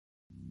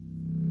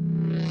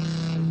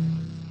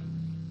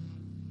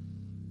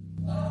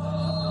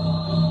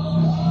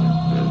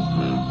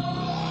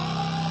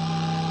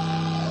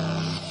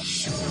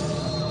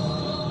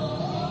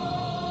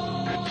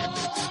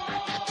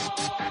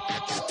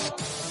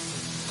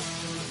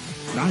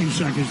9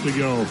 seconds to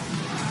go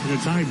in a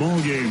tie ball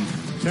game.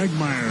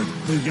 Tegmeyer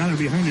has got it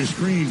behind the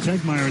screen.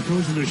 Tegmeyer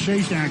throws it to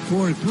Shaystack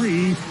for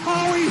 3.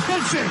 Oh, he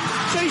hits it.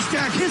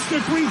 Shaystack hits the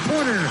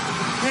three-pointer.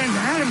 And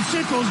Adams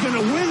Central is going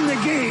to win the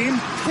game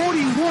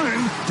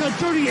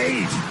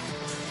 41-38.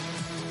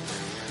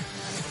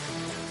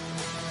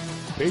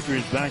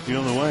 Patriots back the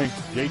other way.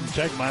 Jaden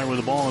Tegmeyer with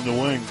the ball on the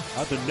wing.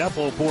 Out to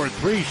Neppel for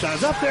 3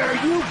 shots. Up there,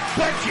 you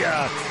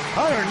betcha!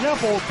 Hunter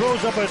Neppel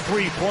throws up a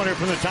three-pointer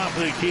from the top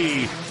of the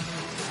key.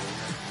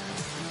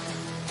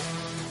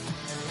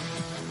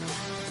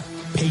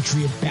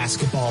 Patriot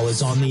basketball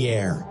is on the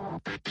air.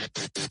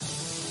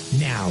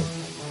 Now,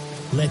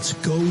 let's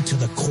go to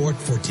the court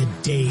for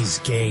today's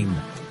game.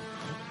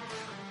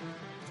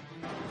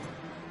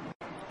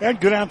 And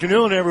good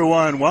afternoon,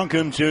 everyone.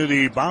 Welcome to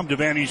the Bob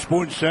Devaney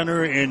Sports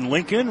Center in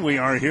Lincoln. We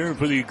are here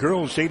for the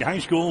Girls State High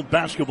School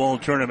basketball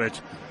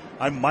tournament.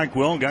 I'm Mike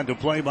Will. Got the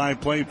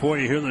play-by-play for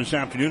you here this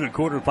afternoon. A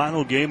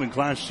quarterfinal game in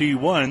Class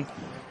C1.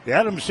 The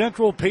Adams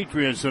Central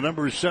Patriots, the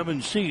number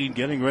 7 seed,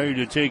 getting ready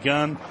to take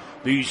on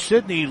the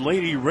Sidney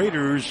Lady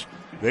Raiders.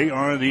 They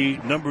are the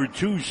number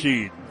 2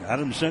 seed.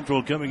 Adams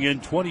Central coming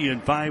in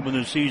 20-5 in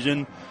the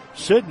season.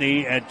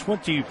 Sidney at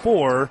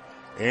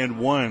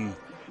 24-1.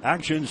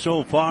 Action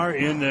so far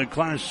in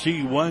Class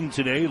C1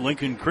 today.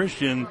 Lincoln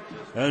Christian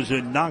has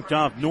knocked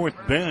off North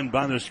Bend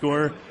by the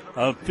score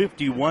of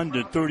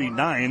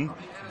 51-39.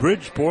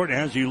 Bridgeport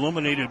has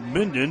eliminated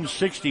Minden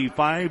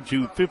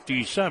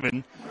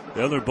 65-57.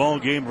 The other ball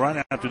game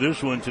right after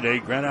this one today,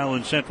 Grand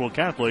Island Central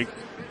Catholic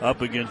up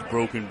against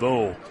Broken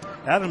Bow.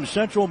 Adams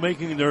Central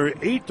making their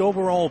 8th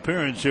overall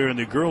appearance here in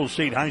the Girls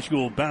State High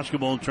School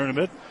basketball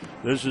tournament.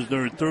 This is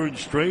their 3rd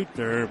straight,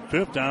 their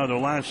 5th out of the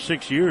last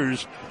 6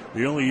 years.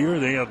 The only year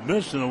they have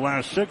missed in the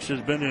last 6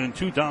 has been in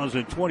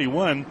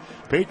 2021.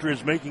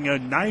 Patriots making a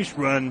nice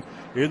run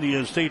in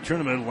the state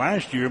tournament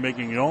last year,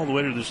 making it all the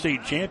way to the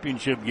state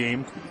championship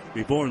game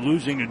before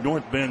losing to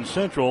North Bend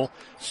Central.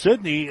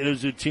 Sidney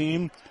is a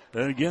team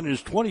that, again,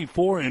 is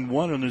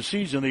 24-1 in the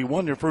season. They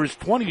won their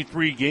first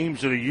 23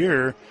 games of the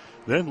year,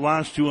 then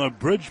lost to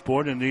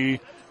Bridgeport in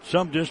the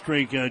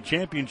sub-district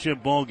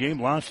championship ball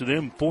game, lost to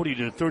them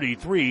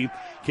 40-33,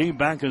 came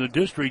back in the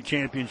district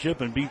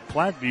championship and beat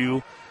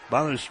Platteview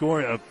by the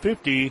score of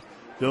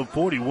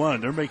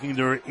 50-41. They're making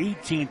their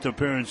 18th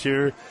appearance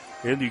here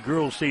in the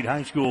Girls State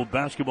High School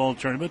basketball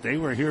tournament. They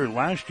were here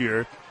last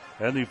year,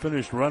 and they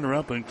finished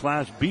runner-up in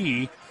Class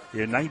B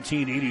in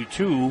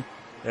 1982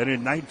 and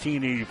in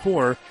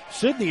 1984.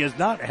 Sidney has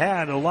not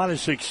had a lot of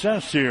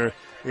success here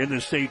in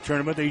the state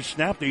tournament. They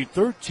snapped a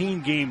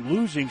 13-game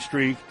losing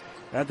streak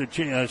at the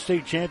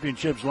state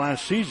championships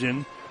last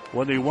season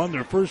when they won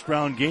their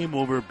first-round game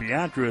over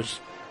Beatrice.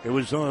 It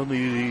was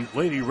only the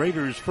Lady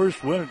Raiders'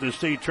 first win at the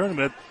state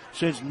tournament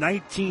since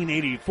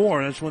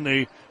 1984. That's when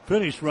they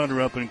finished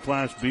runner-up in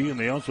Class B, and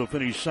they also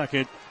finished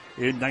second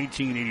in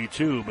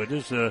 1982. But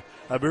this is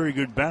a very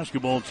good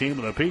basketball team,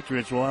 and the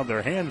Patriots will have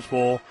their hands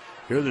full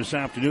here this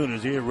afternoon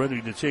as they are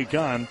ready to take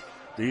on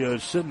the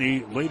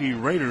Sidney Lady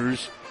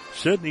Raiders.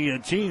 Sidney, a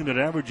team that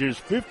averages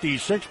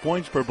 56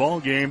 points per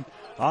ball game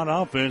on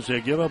offense. They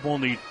give up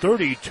only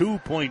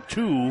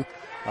 32.2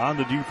 on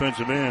the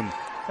defensive end.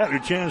 Had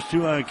a chance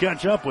to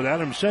catch up with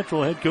Adams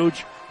Central head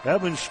coach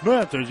Evan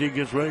Smith as he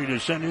gets ready to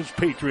send his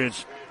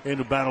Patriots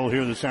into battle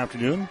here this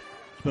afternoon.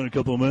 Spent a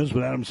couple of minutes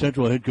with Adams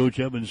Central head coach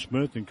Evan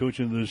Smith and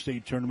coaching the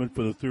state tournament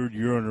for the 3rd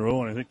year in a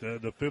row. And I think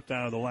the 5th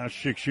out of the last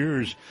 6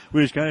 years,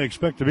 we just kind of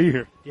expect to be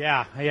here.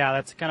 Yeah,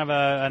 that's kind of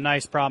a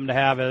nice problem to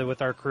have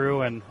with our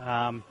crew. And,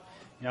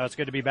 it's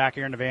good to be back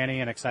here in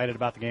Devaney and excited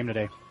about the game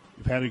today.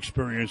 You've had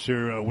experience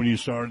here when you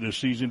started this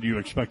season. Do you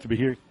expect to be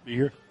here?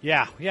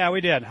 Yeah,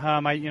 we did.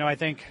 I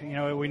think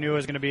we knew it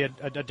was going to be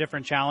a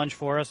different challenge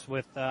for us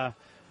with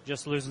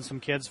just losing some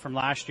kids from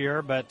last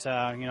year. But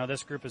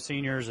this group of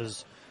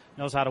seniors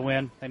knows how to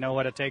win. They know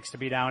what it takes to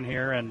be down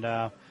here, and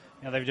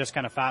they've just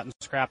kind of fought and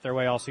scrapped their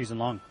way all season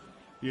long.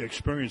 The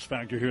experience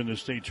factor here in the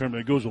state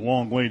tournament goes a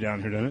long way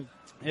down here, doesn't it?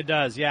 It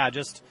does, yeah.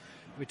 Just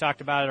we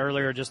talked about it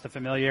earlier, just the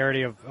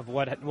familiarity of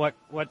what it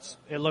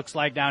looks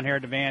like down here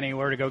at Devaney,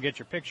 where to go get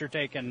your picture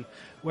taken,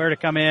 where to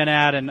come in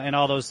at, and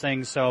all those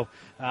things. So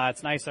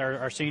it's nice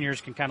our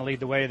seniors can kind of lead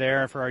the way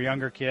there for our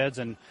younger kids,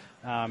 and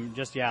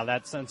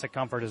that sense of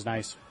comfort is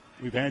nice.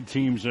 We've had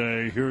teams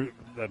here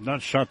that have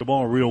not shot the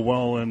ball real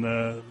well in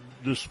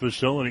this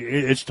facility.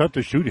 It's tough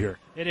to shoot here.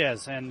 It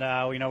is, and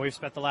we've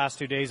spent the last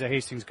 2 days at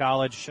Hastings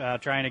College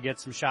trying to get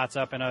some shots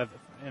up in a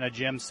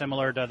gym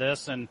similar to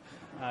this, and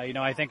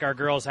I think our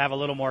girls have a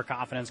little more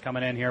confidence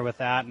coming in here with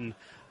that. And,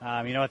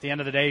 at the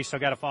end of the day, you still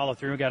got to follow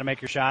through, got to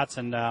make your shots,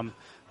 and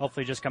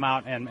hopefully just come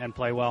out and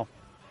play well.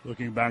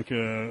 Looking back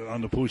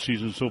on the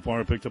postseason so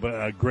far, picked up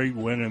a great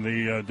win in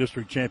the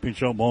district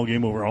championship ball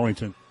game over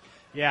Arlington.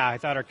 Yeah, I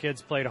thought our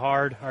kids played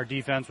hard. Our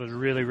defense was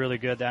really, really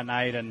good that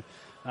night. And,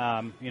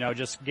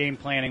 just game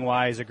planning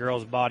wise, the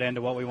girls bought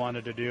into what we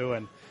wanted to do.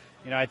 And,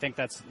 I think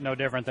that's no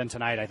different than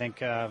tonight. I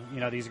think,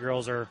 these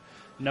girls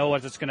know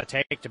what it's going to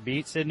take to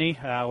beat Sidney,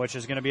 which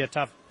is going to be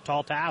a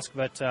tall task.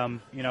 But,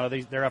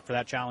 they're up for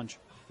that challenge.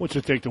 What's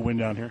it take to win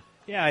down here?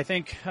 Yeah, I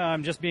think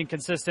just being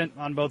consistent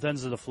on both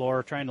ends of the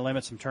floor, trying to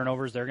limit some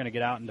turnovers. They're going to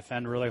get out and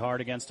defend really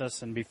hard against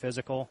us and be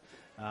physical.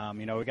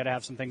 We got to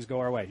have some things go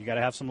our way. You got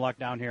to have some luck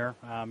down here.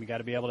 You got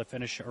to be able to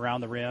finish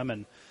around the rim,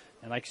 and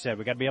like you said,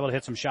 we got to be able to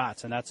hit some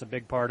shots, and that's a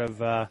big part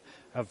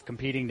of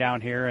competing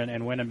down here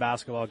and winning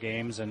basketball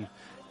games. And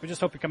we just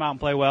hope to come out and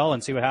play well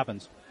and see what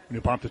happens. When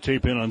you pop the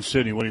tape in on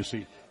Sidney, what do you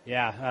see?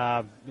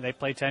 Yeah, they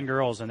play 10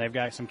 girls, and they've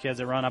got some kids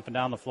that run up and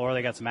down the floor.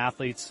 They got some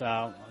athletes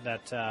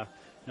that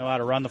know how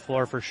to run the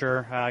floor for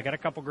sure. Got a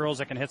couple girls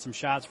that can hit some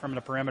shots from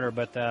the perimeter,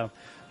 but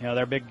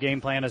their big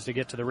game plan is to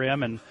get to the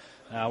rim, and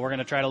we're going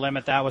to try to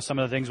limit that with some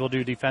of the things we'll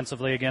do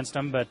defensively against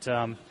them. But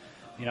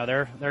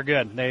they're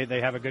good.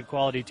 They have a good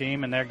quality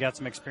team, and they've got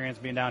some experience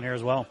being down here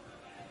as well.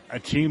 A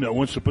team that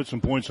wants to put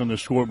some points on the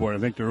scoreboard. I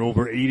think they're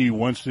over 80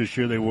 once this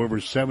year. They were over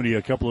 70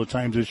 a couple of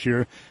times this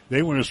year.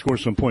 They want to score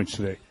some points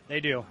today. They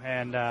do,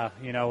 and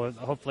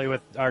hopefully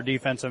with our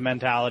defensive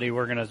mentality,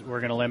 we're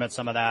gonna limit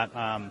some of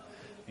that.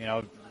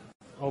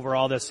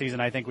 Overall this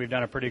season, I think we've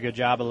done a pretty good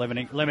job of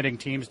limiting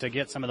teams to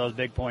get some of those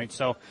big points.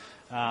 So,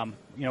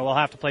 we'll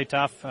have to play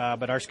tough,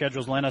 but our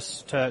schedules lend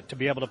us to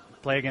be able to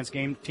play against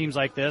teams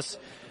like this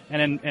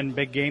and in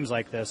big games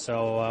like this.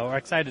 So we're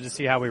excited to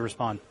see how we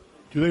respond.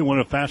 Do they want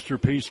a faster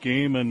paced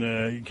game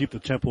and keep the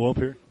tempo up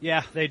here?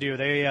 Yeah, they do.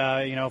 They,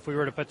 if we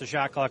were to put the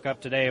shot clock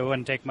up today, it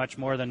wouldn't take much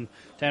more than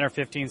 10 or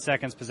 15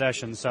 seconds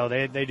possession. So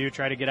they do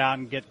try to get out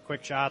and get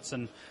quick shots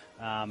and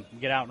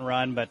get out and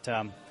run, but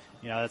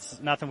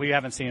that's nothing we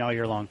haven't seen all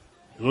year long.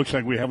 It looks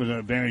like we have an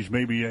advantage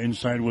maybe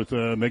inside with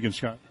Megan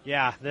Scott.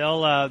 Yeah,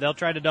 they'll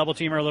try to double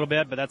team her a little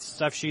bit, but that's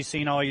stuff she's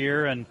seen all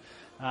year. And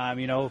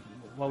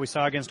what we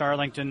saw against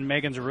Arlington,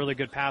 Megan's a really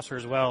good passer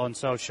as well, and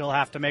so she'll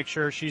have to make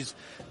sure she's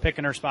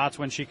picking her spots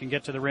when she can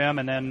get to the rim,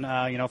 and then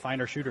find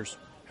her shooters.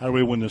 How do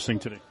we win this thing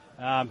today?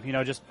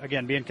 Just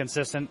again being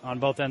consistent on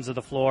both ends of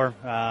the floor.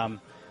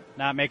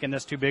 Not making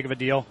this too big of a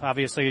deal.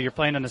 Obviously, you're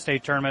playing in the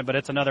state tournament, but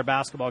it's another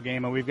basketball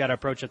game, and we've got to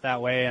approach it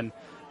that way, and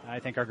I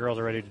think our girls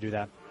are ready to do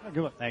that.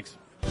 Good luck. Thanks.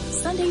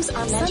 Sundays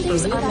are meant for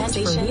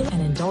relaxation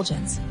and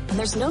indulgence, and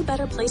there's no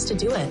better place to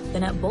do it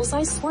than at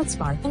Bullseye Sports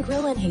Bar and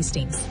Grill in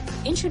Hastings.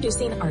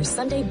 Introducing our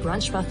Sunday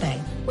Brunch Buffet,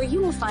 where you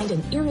will find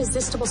an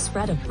irresistible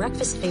spread of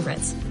breakfast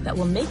favorites that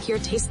will make your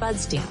taste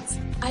buds dance.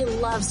 I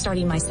love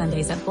starting my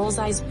Sundays at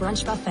Bullseye's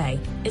Brunch Buffet.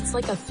 It's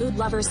like a food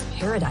lover's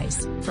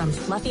paradise, from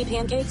fluffy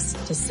pancakes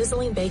to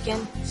sizzling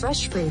bacon,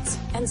 fresh fruits,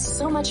 and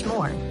so much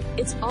more.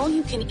 It's all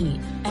you can eat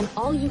and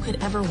all you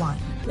could ever want.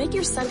 Make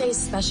your Sundays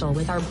special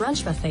with our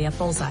brunch buffet at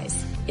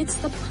Bullseye's. It's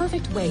the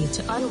perfect way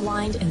to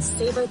unwind and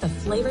savor the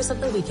flavors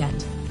of the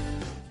weekend.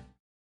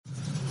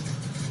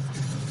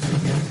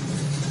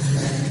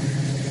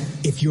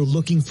 If you're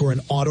looking for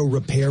an auto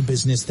repair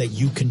business that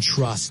you can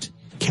trust,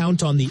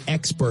 count on the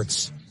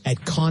experts at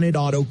Connet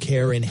Auto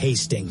Care in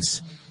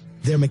Hastings.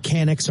 Their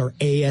mechanics are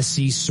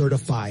ASE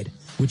certified,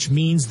 which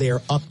means they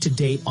are up to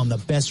date on the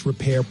best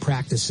repair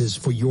practices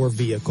for your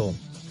vehicle.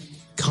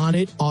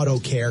 Connet Auto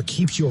Care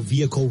keeps your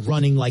vehicle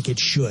running like it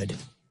should.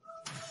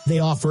 They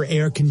offer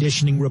air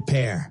conditioning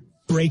repair,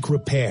 brake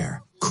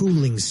repair,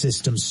 cooling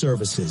system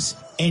services,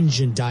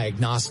 engine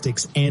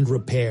diagnostics and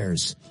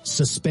repairs,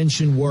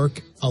 suspension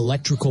work,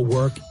 electrical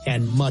work,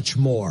 and much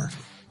more.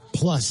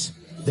 Plus,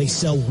 they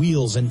sell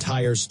wheels and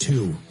tires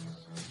too.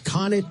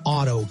 Connet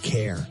Auto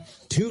Care,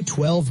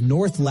 212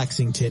 North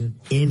Lexington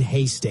in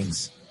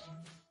Hastings.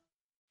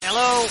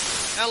 Hello?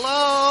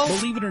 Hello?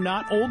 Believe it or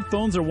not, old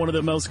phones are one of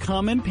the most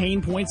common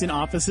pain points in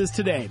offices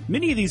today.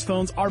 Many of these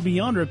phones are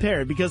beyond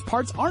repair because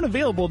parts aren't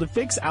available to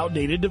fix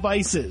outdated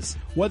devices.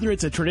 Whether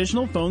it's a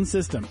traditional phone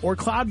system or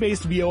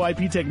cloud-based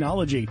VoIP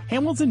technology,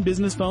 Hamilton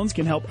Business Phones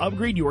can help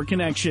upgrade your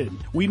connection.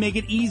 We make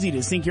it easy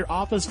to sync your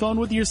office phone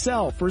with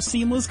yourself for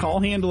seamless call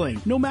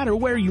handling, no matter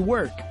where you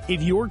work.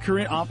 If your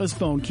current office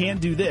phone can't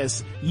do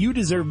this, you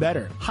deserve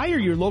better. Hire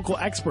your local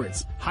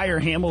experts. Hire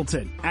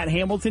Hamilton at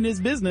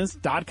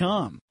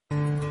hamiltonisbusiness.com.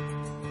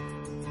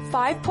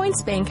 5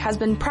 Points Bank has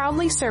been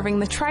proudly serving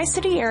the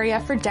Tri-City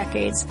area for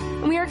decades,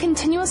 and we are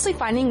continuously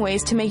finding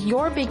ways to make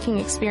your banking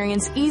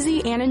experience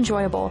easy and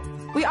enjoyable.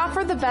 We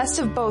offer the best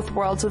of both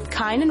worlds with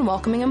kind and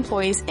welcoming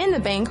employees in the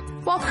bank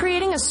while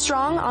creating a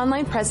strong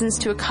online presence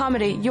to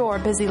accommodate your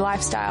busy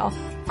lifestyle.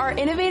 Our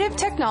innovative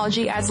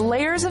technology adds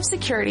layers of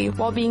security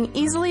while being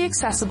easily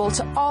accessible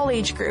to all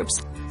age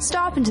groups.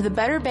 Stop into the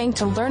Better Bank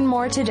to learn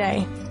more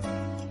today.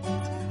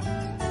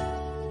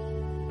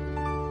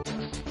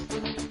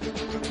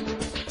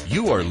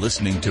 You are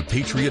listening to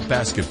Patriot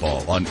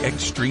Basketball on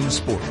Extreme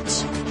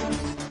Sports.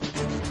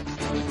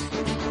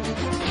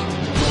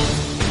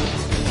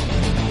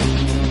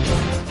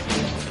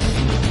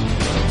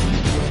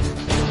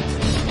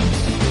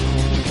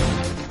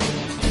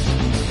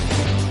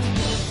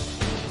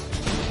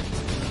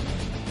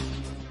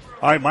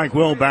 All right, Mike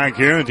Will back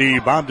here at the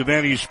Bob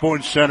Devaney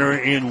Sports Center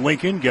in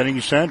Lincoln, getting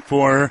set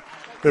for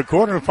the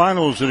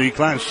quarterfinals of the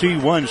Class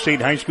C1 State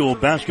High School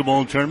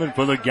Basketball Tournament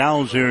for the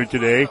gals here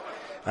today.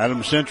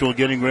 Adams Central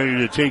getting ready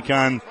to take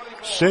on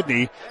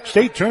Sidney.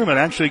 State tournament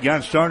actually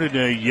got started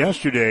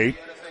yesterday.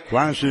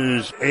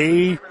 Classes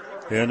A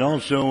And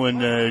also in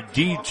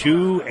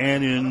D2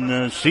 and in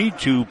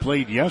C2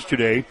 played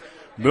yesterday.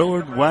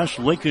 Millard West,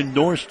 Lincoln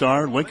North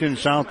Star, Lincoln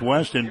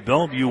Southwest, and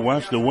Bellevue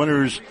West, the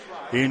winners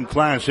in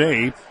Class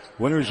A.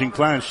 Winners in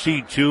Class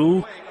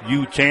C2,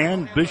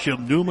 Utan, Bishop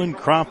Newman,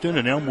 Crofton,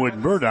 and Elmwood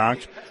Murdoch.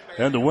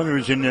 And the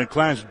winners in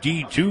Class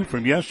D2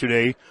 from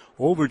yesterday,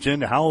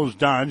 Overton, Howells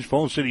Dodge,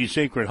 Falls City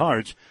Sacred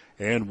Hearts,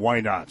 and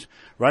Wynot.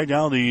 Right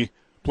now, the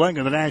playing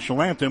of the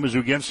national anthem as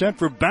we get set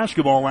for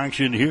basketball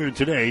action here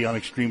today on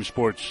Extreme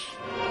Sports.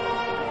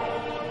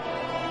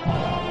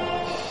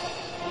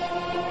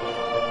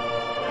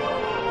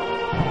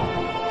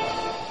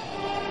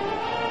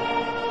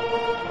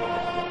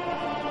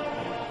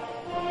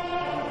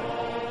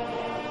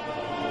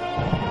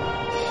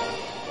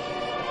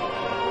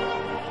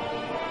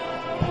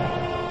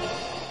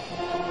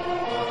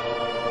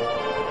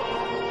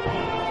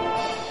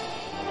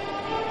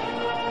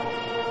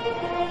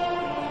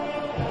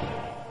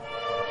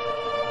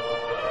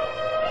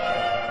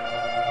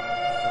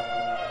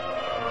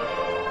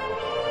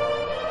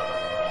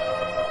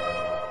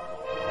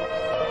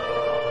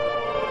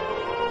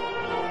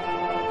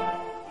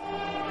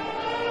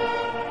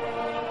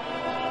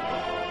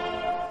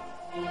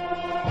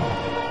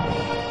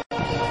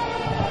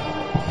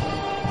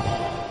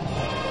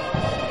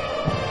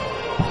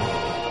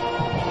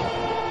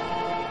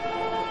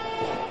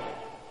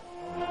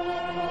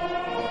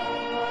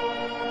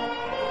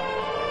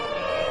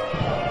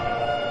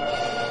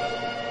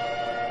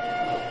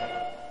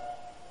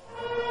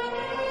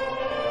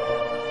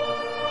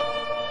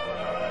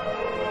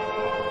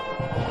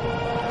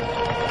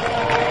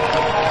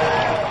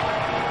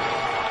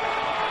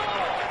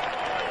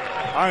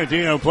 All right,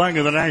 the playing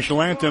of the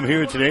national anthem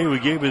here today. We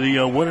gave you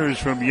the winners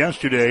from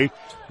yesterday.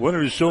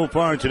 Winners so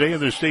far today in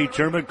the state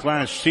tournament,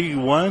 Class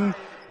C1.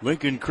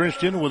 Lincoln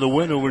Christian with a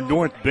win over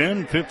North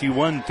Bend,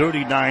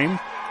 51-39.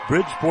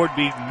 Bridgeport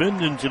beat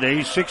Minden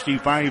today,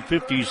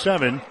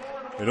 65-57.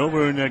 And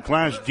over in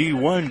Class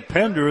D1,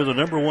 Pender, the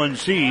number 1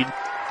 seed,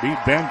 beat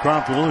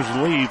Bancroft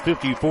Willis-Lee,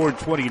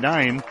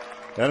 54-29.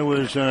 That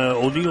was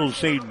O'Neill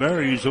St.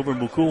 Mary's over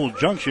McCool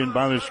Junction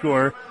by the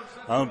score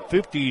of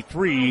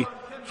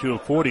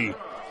 53-40.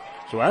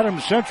 So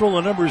Adams Central, the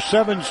number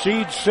 7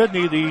 seed,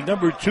 Sidney, the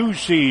number 2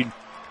 seed,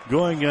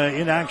 going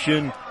in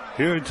action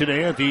here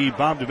today at the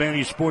Bob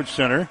Devaney Sports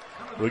Center.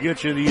 We'll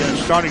get you the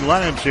starting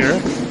lineups here.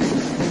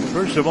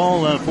 First of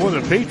all, for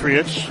the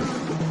Patriots,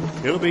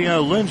 it'll be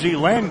Lindsay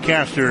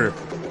Lancaster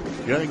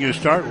getting a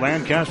start.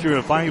 Lancaster,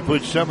 a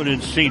 5'7"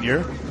 and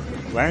senior.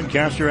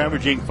 Lancaster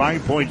averaging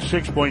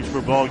 5.6 points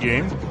per ball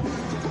game.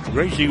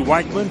 Gracie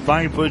Weichman,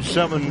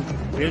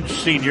 5'7"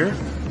 senior.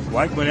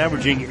 Weichman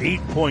averaging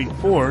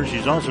 8.4.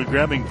 She's also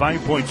grabbing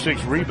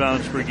 5.6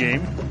 rebounds per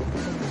game.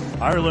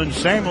 Ireland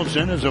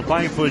Samuelson is a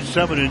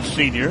 5'7"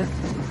 senior,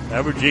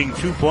 averaging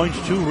 2 points,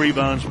 2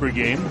 rebounds per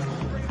game.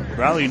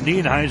 Riley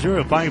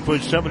Nienheiser, a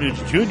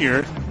 5'7"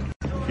 junior.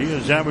 She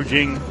is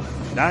averaging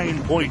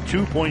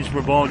 9.2 points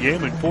per ball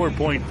game and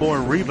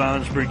 4.4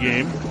 rebounds per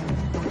game.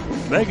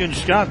 Megan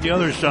Scott, the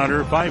other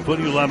starter,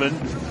 5'11",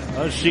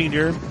 a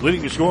senior,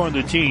 leading the scorer on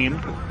the team,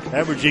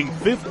 averaging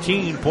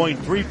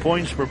 15.3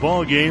 points per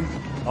ball game,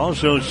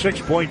 also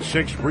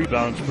 6.6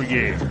 rebounds per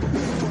game.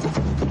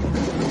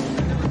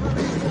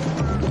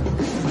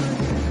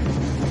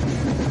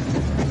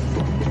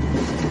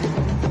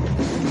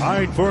 All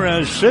right,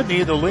 for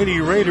Sidney, the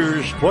Lady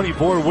Raiders,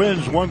 24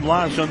 wins, 1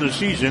 loss on the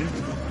season.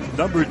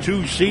 Number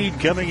 2 seed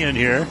coming in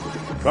here.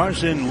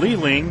 Carson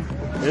Leeling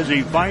is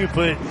a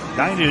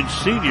 5'9"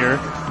 senior.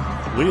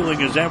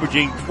 Leeling is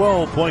averaging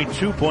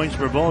 12.2 points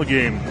per ball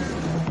game.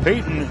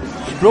 Peyton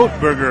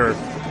Strothberger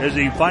is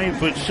a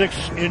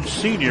 5'6"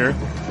 senior,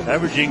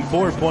 averaging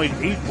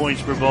 4.8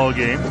 points per ball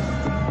game.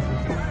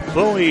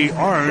 Chloe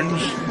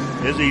Arns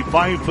is a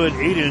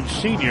 5'8"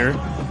 senior.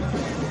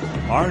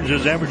 Arns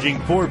is averaging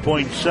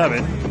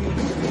 4.7.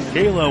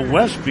 Kayla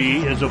Westby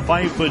is a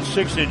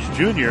 5'6"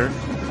 junior.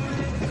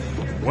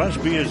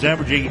 Westby is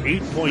averaging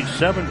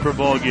 8.7 per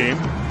ball game.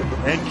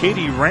 And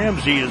Katie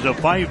Ramsey is a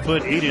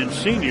 5'8"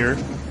 senior.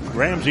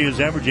 Ramsey is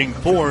averaging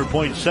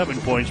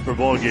 4.7 points per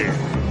ball game.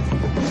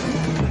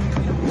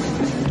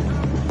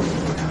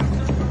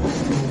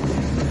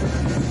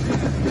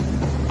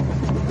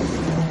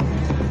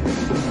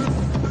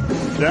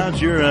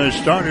 That's your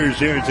starters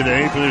here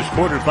today for this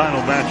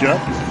quarterfinal matchup.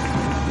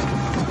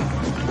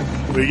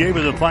 We gave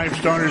you the 5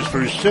 starters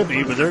for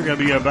Sidney, but they're going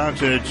to be about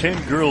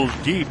 10 girls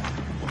deep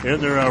in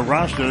their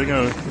roster. They're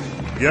going to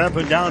get up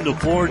and down the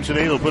floor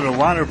today. They'll put a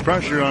lot of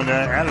pressure on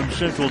Adams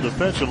Central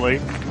defensively.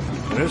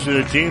 And this is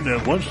a team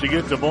that wants to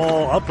get the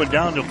ball up and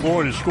down the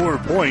floor to score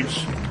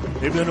points.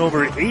 They've been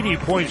over 80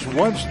 points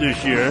once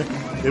this year.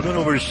 They've been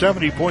over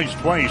 70 points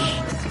twice.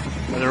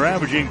 And they're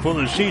averaging for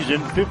the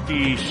season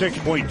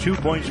 56.2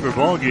 points per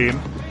ball game.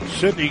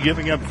 Sidney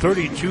giving up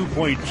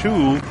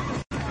 32.2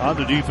 on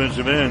the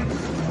defensive end.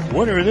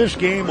 Winner of this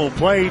game will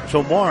play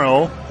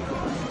tomorrow.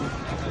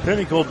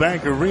 Pinnacle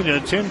Bank Arena,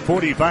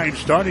 10:45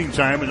 starting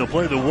time, and they'll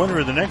play the winner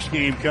of the next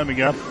game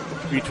coming up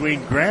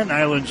between Grand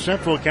Island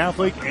Central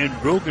Catholic and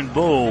Broken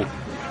Bow.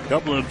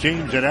 couple of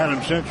teams that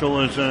Adams Central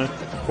is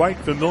quite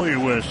familiar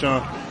with.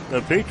 So the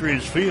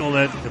Patriots feel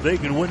that if they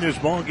can win this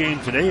ball game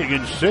today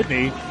against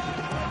Sidney,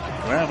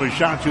 they'll have a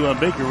shot to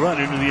make a run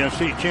into the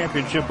state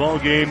championship ball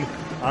game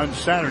on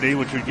Saturday,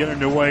 which will get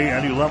underway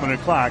at 11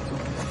 o'clock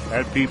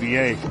at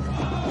PBA.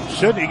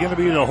 Sidney going to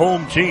be the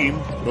home team.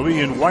 They'll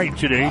be in white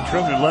today,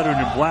 trimmed and lettered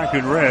in black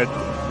and red.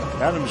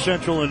 Adams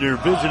Central in their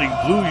visiting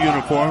blue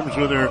uniforms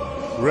with their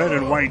red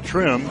and white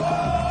trim.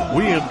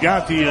 We have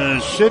got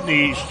the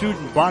Sidney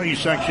student body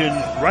section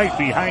right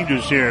behind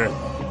us here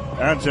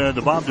at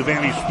the Bob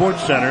Devaney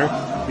Sports Center.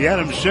 The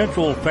Adams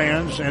Central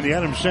fans and the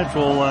Adams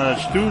Central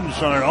students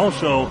are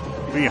also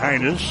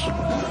behind us.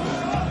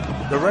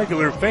 The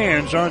regular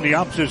fans are on the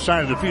opposite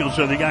side of the field,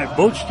 so they got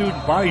both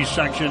student body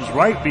sections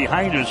right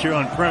behind us here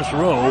on press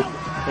row,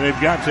 and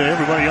they've got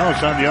everybody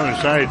else on the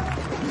other side.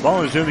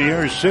 Ball is in the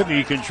air.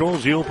 Sidney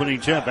controls the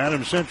opening tip.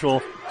 Adams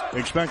Central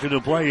expected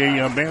to play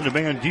a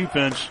man-to-man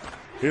defense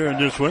here in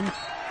this one,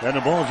 and the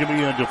ball is going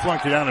to be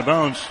deflected out of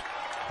bounds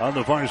on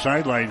the far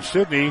sideline.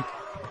 Sidney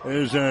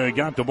has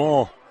got the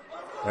ball,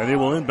 and they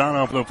will inbound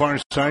off the far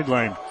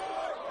sideline.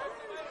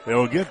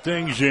 They'll get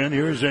things in.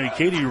 Here's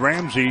Katie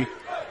Ramsey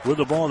with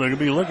the ball. They're going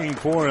to be looking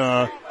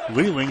for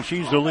Leeling.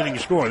 She's the leading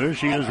scorer. There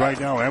she is right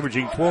now,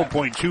 averaging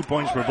 12.2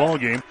 points per ball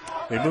game.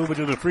 They move it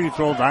to the free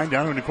throw line,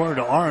 down in the corner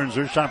to Arns.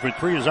 Their shot for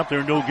three is up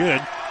there, no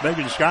good.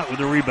 Megan Scott with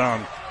the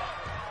rebound.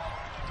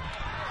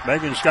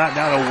 Megan Scott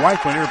now to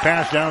Weichman. Her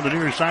pass down the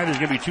near side is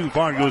going to be too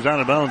far. It goes out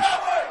of bounds.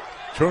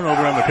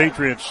 Turnover on the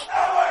Patriots.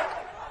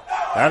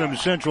 Adams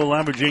Central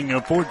averaging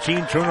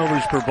 14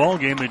 turnovers per ball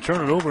game. They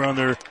turn it over on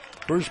their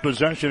first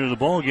possession of the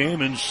ball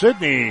game. And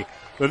Sidney,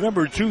 the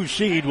number 2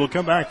 seed, will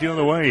come back the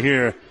other way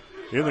here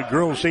in the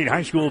Girls State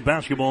High School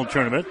basketball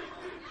tournament.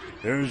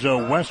 There's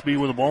Westby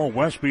with the ball.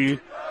 Westby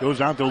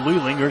goes out to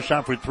Leeling. Her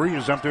shot for three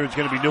is up there. It's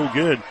going to be no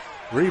good.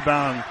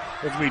 Rebound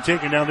is going to be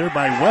taken down there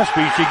by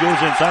Westby. She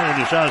goes inside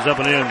and the shot is up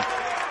and in.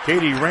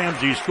 Katie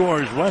Ramsey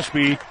scores.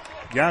 Westby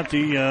got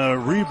the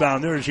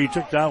rebound there. She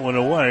took that one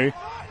away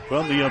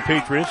from the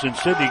Patriots, and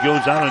Sidney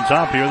goes out on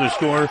top here. The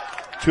score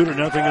 2-0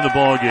 in the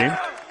ball game.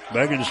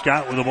 Megan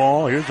Scott with the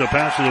ball. Here's the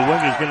pass to the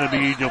wing. Is going to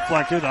be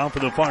deflected off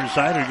of the far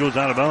side and goes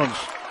out of bounds.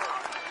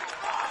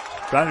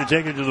 Trying to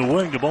take it to the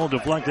wing. The ball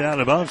deflected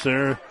out of bounds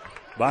there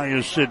by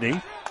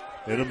Sidney.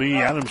 It'll be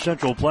Adams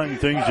Central playing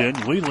things in.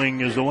 Leeling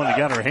is the one that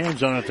got her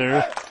hands on it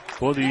there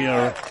for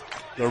the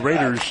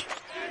Raiders,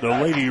 the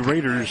Lady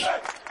Raiders.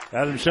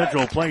 Adams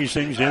Central plays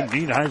things in.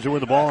 Dean Heiser with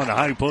the ball on the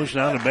high post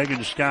now to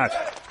Megan Scott.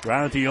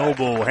 Right at the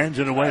elbow. Hands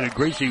it away to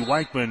Gracie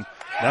Weichman.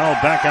 Now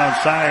back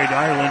outside.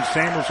 Ireland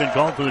Samuelson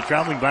called for the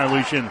traveling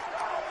violation.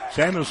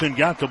 Samuelson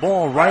got the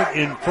ball right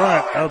in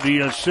front of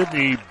the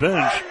Sidney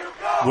bench,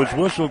 was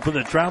whistled for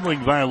the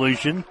traveling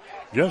violation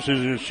just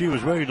as she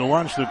was ready to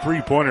launch the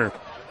three-pointer.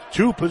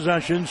 2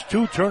 possessions,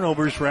 2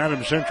 turnovers for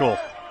Adams Central.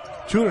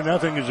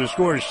 2-0 is the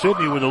score.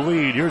 Sidney with the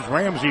lead. Here's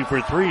Ramsey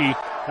for 3.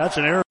 That's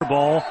an air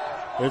ball.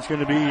 It's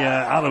going to be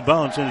out of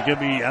bounds, and it's going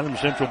to be Adams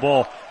Central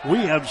ball. We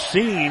have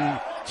seen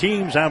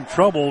teams have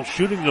trouble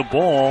shooting the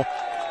ball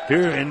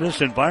here in this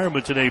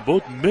environment today.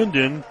 Both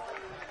Minden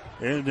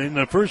and in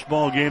the first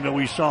ball game that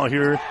we saw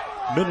here,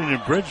 Minden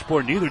and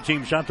Bridgeport, neither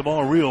team shot the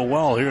ball real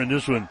well here in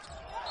this one.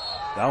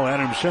 Now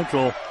Adams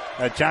Central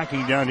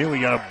attacking down here. We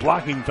got a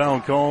blocking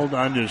foul called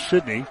on to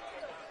Sidney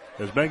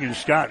as Megan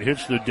Scott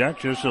hits the deck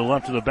just to the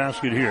left of the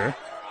basket here.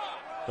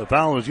 The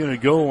foul is going to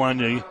go on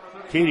the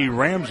Katie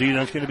Ramsey.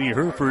 That's going to be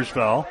her first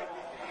foul.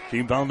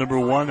 Team foul number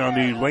 1 on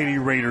the Lady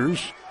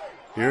Raiders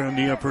here in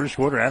the first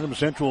quarter. Adams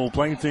Central will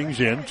play things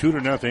in,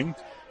 2-0.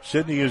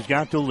 Sidney has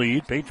got the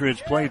lead.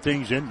 Patriots play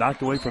things in,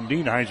 knocked away from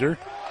Dean Heiser.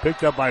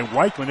 Picked up by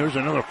Weichman. There's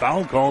another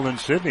foul called on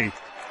Sidney.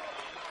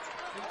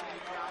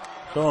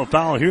 So a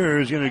foul here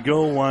is going to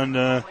go on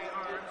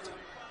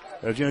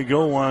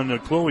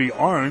Chloe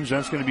Arns.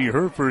 That's going to be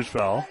her first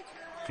foul.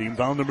 Team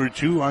foul number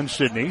 2 on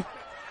Sidney.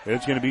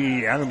 It's going to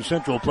be Adams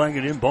Central playing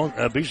it in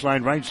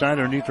baseline right side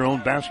underneath their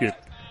own basket.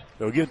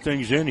 They'll get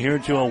things in here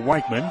to a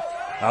Weichman.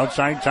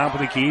 Outside top of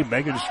the key.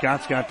 Megan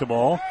Scott's got the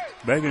ball.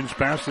 Megan's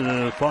pass to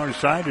the far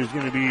side is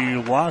going to be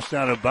lost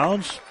out of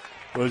bounds.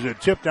 Was it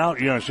tipped out?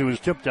 Yes, it was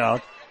tipped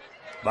out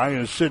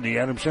by Sidney.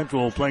 Adams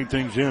Central playing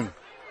things in.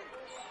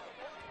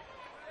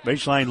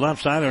 Baseline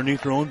left side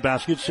underneath their own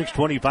basket.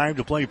 6:25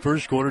 to play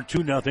first quarter.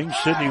 2-0.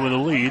 Sidney with a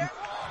lead.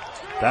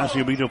 Pass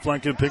will be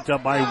deflected, picked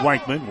up by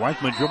Weichman.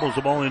 Weichman dribbles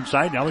the ball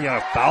inside. Now we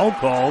got a foul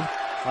called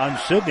on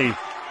Sidney.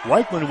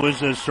 Weichman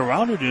was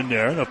surrounded in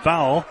there. The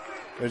foul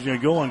is going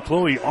to go on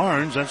Chloe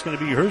Arns. That's going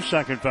to be her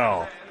second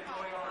foul.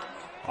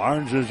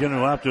 Arns is going to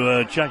have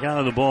to check out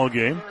of the ball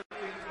game.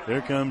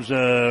 There comes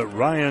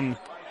Ryan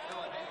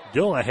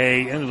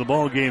Dillahay into the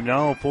ball game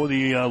now for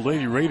the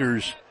Lady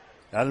Raiders.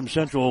 Adams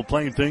Central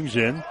playing things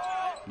in.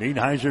 Dean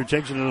Heiser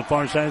takes it to the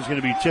far side. It's going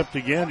to be tipped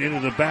again into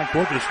the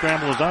backcourt. The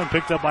scramble is on,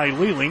 picked up by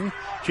Leeling.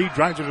 She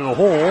drives it to the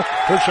hole.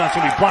 Her shot's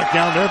going to be blocked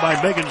down there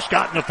by Megan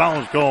Scott, and the foul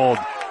is called.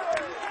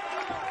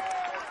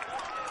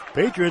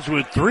 Patriots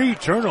with 3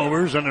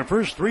 turnovers on their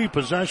first 3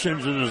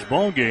 possessions in this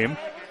ball game.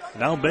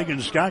 Now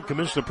Megan Scott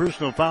commits the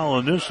personal foul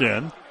on this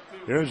end.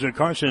 There's a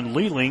Carson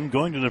Leeling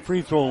going to the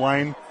free throw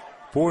line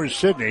for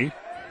Sidney.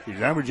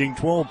 He's averaging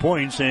 12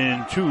 points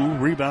and 2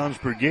 rebounds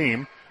per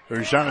game.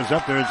 Her shot is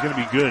up there. It's going to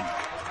be good.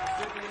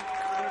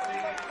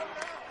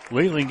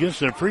 Leeling gets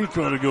the free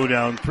throw to go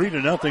down.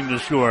 3-0 to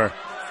score.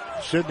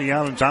 Sidney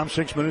out on top.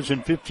 6 minutes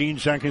and 15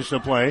 seconds to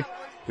play.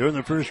 Here in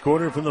the first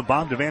quarter from the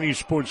Bob Devaney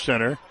Sports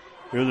Center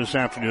here this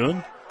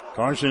afternoon.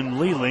 Carson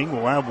Leeling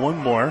will have one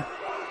more.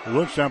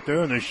 Looks up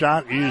there, and the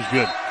shot is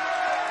good.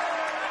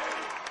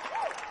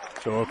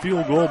 So a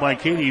field goal by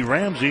Katie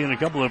Ramsey and a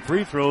couple of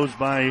free throws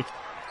by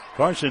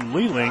Carson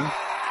Leeling.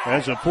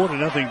 As a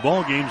 4-0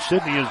 ball game,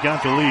 Sidney has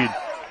got the lead.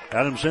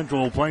 Adams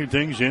Central playing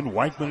things in.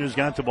 Weichman has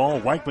got the ball.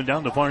 Weichman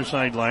down the far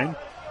sideline.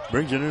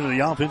 Brings it into the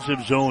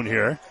offensive zone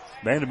here.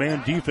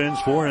 Man-to-man defense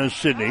for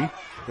Sidney.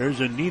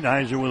 There's a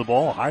Nienheiser with the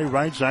ball. High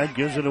right side,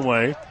 gives it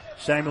away.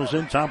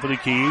 Samuelson, top of the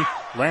key.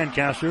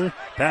 Lancaster,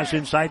 pass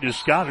inside to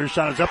Scott. Her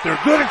shot is up there.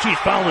 Good, and she's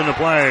fouled in the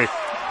play.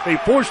 They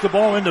forced the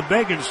ball into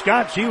Megan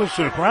Scott. She was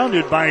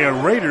surrounded by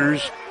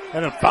Raiders,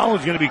 and a foul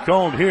is going to be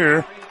called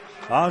here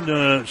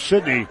on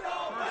Sidney.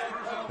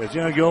 It's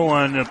going to go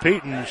on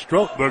Peyton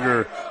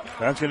Strokeberger.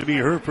 That's going to be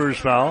her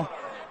first foul.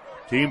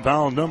 Team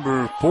foul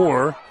number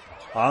 4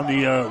 on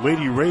the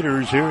Lady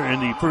Raiders here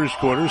in the first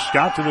quarter.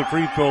 Scott to the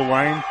free throw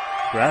line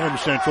for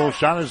Adams Central.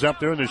 Shot is up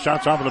there, and the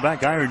shot's off of the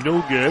back iron.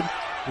 No good.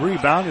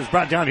 Rebound is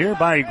brought down here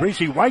by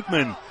Gracie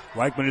Weichman.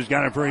 Weichman has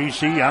got it for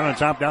AC. Out on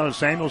top down to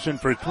Samuelson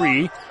for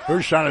 3.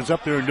 Her shot is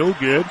up there, no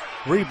good.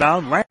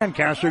 Rebound,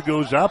 Lancaster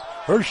goes up.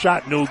 Her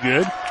shot no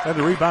good. And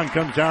the rebound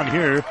comes down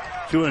here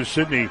to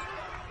Sidney.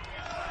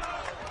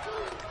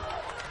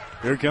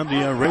 Here come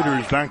the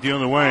Raiders back the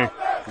other way.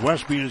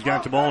 Westby has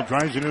got the ball,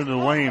 drives it into the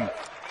lane.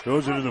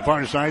 Throws it to the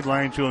far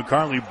sideline to a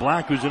Carly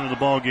Black who's into the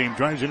ball game.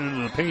 Drives it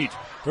into the paint.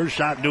 Her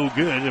shot no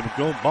good. If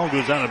the ball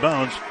goes out of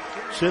bounds,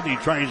 Sidney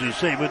tries to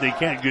save it. They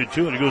can't get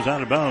to it. It goes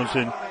out of bounds,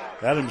 and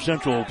Adams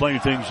Central playing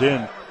things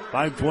in.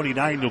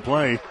 5:29 to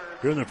play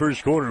here in the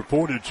first quarter.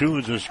 4-2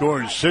 is the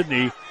score.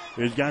 Sidney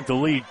has got the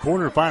lead.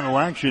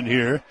 Quarterfinal action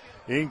here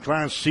in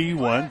Class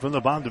C1 from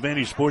the Bob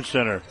Devaney Sports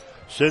Center.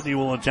 Sidney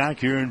will attack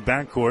here in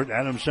backcourt.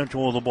 Adams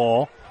Central with the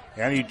ball.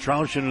 Annie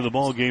Troush into the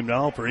ball game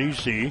now for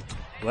AC.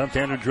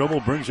 Left-handed dribble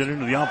brings it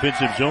into the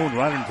offensive zone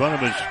right in front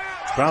of us.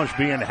 Troush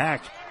being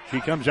hacked. She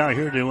comes out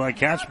here to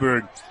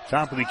Katzberg.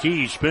 Top of the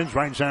key. Spins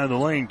right inside of the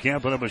lane.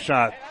 Can't put up a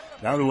shot.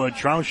 Now to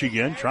Troush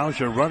again. Troush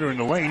a runner in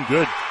the lane.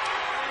 Good.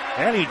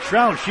 Annie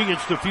Troush, she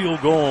gets the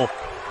field goal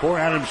for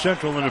Adams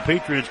Central, and the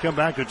Patriots come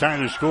back to tie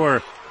the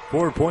score.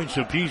 4 points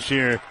apiece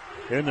here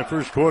in the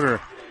first quarter.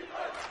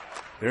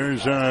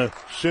 There's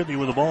Sidney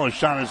with the ball. His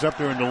shot is up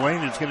there in the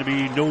lane. It's going to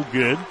be no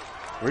good.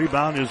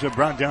 Rebound is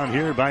brought down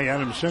here by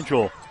Adams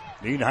Central.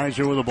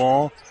 Nienheiser with the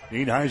ball.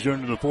 Nienheiser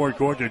into the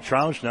forecourt to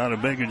Troush. Now to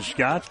Megan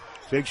Scott.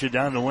 Takes it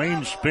down the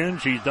lane.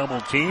 Spins. She's double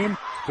teamed.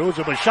 Throws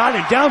up a shot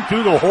and down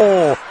through the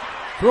hole.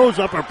 Throws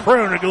up a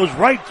prayer and it goes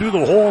right through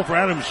the hole for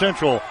Adams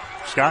Central.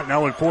 Scott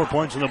now with 4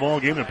 points in the ball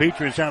game. The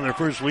Patriots have their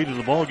first lead of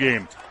the ball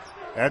game.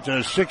 That's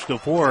a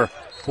 6-4.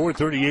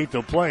 4:38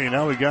 to play.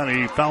 Now we got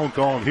a foul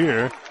called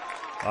here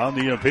on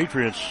the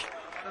Patriots.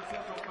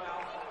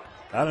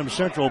 Adams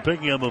Central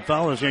picking up a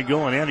foul is going to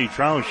go on Annie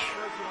Troush.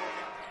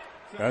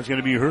 That's going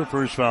to be her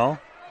first foul.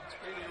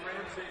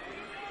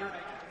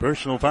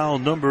 Personal foul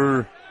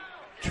number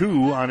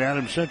 2 on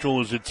Adams Central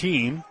as a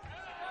team.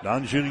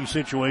 Non-shooting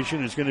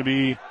situation is going to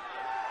be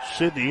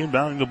Sidney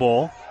inbounding the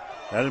ball.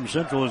 Adams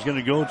Central is going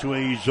to go to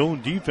a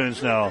zone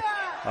defense now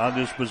on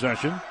this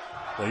possession.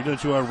 Played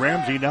into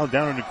Ramsey now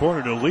down in the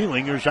corner to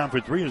Leeling. Her shot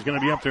for 3 is going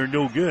to be up there,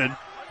 no good.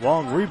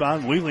 Long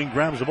rebound. Leeling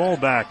grabs the ball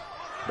back.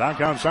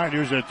 Back outside.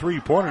 Here's a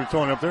 3-pointer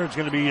thrown up there. It's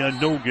going to be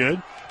no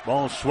good.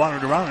 Ball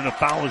swatted around, and a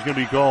foul is going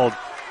to be called.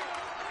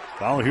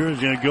 Foul here is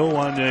going to go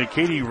on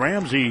Katie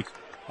Ramsey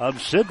of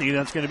Sidney.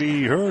 That's going to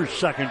be her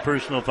second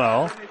personal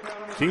foul.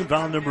 Team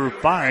foul number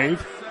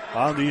 5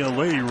 on the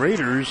Lady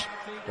Raiders.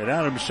 And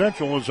Adams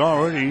Central is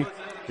already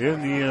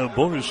in the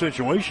bonus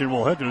situation.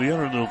 We'll head to the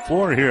end of the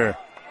floor here.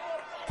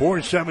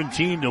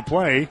 4:17 to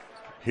play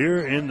here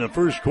in the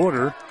first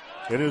quarter.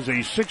 It is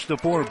a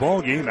 6-4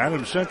 ball game.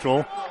 Adams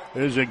Central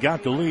has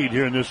got the lead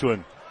here in this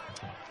one.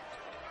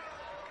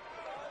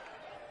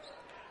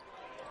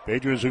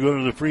 Patriots will go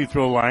to the free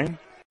throw line.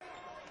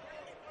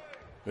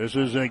 This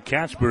is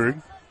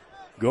Katzberg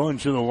going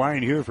to the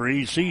line here for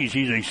AC.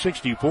 She's a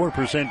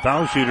 64%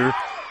 foul shooter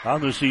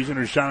on the season.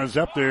 Her shot is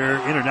up there,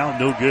 in and out,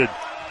 no good.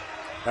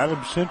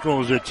 Adams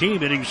Central is a team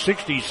hitting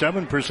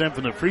 67%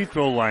 from the free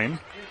throw line,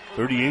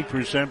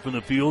 38% from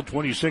the field,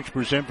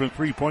 26% from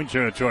three-point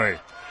territory.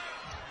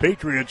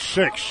 Patriots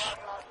 6,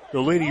 the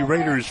Lady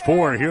Raiders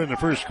 4 here in the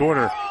first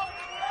quarter.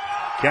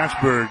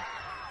 Katzberg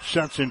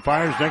sets and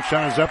fires. Next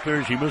shot is up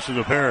there. She misses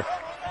a pair.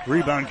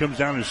 Rebound comes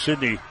down to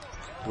Sidney.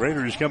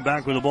 Raiders come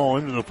back with the ball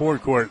into the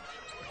forecourt.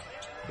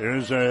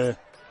 There's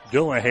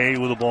Dillahay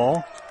with the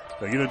ball.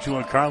 They get it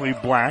to Carly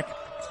Black.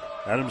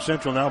 Adams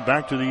Central now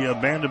back to the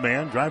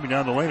man-to-man. Driving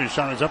down the lane. His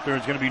shot is up there.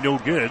 It's going to be no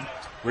good.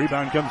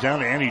 Rebound comes down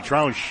to Annie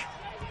Troush.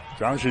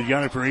 Trauscher's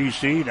got it for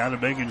AC. Now to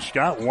Megan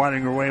Scott,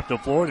 winding her way up the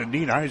floor to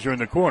Nienheiser in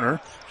the corner.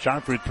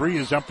 Shot for three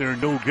is up there,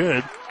 no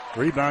good.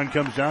 Rebound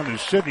comes down to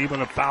Sidney,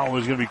 but a foul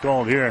is going to be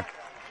called here.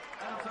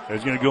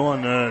 It's going to go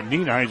on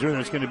Nienheiser.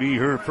 That's going to be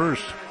her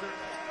first.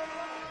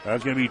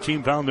 That's going to be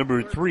team foul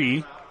number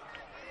 3.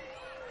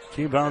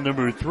 Team foul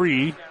number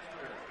 3.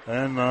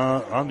 And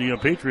on the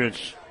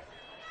Patriots.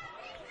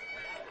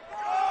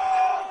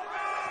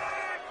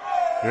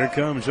 Here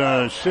comes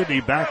Sidney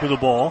back with the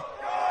ball.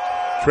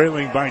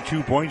 Trailing by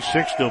 2 points,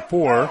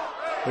 6-4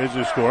 is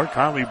the score.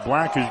 Conley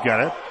Black has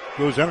got it.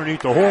 Goes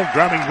underneath the hole,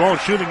 grabbing ball,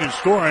 shooting and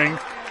scoring.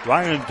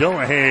 Ryan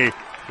Delahaye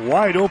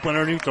wide open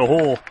underneath the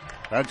hole.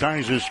 That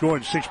ties the score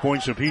at 6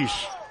 points apiece.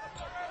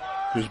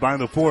 Just by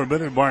the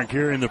 4-minute mark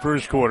here in the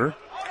first quarter.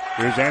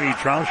 Here's Annie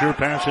Trauscher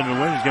passing the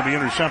lane. Is going to be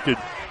intercepted.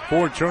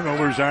 4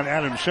 turnovers on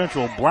Adams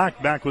Central.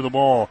 Black back with the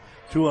ball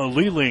to a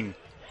Leeling.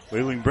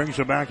 Leeling brings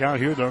it back out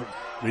here.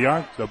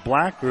 The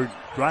Black, her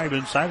drive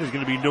inside is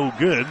going to be no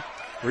good.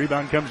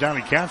 Rebound comes down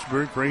to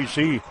Katzberg for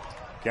AC.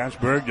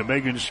 Katzberg to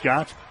Megan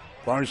Scott.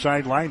 Far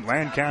sideline,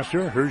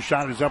 Lancaster. Her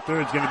shot is up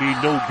there. It's going to be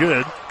no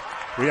good.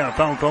 We got a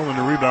foul call in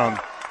the rebound.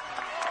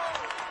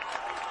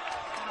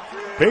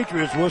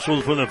 Patriots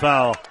whistled for the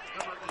foul.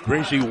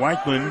 Gracie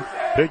Weichman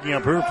picking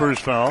up her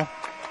first foul.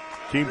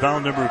 Team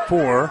foul number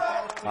 4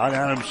 on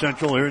Adams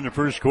Central here in the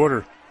first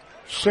quarter.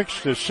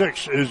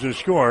 6-6 is the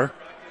score.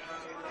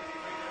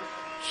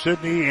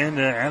 Sidney and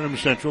Adams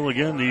Central.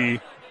 Again, the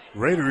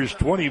Raiders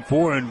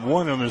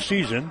 24-1 on the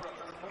season.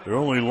 Their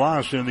only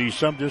loss in the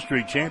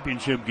sub-district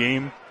championship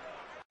game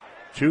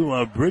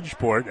to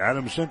Bridgeport.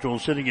 Adams Central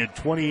sitting at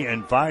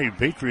 20-5.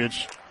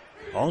 Patriots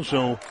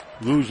also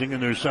losing in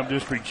their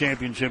sub-district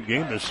championship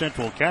game to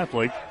Central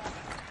Catholic.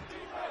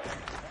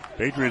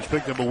 Patriots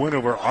picked up a win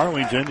over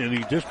Arlington in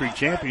the district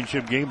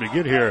championship game to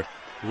get here.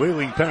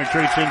 Leeling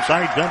penetrates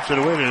inside, dumps it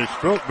away to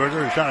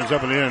Strothberger. Shot is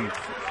up and in.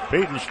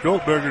 Peyton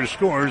Strothberger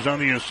scores on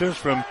the assist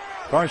from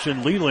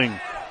Carson Leeling.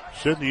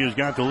 Sidney has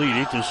got the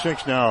lead,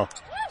 8-6 now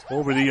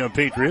over the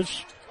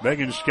Patriots.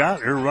 Megan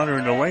Scott, her runner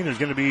in the lane, is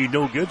going to be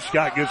no good.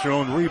 Scott gets her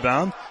own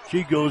rebound.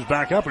 She goes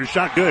back up. Her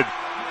shot good.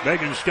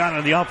 Megan Scott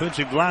on the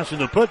offensive glass in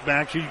the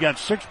putback. She's got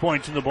 6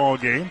 points in the ball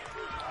game.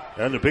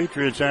 And the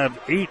Patriots have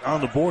 8 on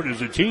the board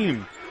as a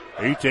team.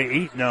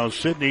 8-8 now,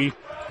 Sidney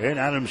and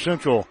Adams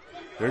Central.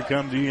 Here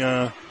come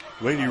the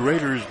Lady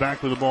Raiders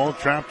back with the ball,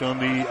 trapped on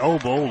the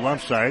elbow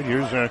left side.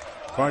 Here's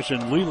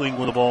Carson Leeling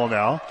with the ball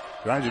now.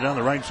 Drives it down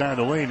the right side of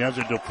the lane, has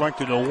it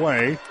deflected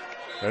away.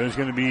 That is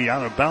going to be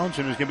out of bounds,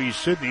 and it's going to be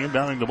Sidney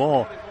inbounding the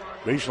ball.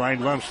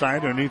 Baseline left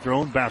side underneath their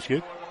own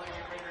basket.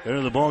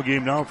 Into the ball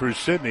game now for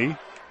Sidney.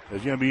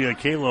 There's going to be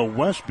Kayla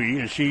Westby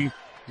as she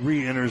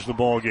re-enters the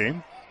ball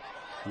game.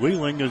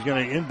 Leeling is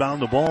going to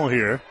inbound the ball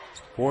here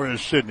for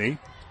Sidney.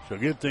 So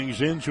get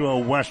things into a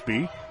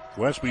Westby.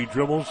 Westby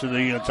dribbles to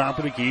the top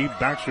of the key,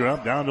 backs her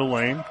up down the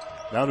lane.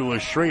 Now to a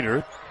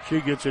Schrader. She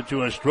gets it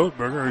to a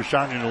Strothberger. Her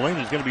shot in the lane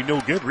is going to be no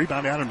good.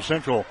 Rebound Adams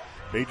Central.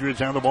 Patriots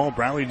have the ball.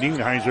 Bradley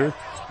Nienheiser.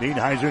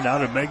 Nienheiser now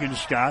to Megan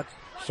Scott.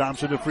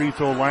 Stops at the free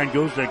throw line.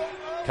 Goes to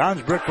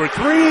Consbrook for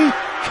 3.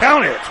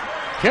 Count it.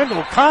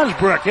 Kendall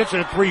Consbrook hits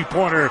a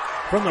 3-pointer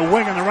from the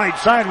wing on the right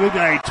side. We've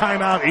got a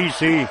timeout,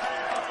 EC.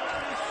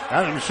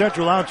 Adams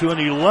Central out to an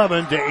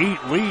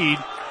 11-8 lead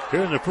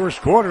here in the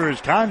first quarter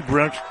as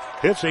Consbrook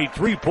hits a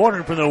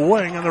 3-pointer from the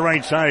wing on the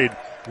right side.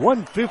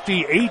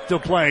 1:58 to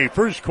play.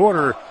 First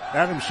quarter,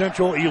 Adams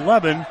Central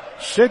 11,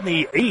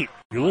 Sidney 8.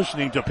 You're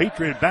listening to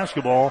Patriot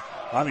Basketball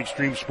on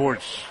Extreme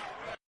Sports.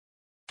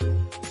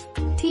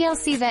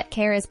 TLC Vet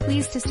Care is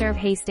pleased to serve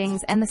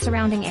Hastings and the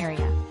surrounding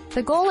area.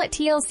 The goal at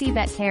TLC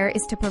Vet Care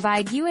is to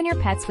provide you and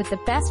your pets with the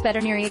best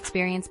veterinary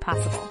experience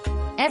possible.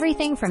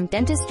 Everything from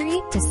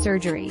dentistry to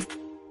surgery.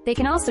 They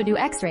can also do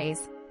x-rays,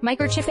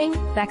 microchipping,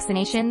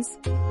 vaccinations,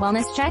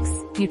 wellness checks,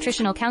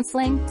 nutritional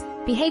counseling,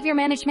 behavior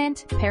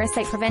management,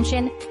 parasite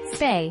prevention,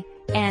 spay,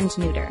 and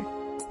neuter.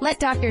 Let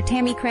Dr.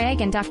 Tammy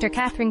Craig and Dr.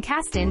 Catherine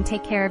Caston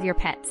take care of your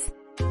pets.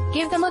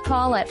 Give them a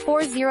call at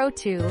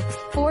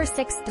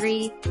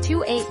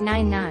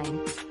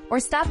 402-463-2899 or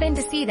stop in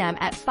to see them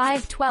at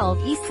 512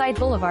 Eastside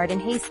Boulevard in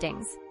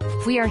Hastings.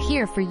 We are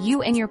here for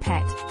you and your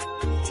pet.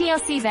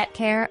 TLC Vet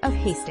Care of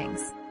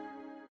Hastings.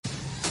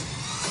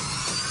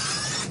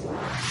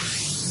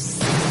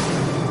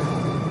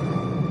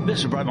 This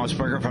is Brett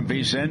Musburger from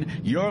VSiN.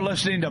 You're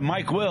listening to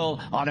Mike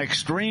Will on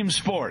Extreme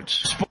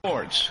Sports.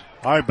 All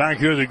right, back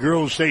here at the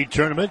girls' state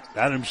tournament.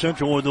 Adams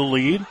Central with the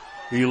lead,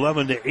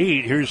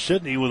 11-8. Here's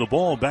Sidney with the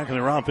ball back in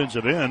their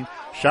offensive end.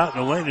 Shot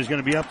in the lane is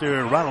going to be up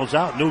there. Rattles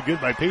out. No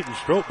good by Peyton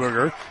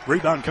Strothberger.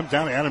 Rebound comes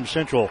down to Adams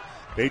Central.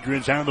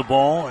 Patriots have the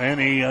ball and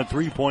a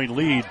 3-point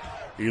lead,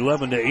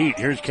 11-8.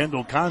 Here's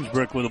Kendall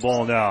Consbrook with the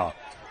ball now.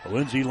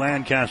 Lindsay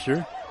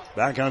Lancaster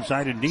back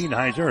outside to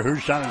Nienheiser. Her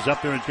shot is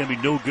up there. It's going to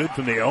be no good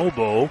from the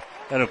elbow.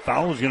 And a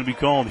foul is going to be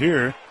called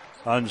here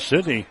on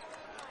Sidney.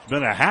 It's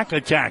been a hack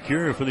attack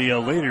here for the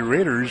Lady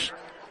Raiders.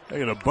 They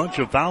got a bunch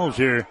of fouls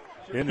here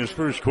in this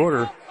first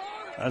quarter.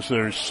 That's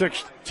their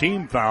 6th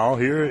team foul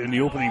here in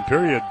the opening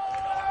period.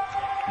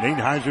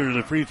 Nienheiser to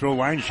the free throw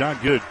line.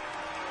 Shot good.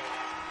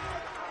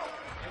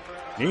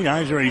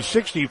 Nienheiser, a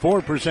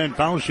 64%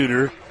 foul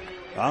shooter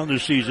on the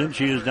season.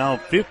 She is now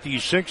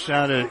 56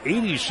 out of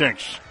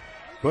 86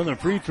 from the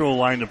free throw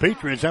line. The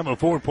Patriots have a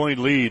 4-point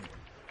lead.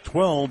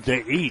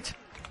 12-8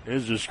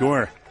 is the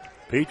score.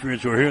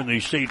 Patriots were here in the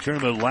state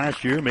tournament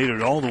last year, made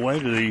it all the way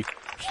to the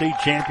state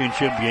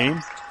championship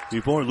game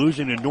before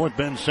losing to North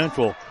Bend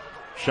Central.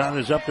 Shot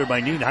is up there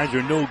by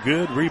Nienheiser, no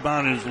good.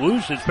 Rebound is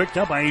loose. It's picked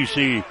up by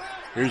AC.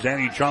 Here's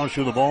Annie Charles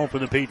with the ball for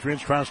the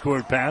Patriots.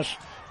 Cross-court pass,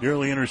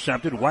 nearly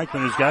intercepted.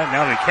 Weichman has got it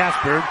now to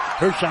Katzberg.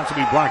 Her shot to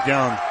be blocked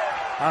down,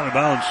 out of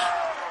bounds.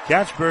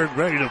 Katzberg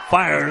ready to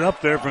fire it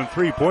up there from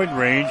three-point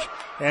range,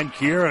 and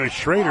Kiera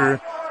Schrader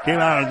came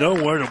out of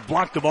nowhere to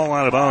block the ball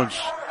out of bounds.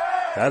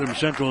 Adams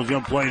Central is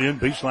going to play it in.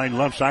 Baseline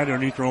left side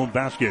underneath their own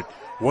basket.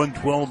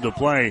 1:12 to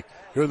play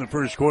here in the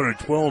first quarter.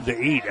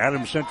 12-8.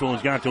 Adams Central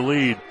has got the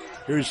lead.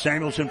 Here's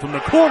Samuelson from the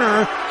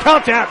corner.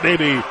 Count that,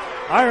 baby.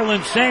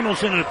 Ireland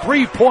Samuelson, a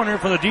three-pointer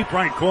from the deep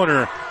right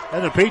corner.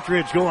 And the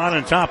Patriots go out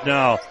on top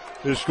now.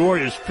 The score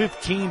is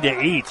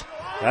 15-8.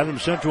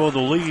 Adams Central the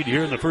lead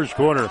here in the first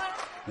quarter.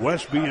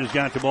 Westby has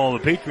got the ball. The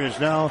Patriots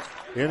now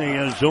in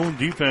a zone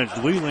defense.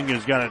 Lealing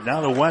has got it.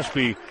 Now to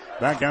Westby.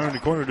 Back down in the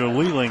corner to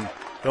Lealing.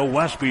 To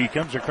Westby.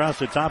 Comes across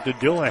the top to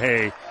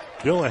Dillahay.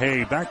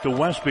 Dillahay back to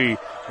Westby.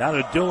 Now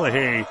to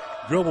Dillahay.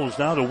 Dribbles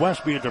now to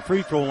Westby at the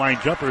free throw line.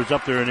 Jumper is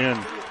up there and in.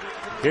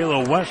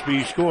 Kayla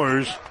Westby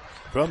scores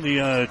from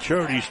the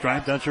charity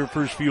stripe. That's her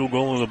first field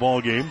goal of the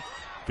ball game.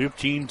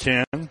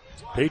 15-10.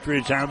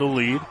 Patriots have the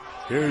lead.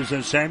 Here's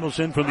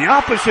Samuelson from the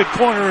opposite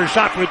corner. Her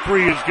shot for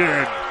three is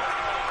good.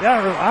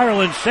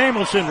 Ireland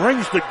Samuelson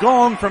rings the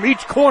gong from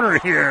each corner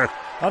here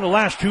on the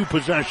last two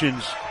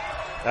possessions.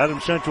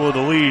 Adams Central with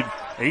the lead.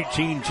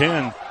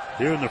 18-10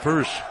 here in the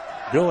first.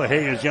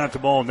 Dillahay has got the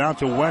ball now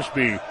to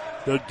Westby.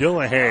 To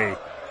Dillahay.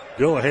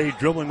 Dillahay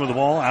dribbling with the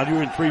ball out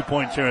here in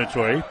three-point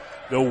territory.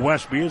 To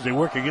Westby as they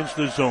work against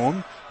the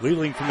zone.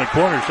 Lealing from the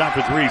corner. Shot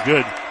for three.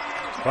 Good.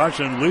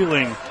 Carson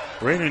Lealing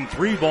raining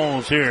three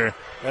balls here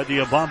at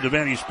the Bob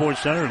Devaney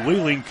Sports Center.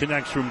 Lealing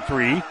connects from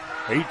three.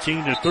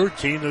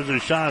 18-13. There's a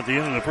shot at the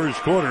end of the first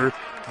quarter.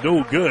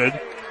 No good.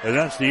 And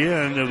that's the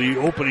end of the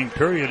opening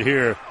period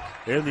here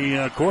in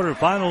the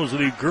quarterfinals of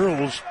the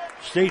girls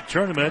state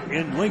tournament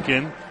in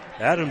Lincoln.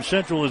 Adams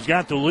Central has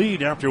got the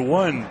lead after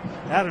one.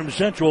 Adams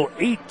Central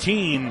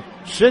 18,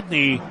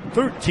 Sidney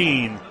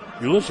 13.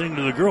 You're listening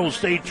to the girls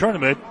state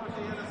tournament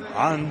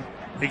on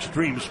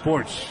Extreme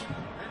Sports.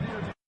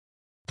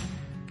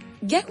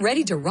 Get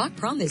ready to rock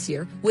prom this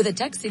year with a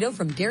tuxedo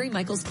from Gary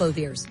Michaels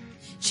Clothiers.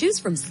 Choose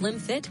from slim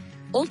fit,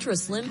 ultra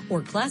slim,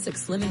 or classic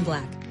slim in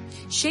black.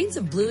 Shades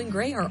of blue and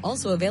gray are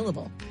also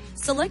available.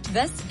 Select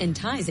vests and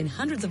ties in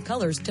hundreds of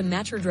colors to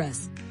match your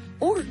dress.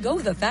 Or go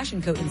with a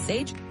fashion coat in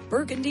sage,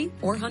 burgundy,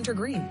 or hunter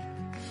green.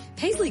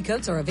 Paisley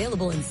coats are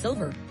available in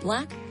silver,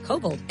 black,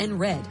 cobalt, and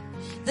red.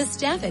 The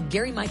staff at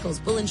Gary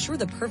Michaels will ensure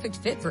the perfect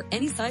fit for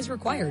any size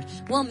required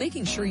while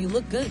making sure you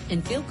look good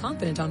and feel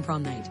confident on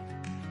prom night.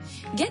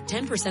 Get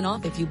 10%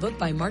 off if you book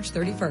by March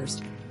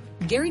 31st.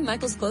 Gary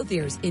Michaels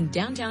Clothiers in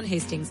downtown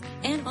Hastings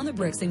and on the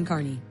Bricks in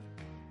Kearney.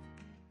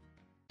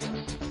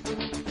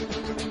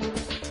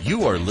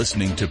 You are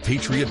listening to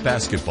Patriot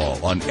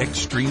Basketball on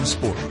Extreme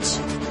Sports.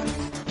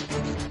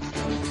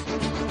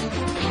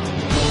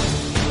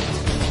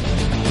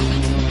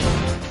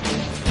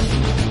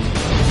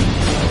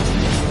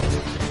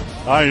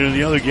 All right, in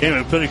the other game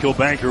at Pinnacle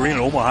Bank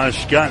Arena, Omaha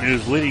Scott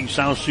is leading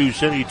South Sioux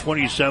City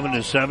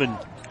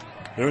 27-7.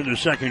 They're in the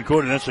second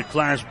quarter. That's a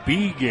Class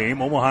B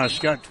game. Omaha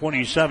Scott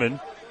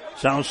 27,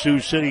 South Sioux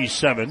City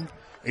 7.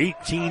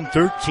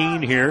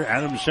 18-13 here.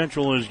 Adams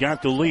Central has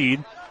got the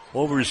lead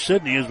over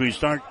Sidney as we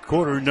start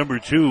quarter number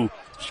two.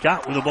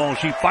 Scott with the ball.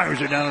 She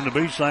fires it down on the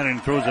baseline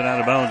and throws it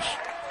out of bounds.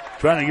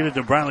 Trying to get it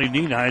to Bradley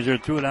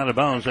Nienheiser. Threw it out of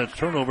bounds. That's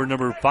turnover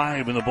number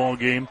 5 in the ball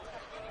game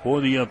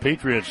for the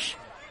Patriots.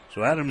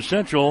 So Adams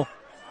Central,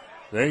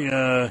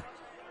 they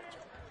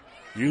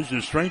used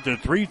the strength of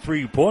 3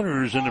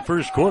 3-pointers in the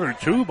first quarter.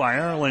 2 by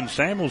Ireland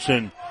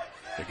Samuelson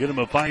to get them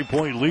a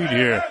 5-point lead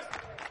here.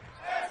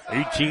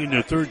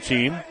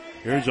 18-13.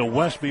 Here's a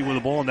Westby with the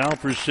ball now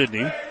for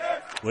Sidney.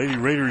 Lady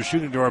Raiders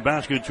shooting to our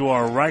basket to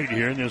our right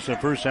here in this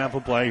first half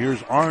of play.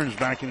 Here's Arns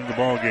back into the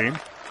ball game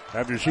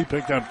after she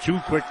picked up 2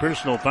 quick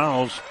personal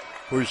fouls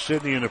for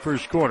Sidney in the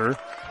first quarter.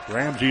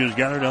 Ramsey has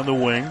got it on the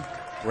wing.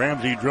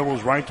 Ramsey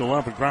dribbles right to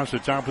left across the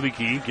top of the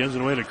key. Gives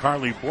it away to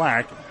Carly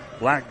Black.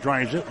 Black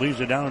drives it, leaves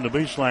it down on the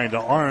baseline to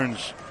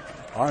Arns.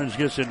 Arns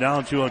gets it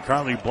down to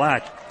Carly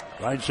Black.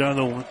 Right side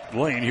of the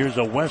lane. Here's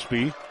a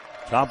Westby.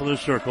 Top of the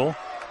circle.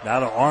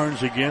 Now to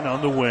Arns again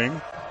on the wing.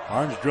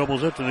 Arns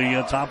dribbles it to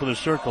the top of the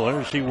circle.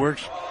 There she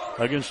works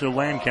against the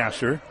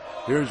Lancaster.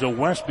 Here's a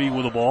Westby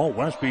with the ball.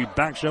 Westby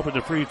backs up at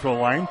the free throw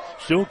line.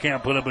 Still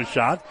can't put up a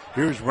shot.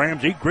 Here's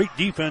Ramsey. Great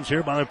defense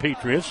here by the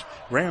Patriots.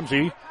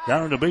 Ramsey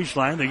down on the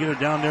baseline. They get it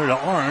down there to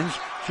Arns.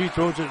 She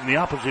throws it in the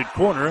opposite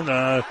corner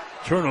and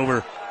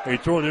turnover. They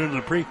throw it into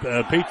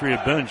the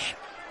Patriot bench.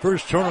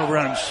 First turnover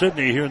on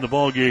Sidney here in the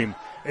ball game.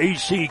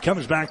 AC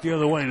comes back the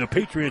other way. The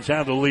Patriots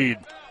have the lead.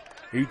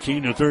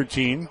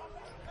 18-13.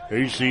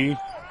 AC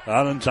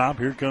Out on top,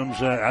 here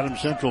comes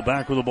Adams Central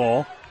back with the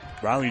ball.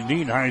 Riley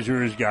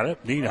Nienheiser has got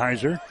it.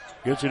 Nienheiser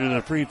gets it to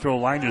the free throw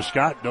line to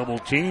Scott. Double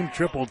team,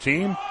 triple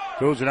team.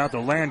 Throws it out to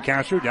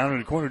Lancaster. Down in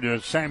the corner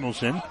to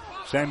Samuelson.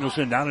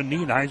 Samuelson down to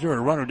Nienheiser. A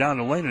runner down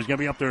the lane is going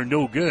to be up there,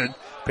 no good.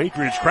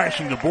 Patriots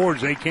crashing the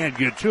boards. They can't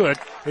get to it.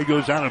 It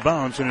goes out of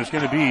bounds, and it's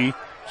going to be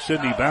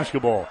Sidney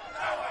basketball.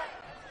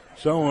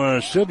 So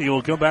Sidney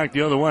will come back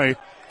the other way.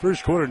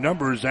 First quarter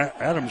numbers,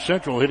 Adams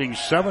Central hitting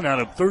 7 out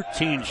of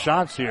 13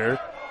 shots here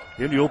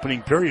in the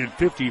opening period,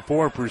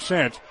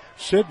 54%.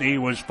 Sidney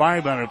was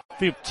 5 out of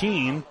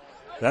 15.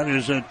 That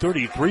is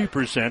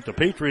 33%. The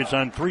Patriots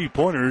on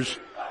three-pointers,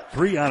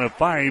 3 out of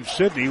 5.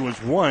 Sidney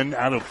was 1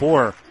 out of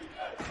 4.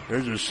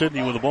 There's a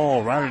Sidney with the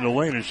ball right in the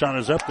lane. The shot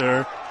is up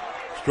there.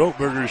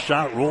 Strokeberger's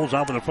shot rolls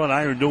off of the front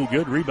iron, no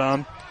good.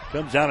 Rebound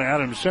comes down to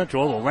Adams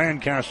Central. The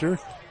Lancaster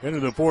into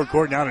the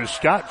forecourt now to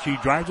Scott. She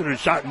drives it. Her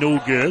shot no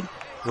good.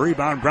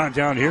 Rebound brought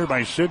down here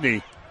by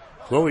Sidney.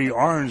 Chloe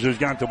Arns has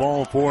got the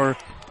ball for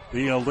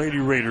the Lady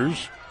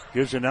Raiders.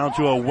 Gives it down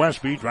to a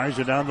Westby. Drives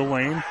it down the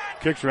lane.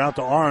 Kicks her out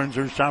to Arns.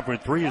 Her shot for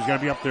three is going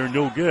to be up there,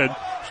 no good.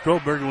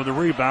 Strokeberger with a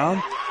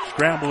rebound.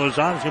 Scramble is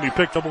on. It's going to be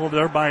picked up over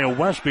there by a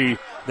Westby.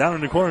 Down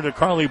in the corner to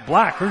Carly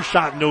Black. Her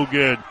shot no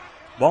good.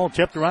 Ball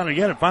tipped around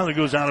again. It finally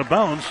goes out of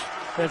bounds.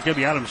 That's going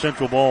to be Adams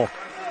Central ball.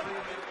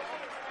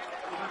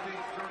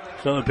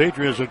 So the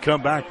Patriots will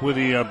come back with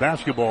the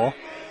basketball.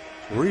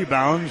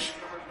 Rebounds.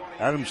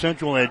 Adams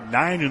Central had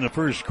 9 in the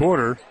first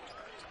quarter.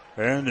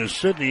 And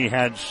Sidney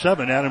had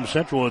 7. Adams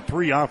Central had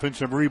 3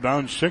 offensive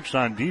rebounds, 6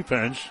 on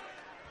defense.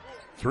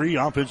 3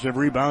 offensive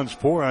rebounds,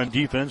 4 on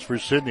defense for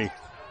Sidney.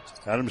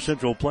 Adams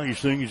Central plays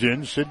things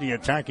in. Sidney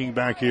attacking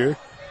back here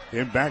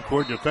in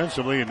backcourt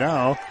defensively. And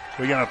now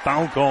we got a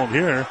foul called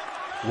here.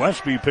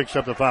 Westby picks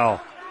up the foul.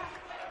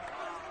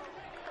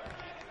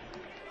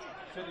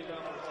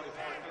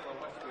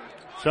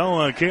 So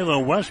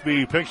Kayla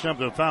Westby picks up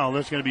the foul.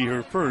 That's going to be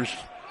her first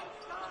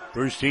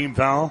team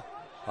foul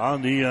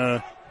on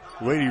the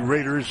Lady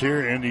Raiders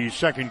here in the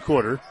second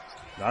quarter.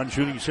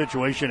 Non-shooting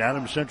situation.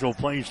 Adams Central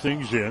plays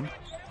things in.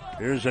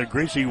 Here's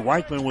Gracie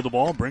Weichman with the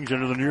ball. Brings it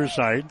to the near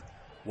side.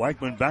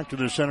 Weichman back to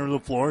the center of the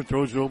floor.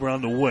 Throws it over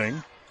on the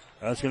wing.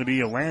 That's going to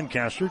be a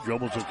Lancaster.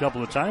 Dribbles a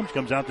couple of times.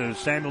 Comes out to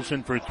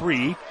Samuelson for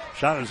 3.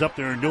 Shot is up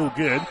there, no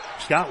good.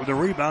 Scott with the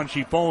rebound.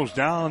 She falls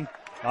down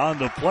on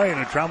the play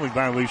and a traveling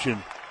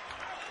violation.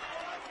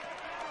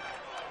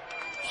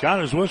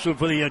 Scott is whistled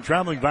for the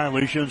traveling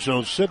violation,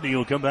 so Sidney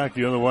will come back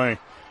the other way.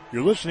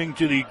 You're listening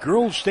to the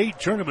Girls State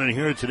Tournament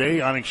here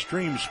today on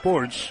Extreme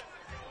Sports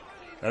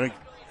at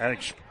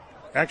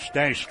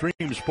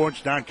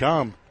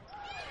x-streamsports.com.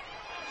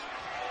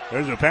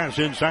 There's a pass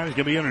inside. It's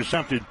going to be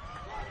intercepted.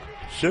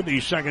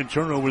 Sidney's second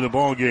turnover of the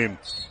ball game.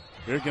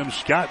 Here comes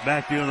Scott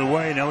back the other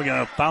way. Now we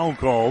got a foul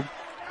called.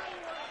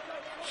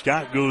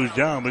 Scott goes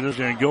down, but it's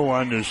going to go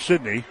on to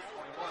Sidney.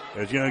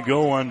 It's going to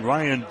go on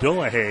Ryan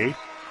Dillahay.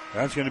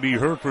 That's going to be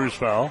her first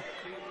foul.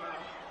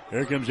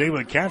 Here comes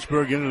Ava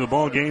Katzberg into the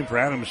ball game for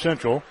Adams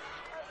Central.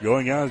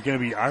 Going out is going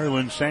to be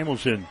Ireland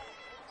Samuelson.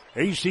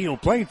 AC will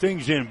play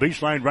things in.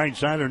 Baseline right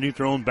side underneath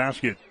their own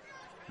basket.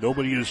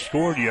 Nobody has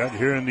scored yet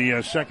here in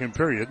the second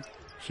period.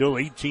 Still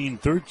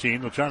 18-13.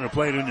 They'll try to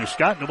play it into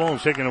Scott, and the ball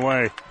is taken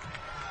away.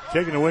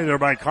 Taken away there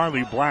by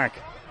Carly Black.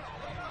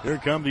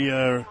 Here come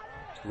the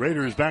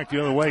Raiders back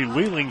the other way.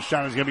 Leeling's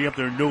shot is going to be up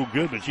there, no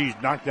good, but she's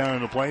knocked down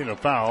in the play, and a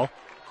foul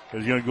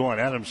is going to go on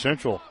Adams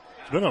Central.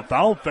 It's been a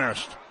foul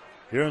fest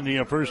here in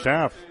the first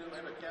half.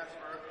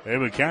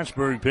 Ava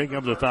Katzberg picking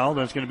up the foul.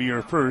 That's going to be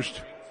her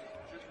first.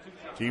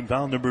 Team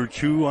foul number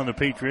 2 on the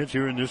Patriots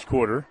here in this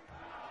quarter.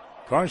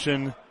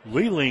 Carson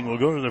Leeling will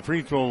go to the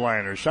free throw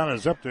line. Her shot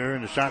is up there,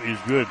 and the shot is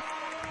good.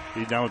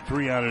 She's now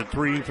 3 out of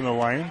 3 from the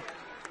line.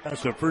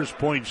 That's the first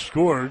point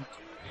scored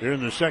here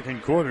in the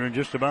second quarter in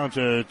just about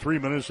 3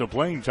 minutes of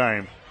playing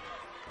time.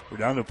 We're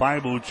down to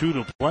 5:02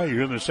 to play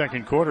here in the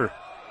second quarter.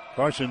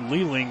 Carson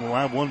Leeling will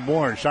have one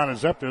more. Shot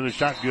is up there. The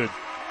shot good.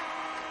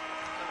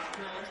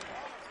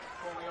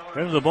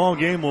 End of the ball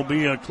game will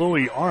be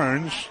Chloe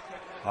Arns.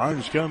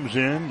 Arns comes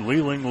in.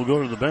 Leeling will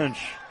go to the bench.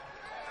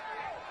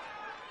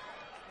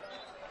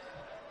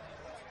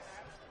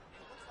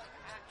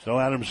 So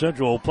Adams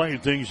Central playing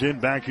things in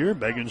back here.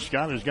 Megan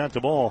Scott has got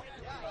the ball.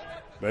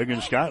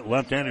 Megan Scott,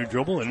 left-handed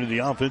dribble into the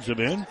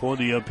offensive end for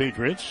the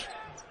Patriots.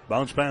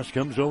 Bounce pass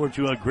comes over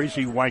to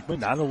Gracie Weichman,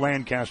 not a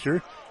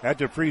Lancaster. At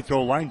the free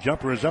throw line,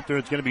 jumper is up there.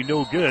 It's going to be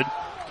no good.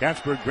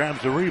 Katzberg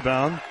grabs the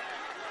rebound.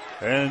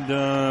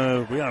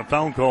 And we got a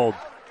foul called.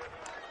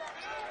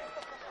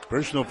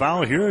 Personal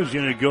foul here is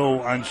going to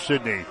go on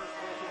Sidney.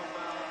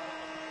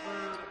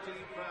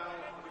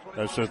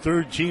 That's the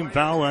third team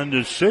foul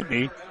on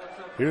Sidney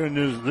here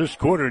in this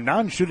quarter.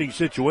 Non-shooting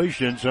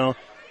situation, so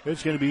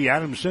it's going to be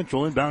Adams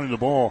Central inbounding the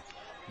ball.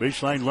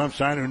 Baseline left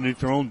side underneath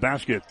their own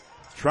basket.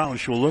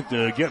 Troush will look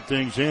to get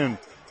things in.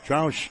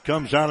 Troush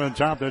comes out on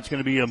top. That's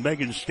going to be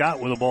Megan Scott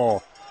with the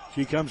ball.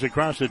 She comes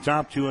across the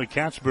top to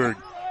Katzberg.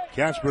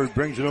 Katzberg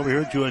brings it over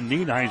here to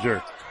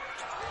Nienheiser.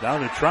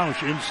 Down to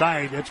Troush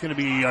inside. That's going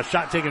to be a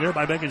shot taken there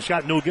by Megan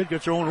Scott. No good.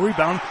 Gets her own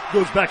rebound.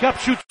 Goes back up.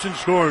 Shoots and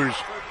scores.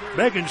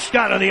 Megan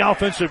Scott on the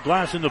offensive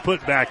glass in the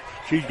putback.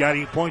 She's got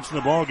 8 points in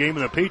the ball game,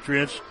 and the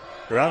Patriots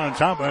are out on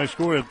top by a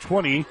score of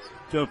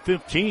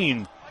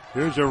 20-15.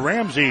 Here's a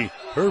Ramsey.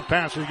 Her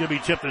pass is going to be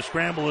tipped. The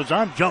scramble is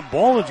on. Jump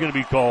ball is going to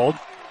be called.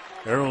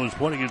 Arrow is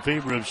pointing in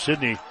favor of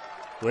Sidney.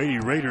 Lady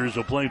Raiders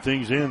will play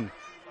things in.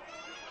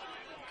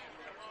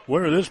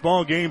 Winner of this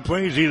ball game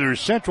plays either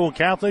Central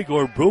Catholic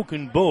or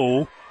Broken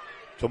Bow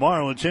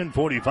tomorrow at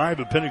 10:45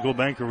 at Pinnacle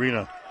Bank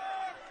Arena.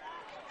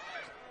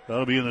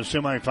 That'll be in the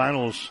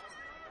semifinals.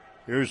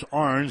 Here's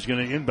Arns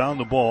going to inbound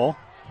the ball.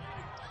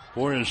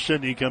 For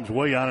Sidney comes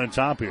way out on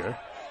top here.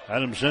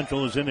 Adams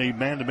Central is in a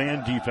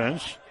man-to-man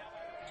defense.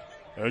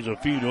 There's a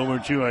feed over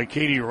to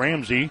Katie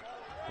Ramsey.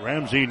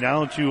 Ramsey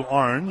now to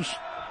Arns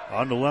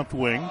on the left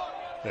wing.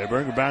 They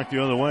bring her back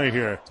the other way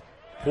here.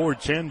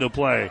 4:10 to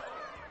play.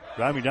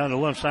 Driving down the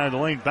left side of the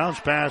lane. Bounce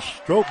pass.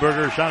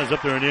 Stropeberger. Shot is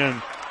up there and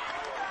in.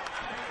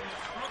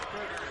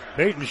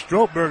 Peyton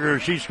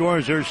Stropeberger, she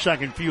scores her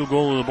second field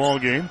goal of the ball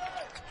game.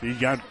 She's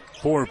got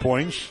 4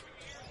 points.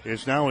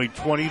 It's now a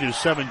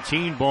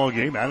 20-17 ball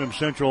game. Adams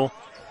Central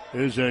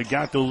has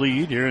got the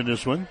lead here in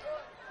this one.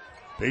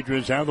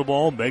 Patriots have the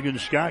ball. Megan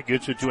Scott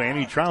gets it to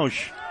Annie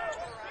Troush.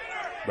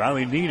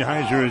 Riley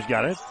Nienheiser has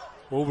got it.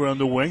 Over on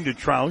the wing to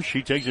Troush.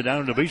 She takes it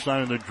down to the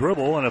baseline on the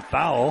dribble, and a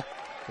foul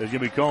is going to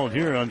be called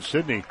here on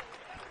Sidney.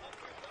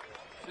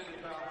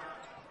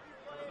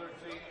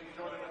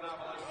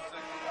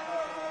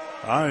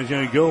 It's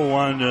going to go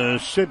on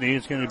Sidney.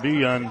 It's going to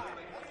be on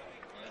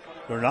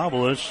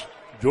Donabolis.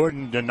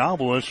 Jordan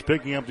Donabolis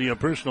picking up the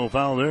personal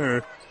foul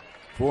there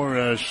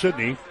for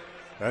Sidney.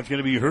 That's going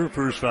to be her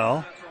first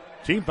foul.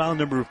 Team foul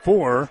number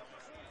 4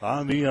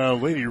 on the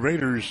Lady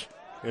Raiders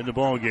in the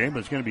ball game.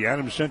 It's going to be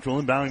Adams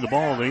Central inbounding the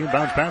ball. The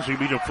inbounds pass will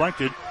be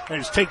deflected, and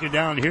it's taken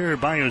down here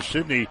by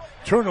Sidney.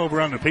 Turnover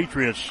on the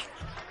Patriots.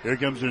 Here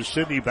comes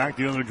Sidney back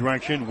the other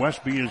direction.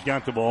 Westby has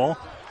got the ball.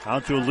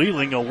 Out to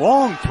Leeling. A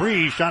long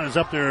 3. Shot is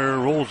up there.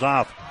 Rolls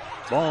off.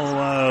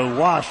 Ball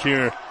washed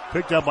here.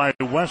 Picked up by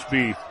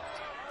Westby.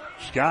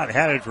 Scott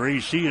had it for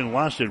AC and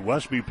lost it.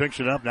 Westby picks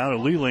it up now to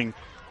Leeling.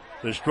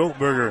 The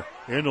Stropeberger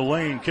in the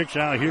lane. Kicks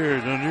out here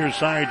to the near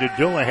side to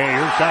Dillahay.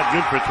 Her shot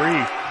good for 3.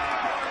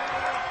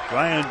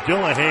 Ryan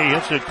Dillahay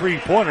hits a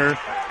 3-pointer.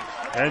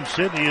 And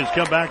Sidney has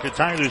come back to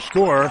tie the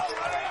score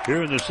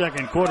here in the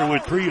second quarter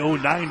with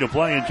 3:09 to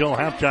play until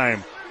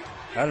halftime.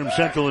 Adams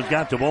Central has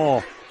got the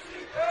ball.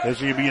 This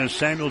is going to be a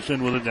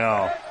Samuelson with it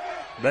now.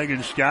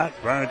 Megan Scott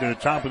right to the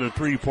top of the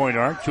 3-point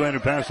arc.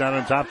 200 pass out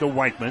on top to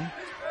Weichman.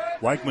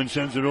 Weichman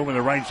sends it over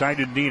the right side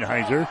to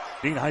Nienheiser.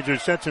 Nienheiser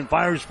sets and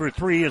fires for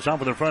 3. It's off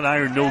of the front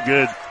iron. No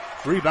good.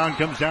 Rebound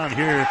comes down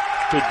here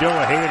to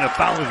Dillahay, and a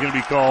foul is going to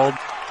be called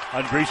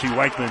on Gracie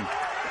Weichman.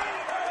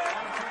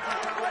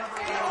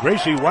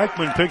 Gracie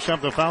Weichman picks up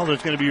the foul.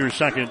 That's going to be her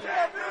second.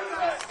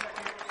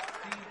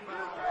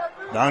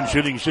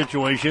 Non-shooting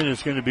situation.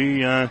 It's going to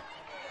be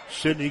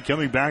Sidney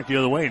coming back the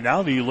other way.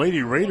 Now the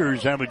Lady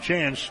Raiders have a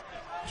chance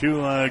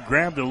to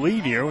grab the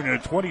lead here in a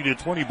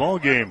 20-20 ball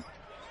game.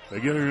 They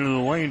get her into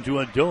the lane to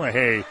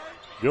Dillahay.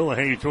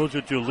 Dillahay throws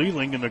it to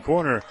Leeling in the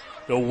corner.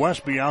 To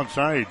Westby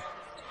outside.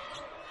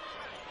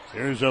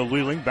 Here's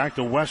Leeling back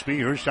to Westby.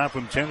 Her shot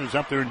from 10 is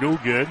up there, no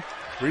good.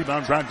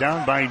 Rebound brought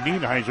down by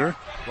Nienheiser.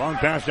 Long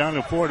pass down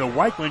to 4 to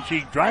Weichman.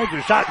 She drives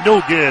her shot,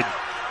 no good.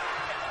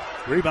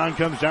 Rebound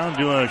comes down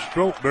to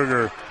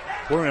Stropeberger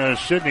for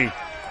Sidney.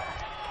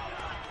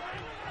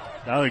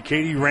 Now to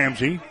Katie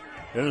Ramsey.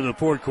 Into the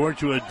forecourt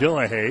to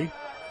Dillahay.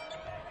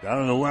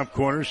 Down in the left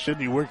corner,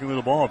 Sidney working with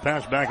the ball. A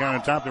pass back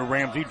on top to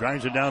Ramsey.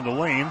 Drives it down the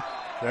lane.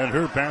 And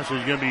her pass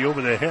is going to be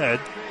over the head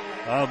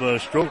of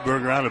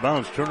Stropeberger out of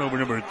bounds. Turnover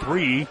number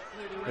 3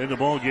 in the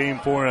ball game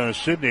for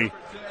Sidney.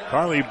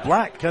 Carly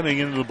Black coming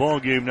into the ball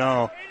game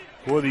now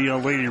for the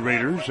Lady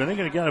Raiders. And they're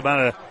going to get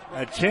about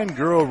a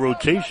 10-girl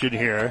rotation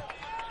here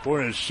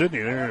for Sidney.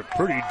 They're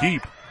pretty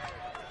deep.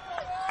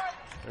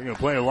 They're going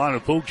to play a lot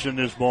of folks in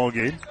this ball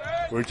game.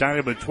 We're tied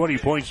up at 20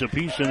 points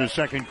apiece in the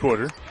second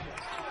quarter.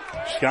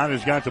 Scott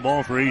has got the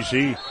ball for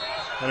AC.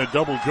 And a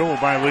double dribble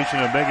violation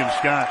of Megan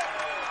Scott.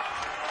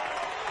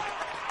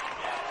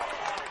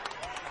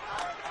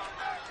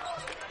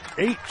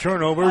 Eight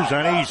turnovers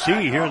on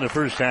AC here in the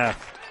first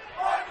half.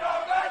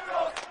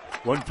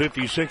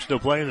 1:56 to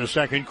play in the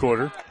second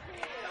quarter.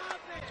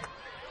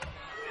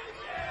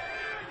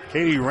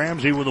 Katie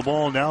Ramsey with the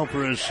ball now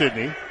for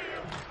Sidney.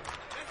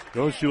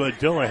 Goes to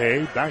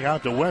Dillahay. Back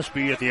out to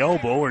Westby at the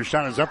elbow. Her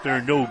shot is up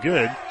there, no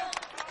good.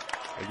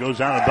 It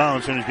goes out of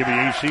bounds, and it's going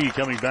to be AC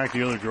coming back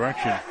the other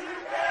direction.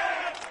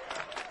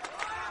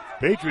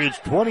 Patriots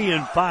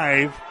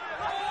 20-5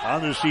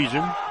 on the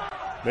season,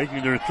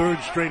 making their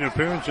third straight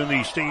appearance in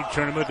the state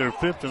tournament, their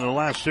fifth in the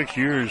last 6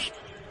 years.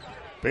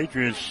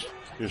 Patriots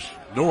just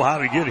know how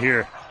to get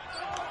here.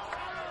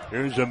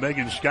 Here's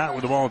Megan Scott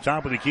with the ball on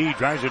top of the key,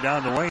 drives it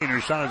down the lane.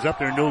 Her shot is up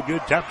there, no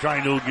good. Tap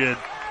try, no good.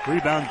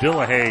 Rebound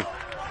Dillahay.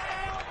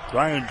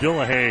 Ryan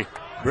Dillahay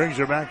brings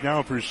her back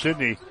now for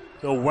Sidney.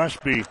 To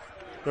Westby.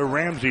 To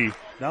Ramsey.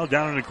 Now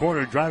down in the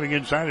corner, driving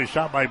inside, a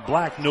shot by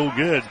Black, no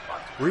good.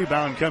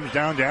 Rebound comes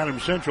down to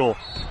Adams Central.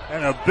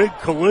 And a big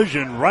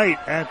collision right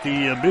at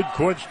the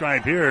mid-court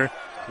stripe here.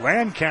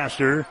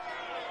 Lancaster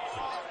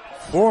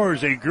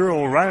floors a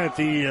girl right at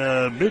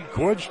the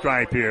mid-court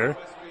stripe here.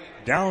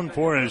 Down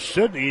for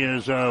Sidney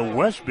is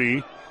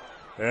Westby.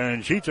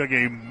 And she took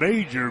a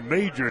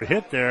major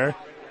hit there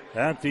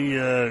at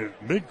the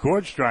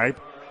mid-court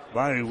stripe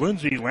by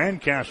Lindsay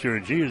Lancaster.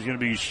 And she is going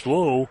to be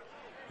slow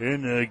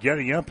in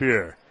getting up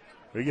here.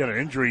 We got an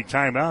injury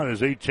timeout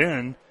as they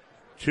tend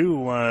to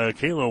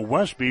Kayla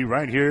Westby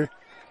right here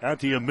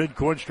at the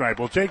mid-court stripe.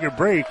 We'll take a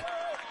break.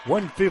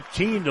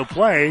 1:15 to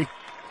play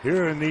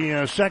here in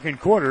the second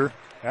quarter.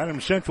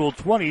 Adams Central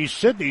 20,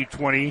 Sidney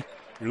 20.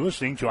 You're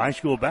listening to high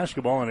school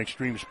basketball and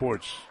Extreme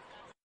Sports.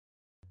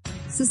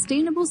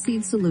 Sustainable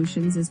Seed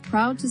Solutions is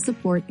proud to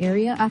support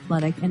area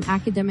athletic and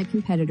academic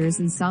competitors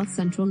in South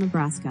Central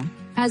Nebraska.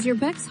 As your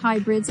Beck's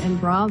Hybrids and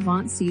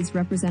Bra-Avant Seeds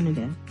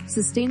representative,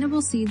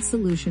 Sustainable Seed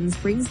Solutions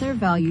brings their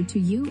value to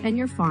you and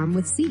your farm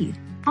with seed.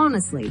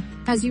 Honestly,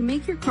 as you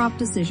make your crop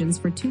decisions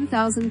for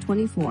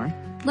 2024,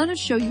 let us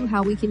show you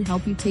how we can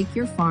help you take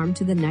your farm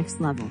to the next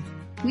level.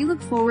 We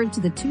look forward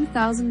to the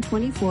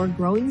 2024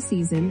 growing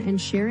season and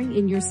sharing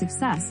in your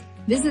success.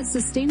 Visit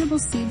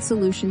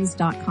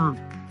sustainableseedsolutions.com.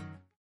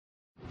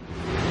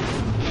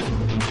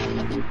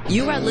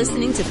 You are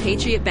listening to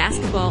Patriot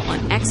Basketball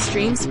on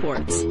Extreme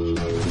Sports.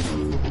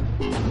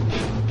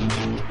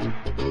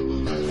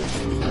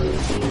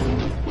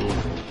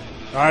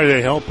 All right,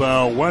 they help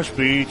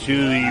Westby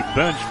to the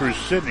bench for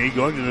Sidney.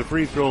 Going to the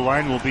free throw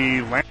line will be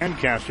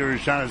Lancaster.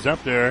 His shot is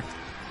up there.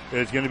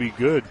 It's going to be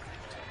good.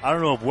 I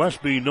don't know if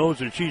Westby knows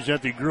that she's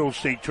at the Girls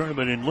State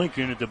Tournament in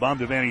Lincoln at the Bomb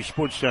Devaney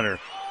Sports Center.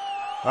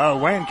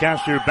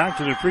 Lancaster back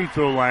to the free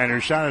throw line.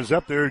 Her shot is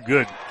up there.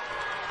 Good.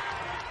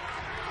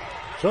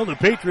 So the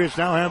Patriots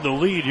now have the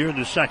lead here in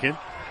the second.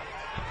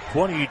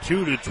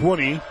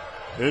 22-20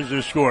 is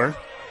the score.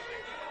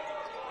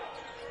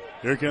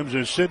 Here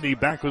comes Sidney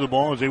back with the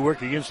ball as they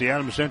work against the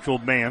Adams Central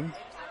man.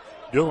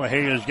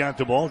 Dillahay has got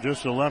the ball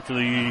just to the left of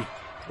the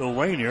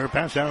lane here.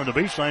 Pass down on the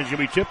baseline is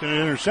going to be tipped and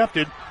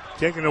intercepted.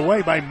 Taken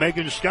away by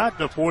Megan Scott.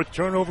 The fourth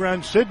turnover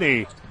on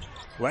Sidney.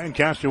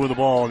 Lancaster with the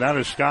ball. Now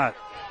to Scott.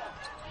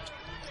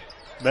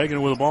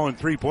 Megan with the ball in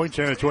 3-point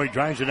territory.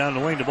 Drives it down the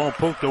lane. The ball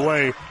poked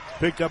away.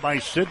 Picked up by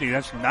Sidney.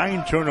 That's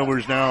 9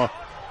 turnovers now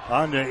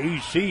on the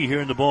EC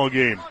here in the ball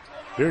game.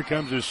 Here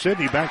comes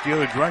Sidney back the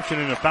other direction,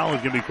 and a foul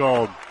is going to be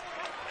called.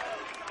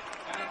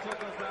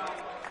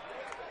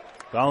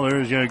 Foul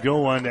there is going to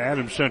go on to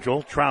Adams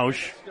Central.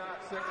 Troush.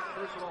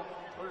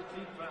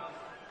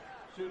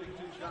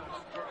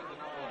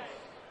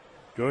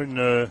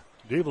 Jordan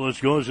Davis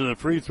goes to the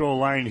free throw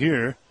line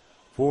here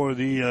for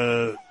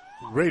the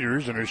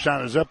Raiders, and her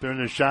shot is up there,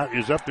 and the shot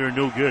is up there,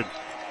 no good.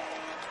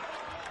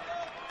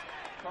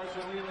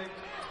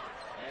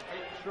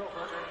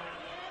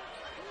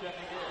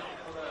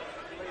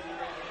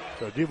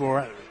 So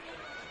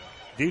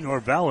Denor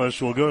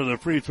Vallis will go to the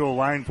free throw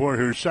line for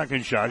her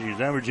second shot. She's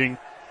averaging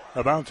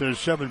about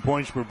 7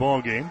 points per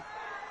ball game.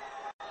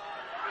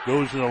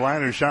 Goes to the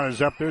line. Her shot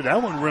is up there.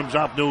 That one rims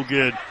off, no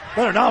good.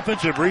 But an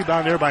offensive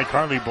rebound there by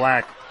Carly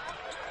Black.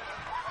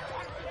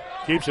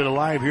 Keeps it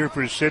alive here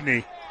for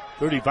Sidney.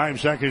 35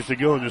 seconds to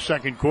go in the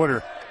second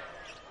quarter.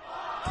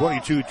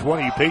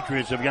 22-20.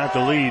 Patriots have got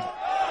the lead.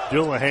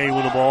 Dillahay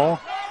with the ball.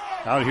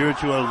 Out here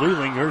to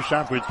Lealing. Her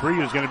shot for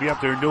 3 is going to be up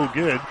there, no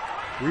good.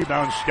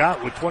 Rebound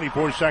Scott with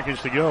 24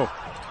 seconds to go.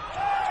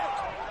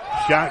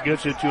 Shot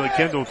gets it to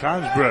Kendall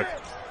Consbrook.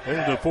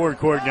 Into the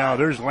forecourt now.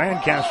 There's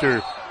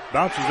Lancaster.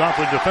 Bounces off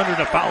a defender.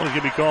 The foul is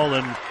going to be called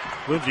on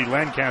Lindsay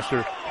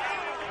Lancaster.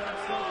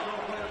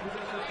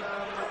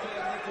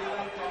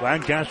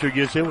 Lancaster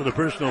gets hit with a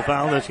personal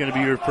foul. That's going to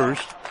be her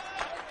first.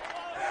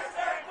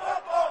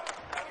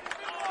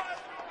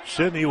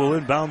 Sidney will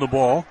inbound the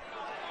ball.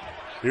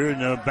 Here in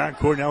the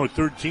backcourt now with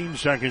 13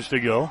 seconds to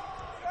go.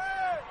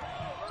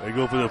 They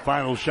go for the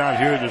final shot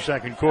here in the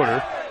second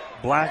quarter.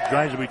 Black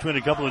drives it between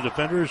a couple of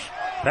defenders.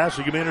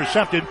 Passing him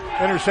intercepted.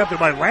 Intercepted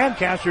by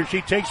Lancaster. She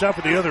takes up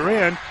at the other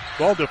end.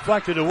 Ball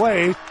deflected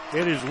away.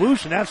 It is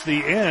loose, and that's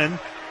the end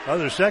of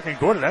the second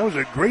quarter. That was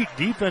a great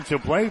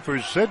defensive play for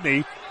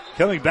Sidney.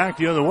 Coming back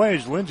the other way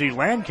is Lindsay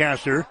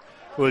Lancaster,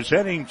 was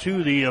heading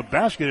to the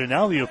basket, and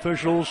now the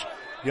officials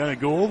going to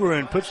go over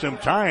and put some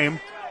time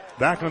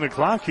back on the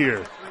clock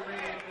here.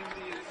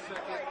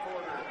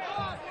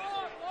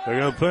 They're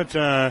going to put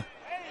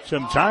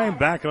some time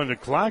back on the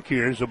clock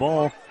here as the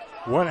ball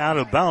went out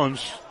of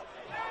bounds.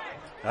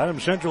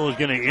 Adams Central is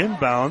going to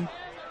inbound.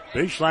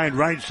 Baseline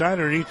right side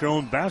underneath their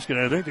own basket.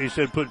 I think they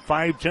said put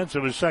 0.5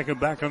 of a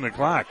second back on the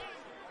clock.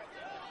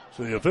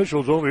 So the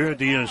officials over here at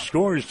the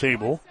scores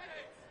table.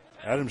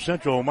 Adams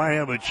Central might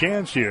have a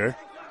chance here.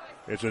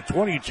 It's a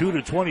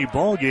 22-20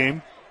 ball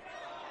game.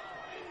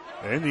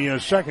 In the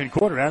second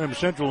quarter, Adams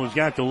Central has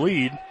got the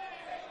lead.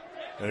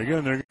 And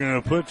again, they're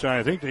going to put,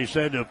 I think they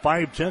said,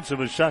 0.5 of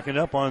a second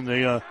up on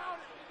the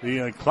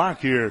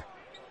clock here.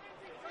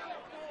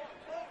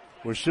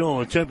 We're still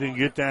attempting to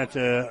get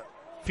that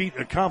feat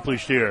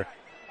accomplished here.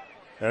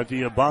 at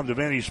the Bob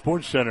Devaney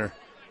Sports Center.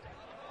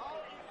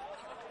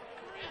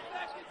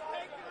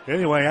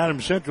 Anyway,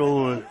 Adams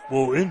Central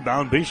will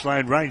inbound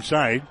baseline right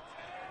side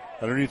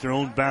underneath their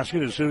own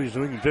basket as soon as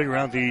we can figure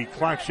out the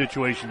clock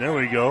situation. There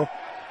we go.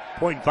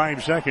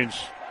 0.5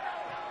 seconds.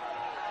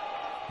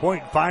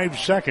 0.5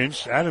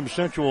 seconds. Adams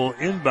Central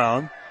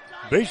inbound.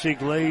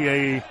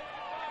 Basically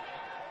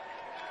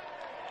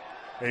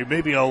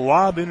maybe a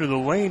lob into the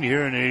lane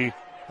here and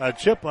a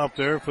tip up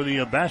there for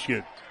the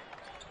basket.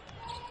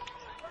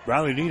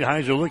 Riley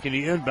Niedheiser looking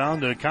to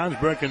inbound to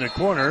Consbrook in the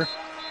corner.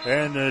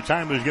 And the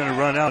time is going to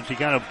run out. She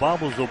kind of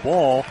bobbles the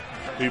ball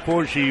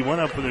before she went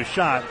up for the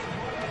shot.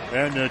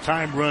 And the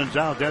time runs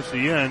out. That's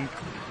the end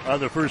of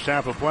the first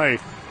half of play.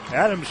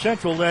 Adams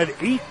Central led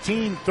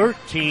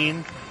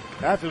 18-13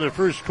 after the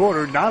first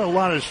quarter. Not a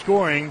lot of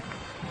scoring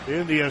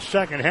in the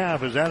second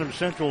half as Adams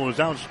Central was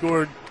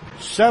outscored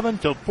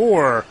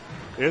 7-4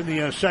 in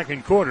the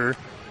second quarter.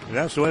 And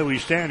that's the way we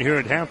stand here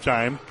at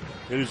halftime.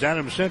 It is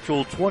Adams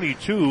Central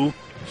 22,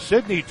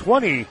 Sidney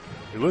 20.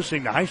 You're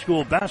listening to high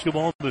school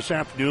basketball this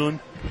afternoon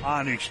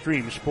on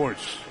Extreme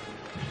Sports.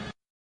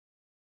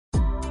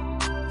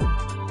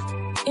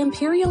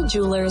 Imperial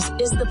Jewelers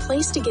is the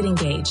place to get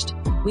engaged.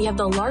 We have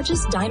the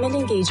largest diamond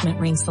engagement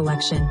ring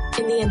selection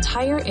in the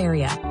entire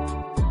area.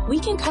 We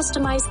can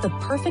customize the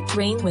perfect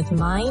ring with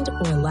mined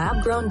or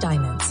lab-grown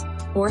diamonds,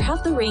 or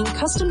have the ring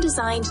custom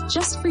designed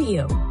just for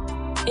you.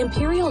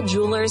 Imperial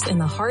Jewelers in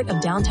the heart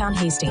of downtown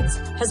Hastings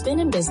has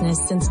been in business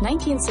since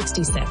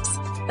 1966.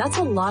 That's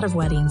a lot of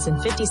weddings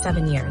in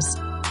 57 years.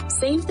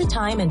 Save the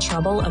time and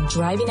trouble of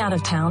driving out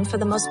of town for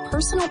the most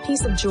personal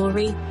piece of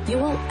jewelry you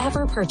will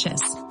ever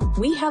purchase.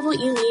 We have what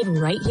you need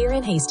right here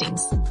in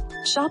Hastings.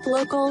 Shop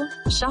local,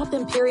 shop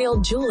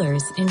Imperial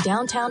Jewelers in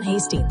downtown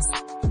Hastings.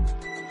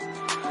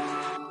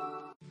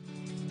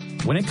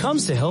 When it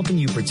comes to helping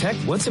you protect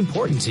what's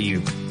important to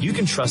you, you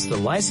can trust the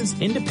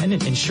licensed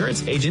independent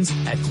insurance agents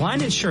at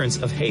Klein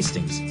Insurance of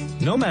Hastings.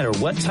 No matter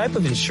what type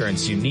of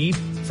insurance you need,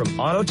 from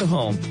auto to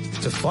home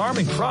to farm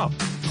and crop,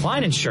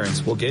 Klein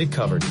Insurance will get it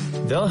covered.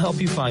 They'll help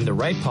you find the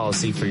right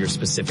policy for your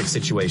specific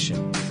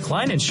situation.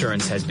 Klein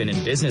Insurance has been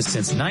in business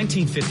since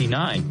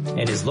 1959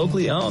 and is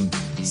locally owned.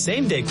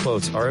 Same-day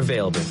quotes are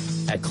available.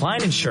 At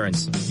Klein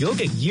Insurance, you'll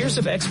get years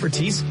of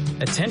expertise,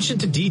 attention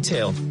to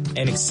detail,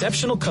 and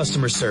exceptional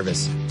customer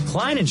service.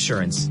 Klein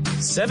Insurance,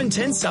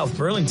 710 South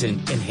Burlington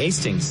in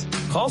Hastings.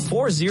 Call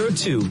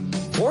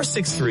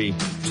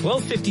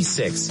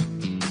 402-463-1256.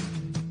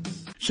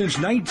 Since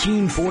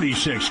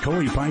 1946,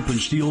 Cully Pipe and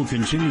Steel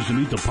continues to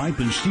meet the pipe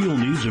and steel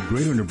needs of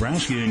greater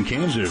Nebraska and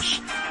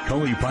Kansas.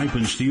 Cully Pipe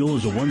and Steel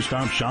is a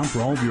one-stop shop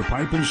for all of your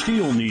pipe and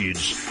steel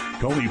needs.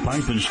 Cully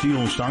Pipe and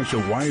Steel stocks a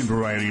wide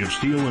variety of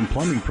steel and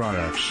plumbing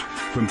products.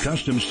 From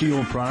custom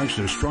steel products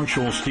to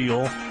structural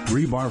steel,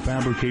 rebar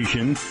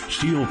fabrication,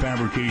 steel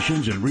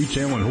fabrications, and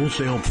retail and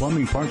wholesale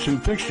plumbing parts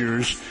and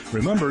fixtures.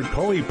 Remember,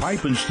 Cully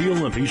Pipe and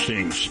Steel of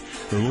Hastings.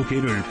 They're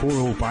located at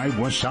 405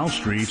 West South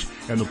Street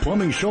and the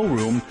plumbing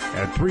showroom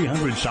at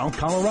 300 South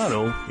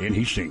Colorado in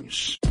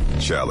Hastings.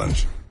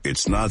 Challenge.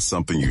 It's not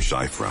something you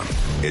shy from.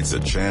 It's a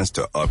chance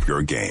to up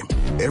your game.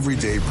 Every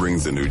day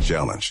brings a new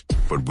challenge.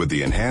 But with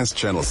the enhanced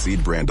Channel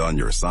Seed brand on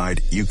your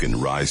side, you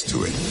can rise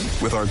to it.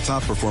 With our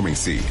top-performing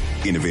seed,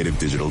 innovative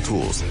digital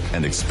tools,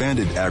 and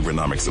expanded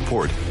agronomic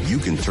support, you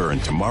can turn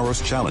tomorrow's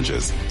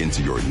challenges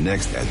into your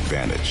next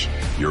advantage.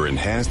 Your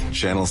enhanced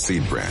Channel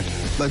Seed brand.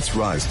 Let's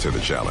rise to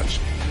the challenge.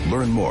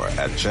 Learn more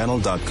at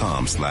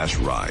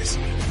channel.com/rise.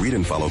 Read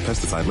and follow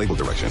pesticide label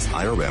directions,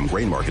 IRM,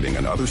 grain marketing,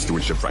 and other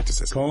stewardship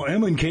practices. Call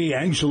M&K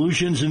Ag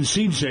Solutions and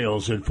Seed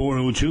Sales at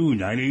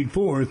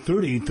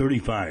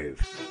 402-984-3035.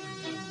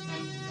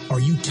 Are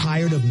you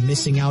tired of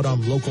missing out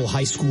on local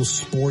high school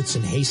sports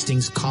and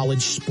Hastings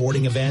College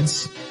sporting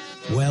events?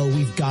 Well,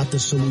 we've got the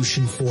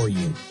solution for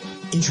you.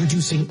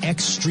 Introducing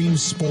Extreme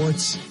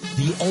Sports,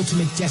 the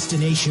ultimate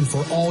destination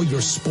for all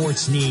your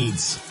sports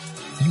needs.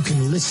 You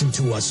can listen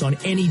to us on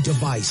any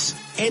device,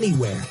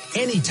 anywhere,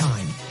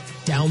 anytime.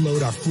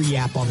 Download our free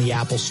app on the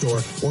Apple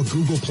Store or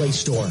Google Play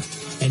Store,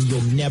 and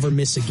you'll never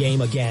miss a game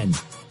again.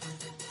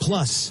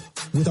 Plus,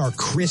 with our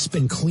crisp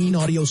and clean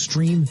audio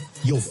stream,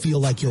 you'll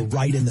feel like you're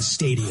right in the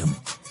stadium.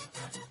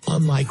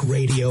 Unlike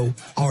radio,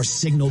 our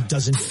signal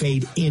doesn't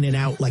fade in and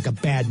out like a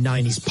bad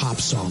 90s pop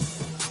song.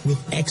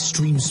 With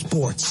Extreme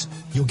Sports,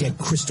 you'll get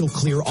crystal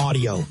clear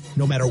audio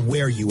no matter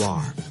where you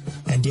are.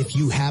 And if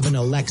you have an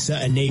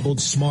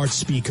Alexa-enabled smart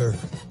speaker,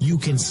 you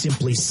can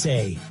simply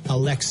say,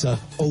 Alexa,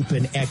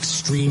 open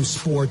Extreme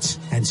Sports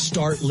and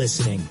start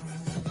listening.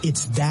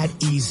 It's that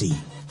easy.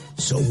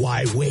 So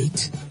why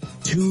wait?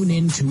 Tune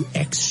into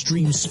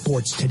Extreme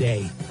Sports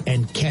today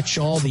and catch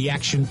all the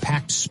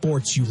action-packed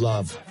sports you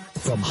love.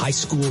 From high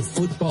school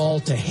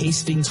football to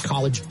Hastings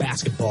College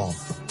basketball.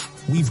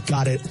 We've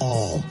got it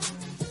all.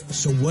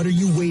 So what are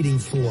you waiting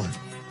for?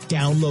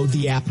 Download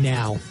the app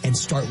now and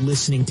start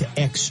listening to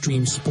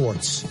Extreme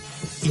Sports.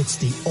 It's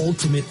the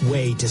ultimate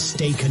way to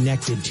stay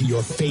connected to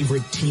your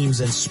favorite teams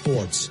and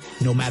sports,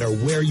 no matter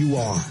where you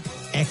are.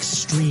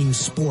 Extreme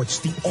Sports,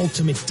 the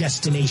ultimate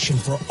destination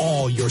for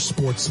all your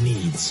sports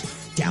needs.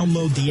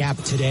 Download the app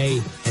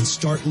today and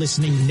start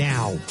listening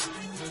now.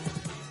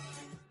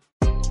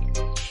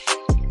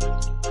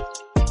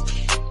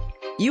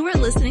 You are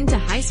listening to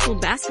high school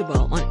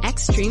basketball on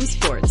Extreme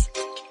Sports.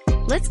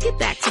 Let's get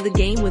back to the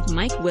game with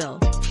Mike Will.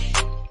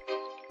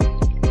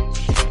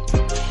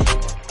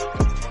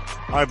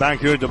 All right, back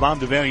here at the Bob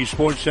Devaney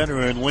Sports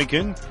Center in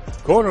Lincoln.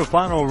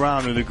 Quarterfinal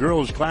round of the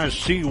girls Class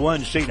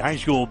C1 State High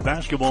School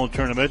Basketball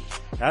Tournament.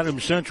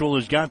 Adams Central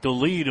has got the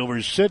lead over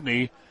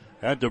Sidney.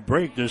 At the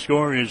break, the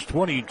score is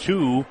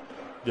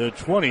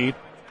 22-20.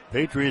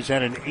 Patriots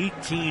had an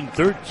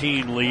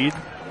 18-13 lead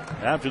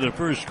after the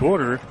first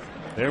quarter.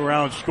 They were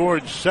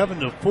outscored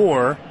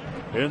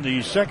 7-4 in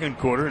the second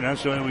quarter, and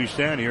that's the way we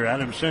stand here.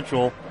 Adams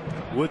Central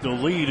with the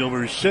lead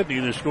over Sidney.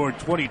 The score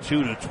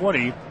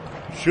 22-20.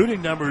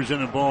 Shooting numbers in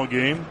the ball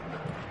game,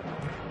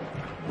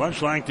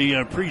 much like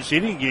the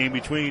preceding game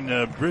between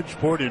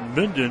Bridgeport and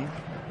Minden.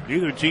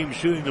 Neither team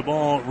shooting the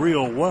ball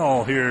real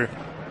well here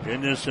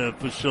in this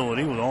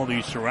facility with all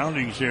these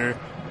surroundings here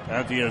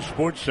at the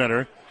Sports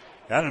Center.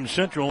 Adams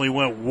Central only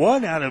went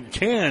 1 out of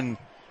 10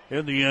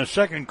 in the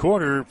second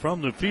quarter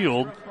from the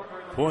field.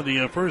 For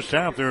the first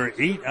half, they're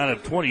 8 out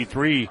of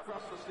 23.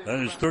 That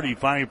is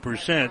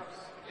 35%.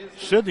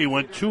 Sidney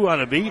went 2 out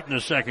of 8 in the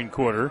second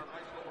quarter.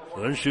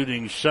 So they're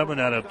shooting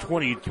 7 out of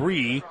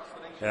 23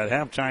 at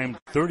halftime,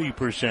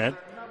 30%.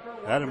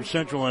 Adams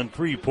Central on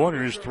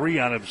three-pointers, 3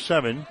 out of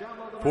 7,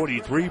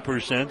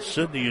 43%.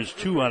 Sidney is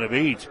 2 out of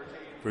 8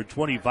 for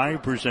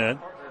 25%.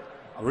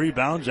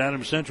 Rebounds,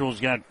 Adams Central's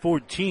got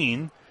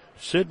 14.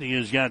 Sidney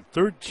has got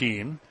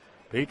 13.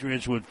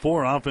 Patriots with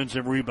 4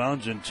 offensive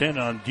rebounds and 10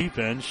 on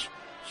defense.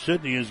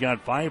 Sidney has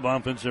got 5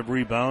 offensive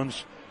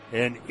rebounds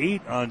and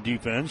 8 on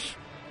defense.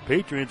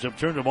 Patriots have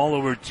turned the ball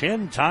over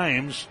 10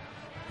 times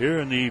here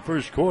in the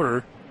first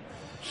quarter.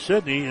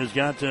 Sidney has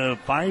got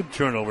 5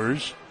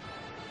 turnovers.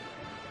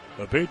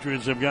 The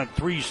Patriots have got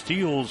 3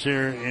 steals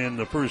here in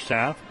the first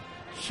half.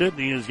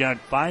 Sidney has got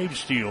 5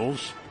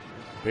 steals.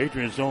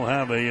 Patriots don't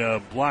have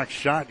a block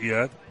shot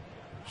yet.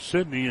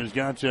 Sidney has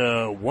got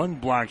 1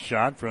 block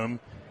shot from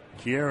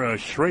Kiara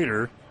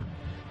Schrader.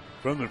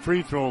 From the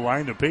free throw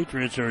line, the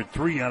Patriots are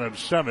 3 out of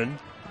 7,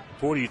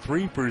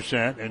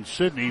 43%, and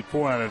Sidney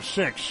 4 out of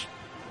 6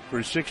 for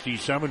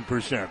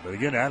 67%. But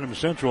again, Adams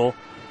Central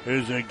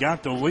has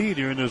got the lead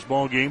here in this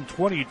ball game.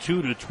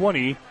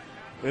 22-20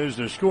 is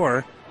the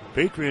score.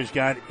 Patriots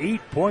got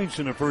 8 points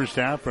in the first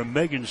half from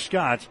Megan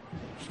Scott.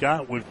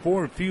 Scott with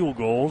 4 field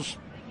goals,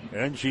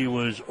 and she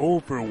was 0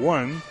 for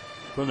 1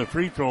 from the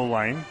free throw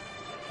line.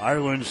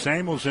 Ireland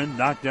Samuelson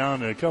knocked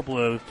down a couple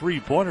of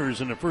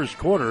 3-pointers in the first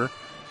quarter.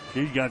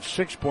 She's got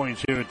 6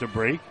 points here at the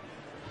break.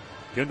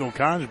 Kendall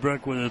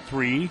Consbrook with a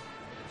 3.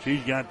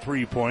 She's got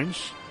 3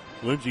 points.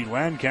 Lindsay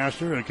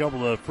Lancaster, a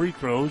couple of free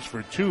throws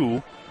for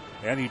 2.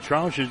 Annie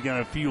Troush has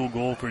got a field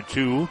goal for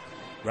 2.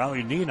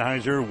 Riley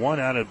Nienheiser, 1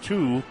 out of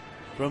 2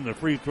 from the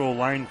free throw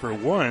line for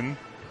 1.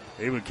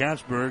 Ava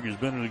Katzberg has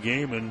been in the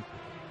game and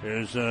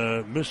has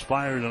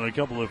misfired on a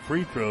couple of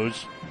free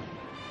throws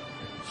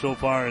so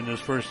far in this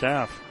first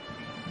half.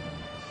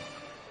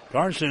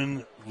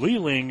 Carson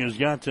Leeling has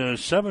got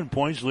 7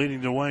 points,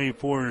 leading the way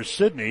for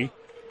Sidney.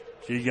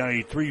 She's got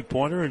a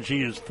 3-pointer, and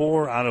she is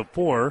 4 out of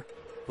 4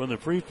 from the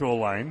free throw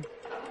line.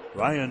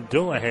 Ryan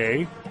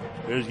Dillahay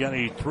has got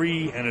a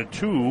 3 and a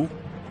 2.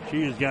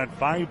 She has got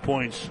 5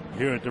 points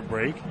here at the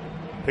break.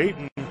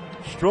 Peyton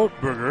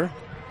Strothberger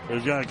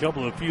has got a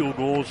couple of field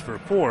goals for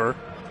 4.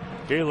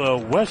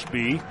 Kayla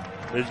Westby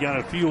has got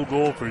a field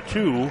goal for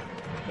 2.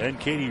 And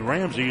Katie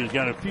Ramsey has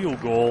got a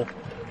field goal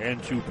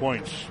and 2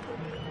 points.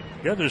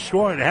 Get the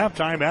score at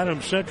halftime.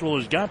 Adams Central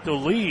has got the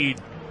lead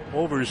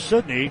over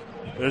Sidney.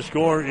 The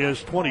score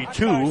is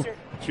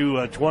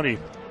 22-20.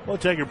 We'll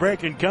take a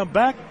break and come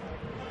back.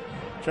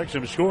 Check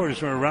some scores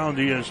from around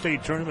the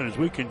state tournament as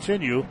we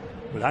continue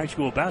with high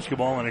school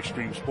basketball on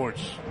Extreme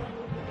Sports.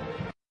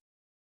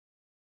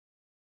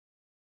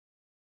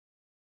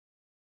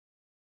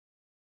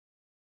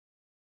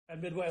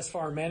 At Midwest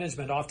Farm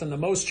Management, often the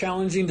most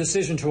challenging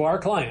decision to our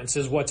clients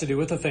is what to do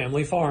with a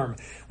family farm.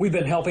 We've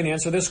been helping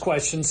answer this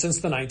question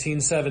since the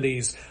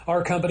 1970s.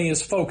 Our company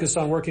is focused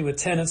on working with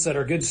tenants that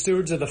are good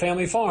stewards of the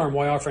family farm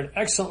while offering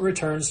excellent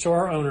returns to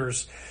our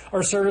owners.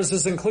 Our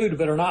services include,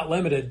 but are not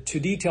limited to,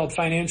 detailed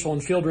financial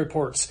and field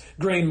reports,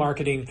 grain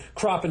marketing,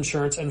 crop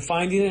insurance, and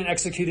finding and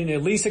executing a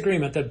lease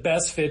agreement that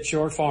best fits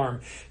your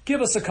farm.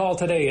 Give us a call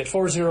today at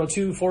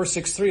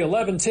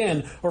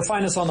 402-463-1110 or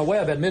find us on the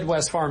web at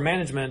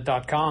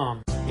MidwestFarmManagement.com.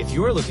 If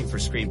you are looking for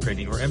screen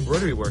printing or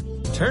embroidery work,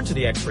 turn to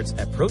the experts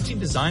at Protein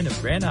Design of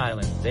Grand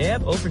Island. They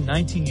have over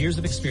 19 years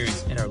of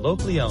experience and are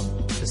locally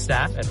owned. The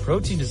staff at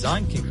Protein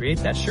Design can create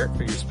that shirt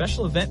for your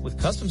special event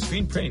with custom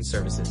screen printing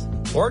services.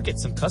 Or get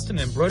some custom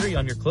embroidery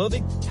on your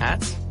clothing,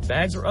 hats,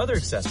 bags, or other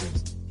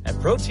accessories. At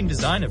Protein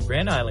Design of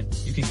Grand Island,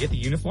 you can get the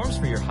uniforms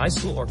for your high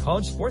school or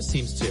college sports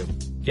teams too.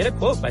 Get a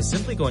quote by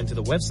simply going to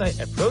the website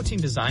at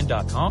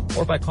proteindesign.com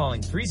or by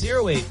calling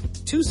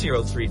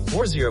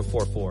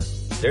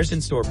 308-203-4044. There's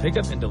in-store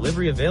pickup and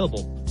delivery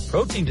available.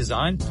 Protein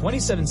Design,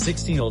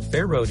 2716 Old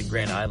Fair Road in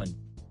Grand Island.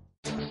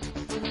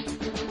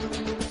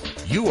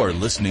 You are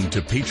listening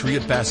to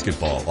Patriot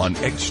Basketball on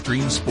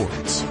Extreme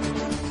Sports. All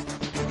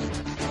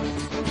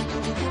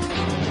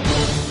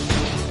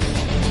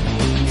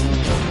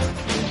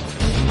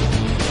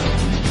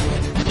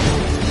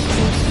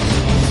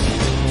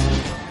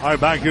right,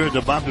 back here at the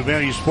Bob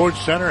Devaney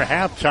Sports Center,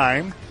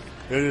 halftime.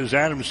 It is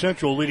Adams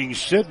Central leading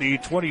Sidney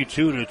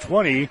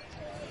 22-20.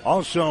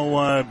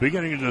 Also,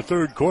 beginning in the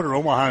third quarter,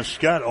 Omaha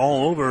Scott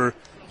all over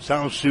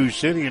South Sioux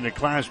City in the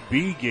Class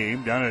B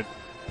game down at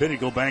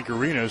Pinnacle Bank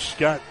Arena.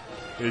 Scott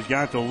has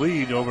got the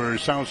lead over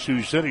South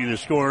Sioux City. The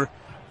score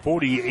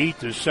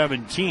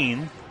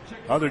 48-17.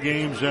 Other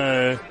games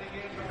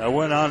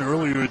went on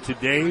earlier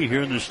today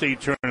here in the state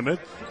tournament.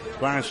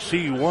 Class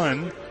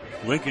C1.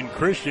 Lincoln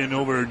Christian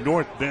over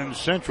North Bend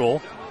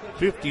Central,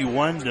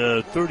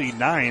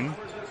 51-39.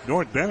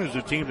 North Bend is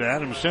a team that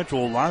Adams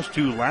Central lost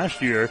to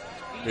last year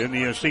in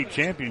the state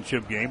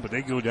championship game, but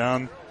they go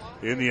down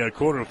in the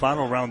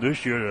quarterfinal round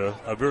this year to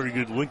a very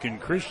good Lincoln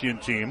Christian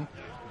team.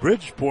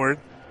 Bridgeport,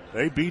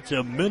 they beat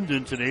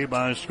Minden today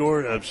by a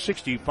score of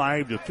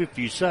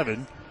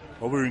 65-57.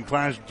 Over in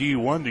Class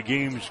D1, the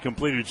games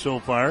completed so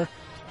far.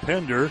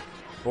 Pender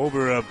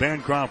over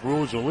Bancroft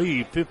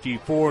Rosalie,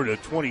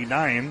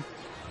 54-29.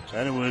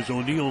 And it was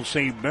O'Neill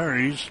St.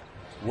 Mary's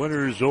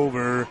winners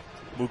over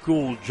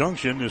McCool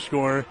Junction. The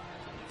score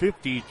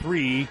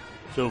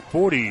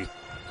 53-40.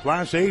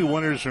 Class A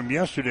winners from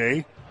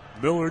yesterday: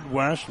 Millard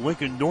West,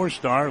 Lincoln North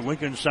Star,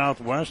 Lincoln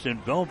Southwest,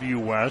 and Bellevue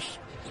West.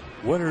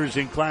 Winners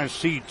in Class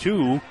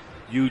C2: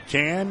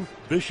 Utan,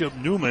 Bishop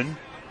Newman,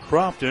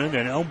 Crofton,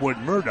 and Elmwood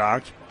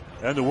Murdoch.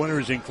 And the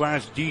winners in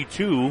Class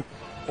D2: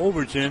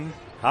 Overton,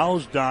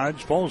 Howes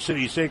Dodge, Falls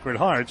City Sacred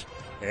Hearts,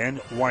 and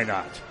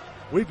Wynot.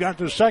 We've got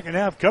the second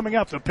half coming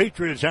up. The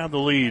Patriots have the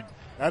lead.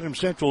 Adams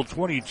Central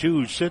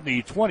 22,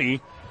 Sidney 20.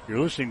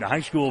 You're listening to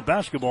high school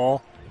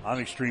basketball on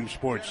Extreme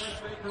Sports.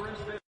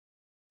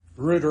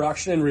 Reuter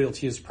Auction and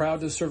Realty is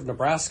proud to serve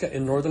Nebraska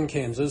and northern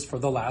Kansas for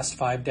the last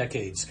 5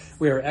 decades.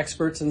 We are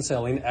experts in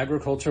selling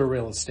agricultural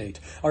real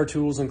estate. Our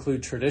tools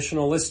include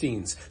traditional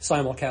listings,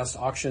 simulcast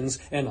auctions,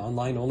 and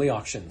online-only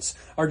auctions.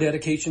 Our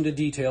dedication to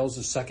details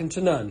is second to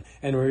none,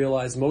 and we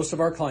realize most of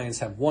our clients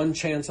have one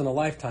chance in a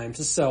lifetime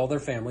to sell their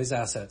family's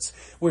assets.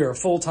 We are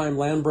full-time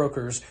land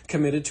brokers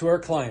committed to our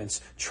clients,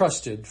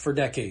 trusted for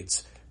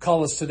decades.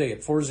 Call us today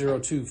at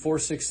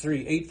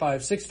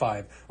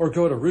 402-463-8565 or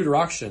go to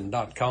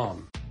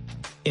reuterauction.com.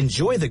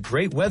 Enjoy the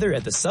great weather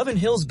at the Southern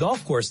Hills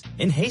Golf Course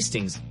in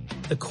Hastings.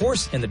 The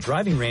course and the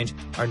driving range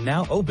are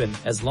now open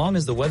as long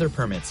as the weather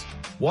permits.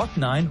 Walk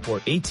 9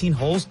 or 18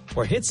 holes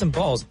or hit some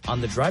balls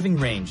on the driving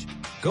range.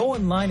 Go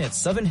online at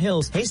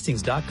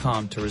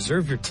southernhillshastings.com to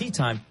reserve your tee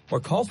time or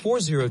call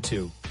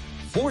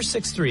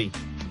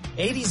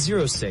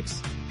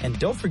 402-463-8006. And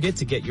don't forget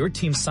to get your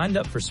team signed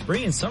up for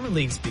spring and summer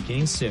leagues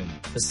beginning soon.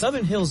 The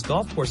Southern Hills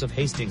Golf Course of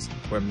Hastings,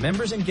 where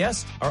members and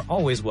guests are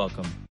always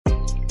welcome.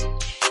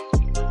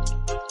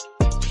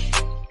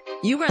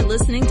 You are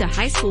listening to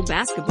high school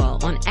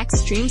basketball on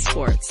Extreme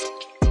Sports.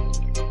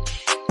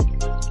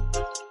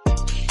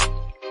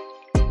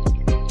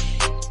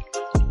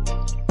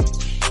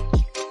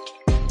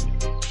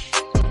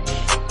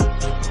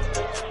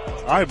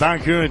 All right,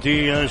 back here at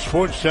the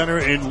Sports Center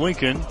in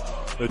Lincoln,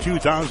 the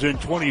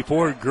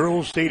 2024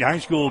 Girls State High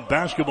School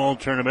Basketball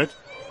Tournament.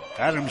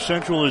 Adams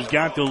Central has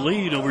got the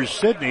lead over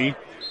Sidney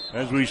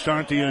as we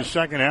start the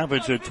second half.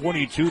 It's a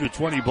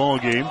 22-20 ball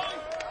game.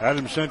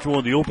 Adams Central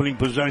in the opening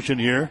possession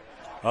here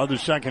of the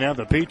second half.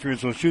 The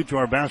Patriots will shoot to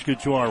our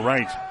basket to our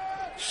right.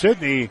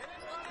 Sidney,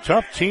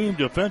 tough team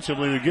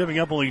defensively. They're giving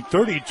up only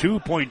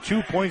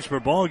 32.2 points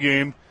per ball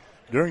game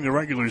during the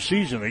regular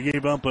season. They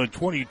gave up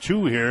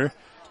 22 here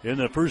in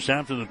the first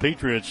half to the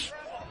Patriots.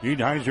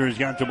 Nienheiser has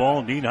got the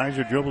ball.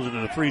 Nienheiser dribbles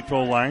into the free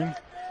throw line.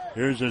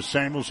 Here's a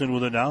Samuelson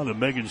with it now to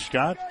Megan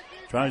Scott.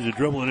 Tries to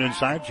dribble it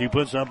inside. She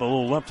puts up a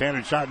little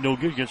left-handed shot. No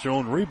good. Gets her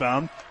own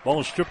rebound.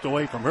 Ball stripped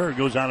away from her.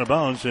 Goes out of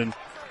bounds, and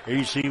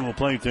AC will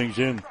play things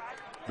in.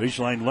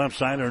 Baseline left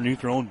side underneath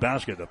their own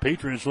basket. The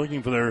Patriots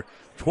looking for their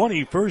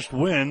 21st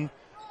win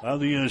of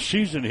the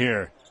season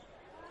here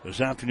this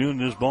afternoon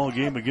in this ball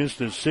game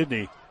against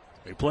Sidney.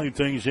 They played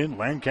things in.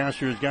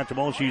 Lancaster has got the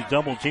ball. She's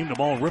double teamed. The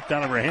ball ripped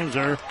out of her hands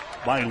there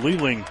by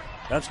Leeling.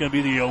 That's going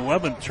to be the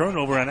 11th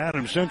turnover on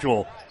Adams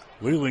Central.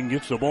 Leeling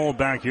gets the ball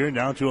back here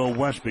down to a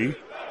Westby.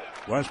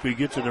 Westby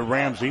gets it to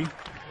Ramsey.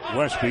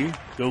 Westby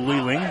to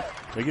Leeling.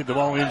 They get the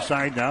ball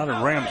inside now to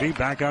Ramsey.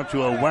 Back out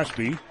to a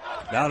Westby.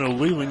 Down to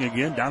Leeling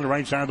again. Down the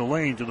right side of the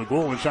lane to the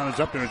goal. The shot is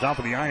up there on top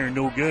of the iron.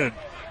 No good.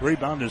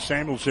 Rebound to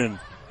Samuelson.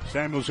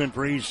 Samuelson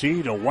for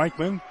AC to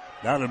Weichman.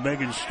 Now to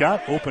Megan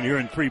Scott. Open here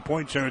in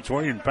three-point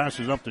territory and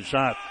passes up the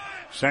shot.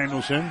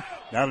 Samuelson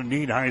now to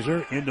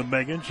Nienheiser. Into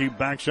Megan. She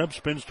backs up.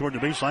 Spins toward the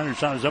baseline. Her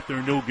shot is up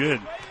there. No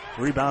good.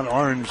 Rebound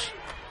Arns.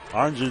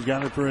 Arns has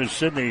got it for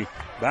Sidney.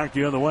 Back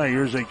the other way.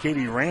 Here's a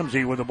Katie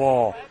Ramsey with the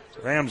ball.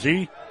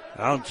 Ramsey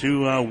out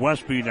to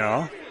Westby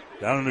now.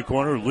 Down in the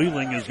corner.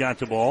 Leeling has got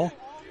the ball.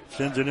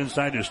 Sends it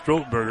inside to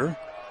Strothberger.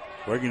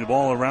 Working the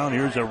ball around.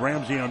 Here's a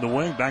Ramsey on the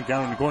wing. Back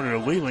down in the corner to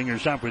Leeling. Her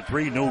shot for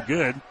three. No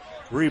good.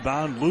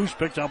 Rebound loose.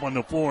 Picked up on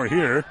the floor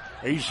here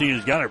AC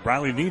has got it.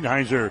 Briley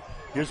Nienheiser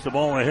gets the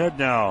ball ahead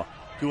now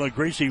to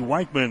Gracie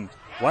Weichman.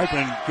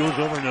 Weichman goes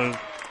over to the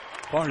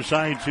far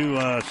side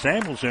to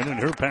Samuelson, and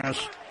her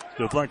pass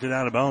deflected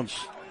out of bounds.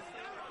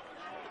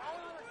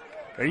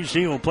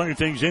 AC will play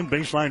things in.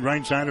 Baseline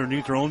right side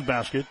underneath their own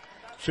basket.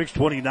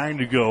 6:29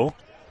 to go.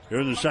 Here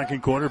in the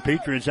second quarter,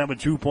 Patriots have a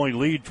 2-point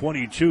lead,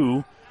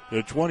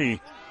 22-20.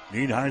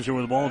 Nienheiser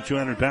with the ball,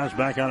 200 pass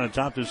back out on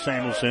top to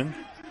Samuelson.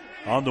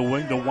 On the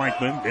wing to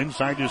Weichman.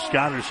 Inside to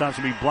Scott. Her shot's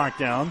going to be blocked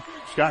down.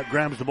 Scott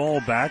grabs the ball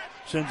back.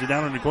 Sends it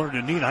down in the corner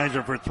to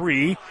Nienheiser for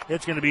three.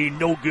 It's going to be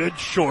no good.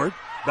 Short.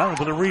 Down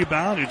for the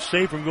rebound. It's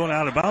safe from going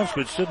out of bounds,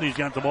 but Sidney's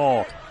got the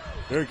ball.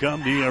 Here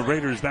come the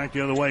Raiders back the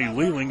other way.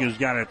 Lealing has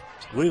got it.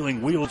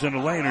 Lealing wheels in the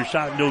lane. Her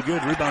shot no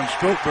good. Rebound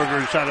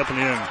Strokeberger. Shot up and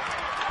in.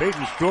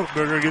 Peyton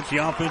Strokeberger gets the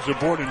offensive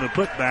board in the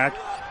putback.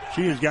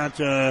 She has got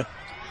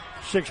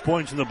 6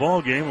 points in the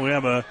ball game. We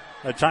have a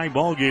tie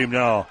ball game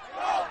now.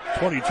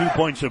 22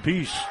 points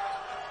apiece.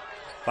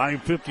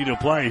 5:50 to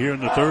play here in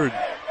the third.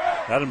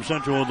 Adams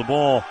Central with the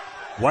ball.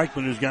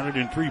 Weichman has got it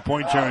in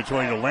 3-point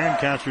territory to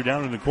Lancaster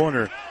down in the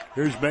corner.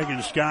 Here's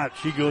Megan Scott.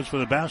 She goes for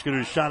the basket.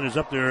 Her shot is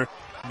up there.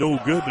 No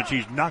good, but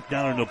she's knocked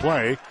down into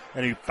play.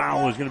 And a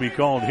foul is going to be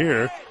called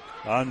here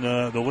on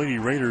the Lady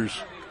Raiders.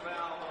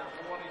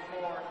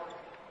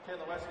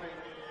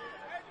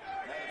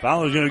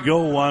 Foul is going to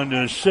go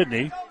on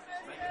Sidney.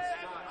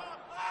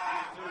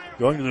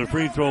 Going to the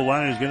free throw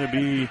line is going to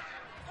be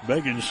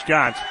Megan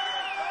Scott.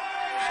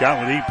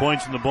 Scott with 8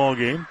 points in the ball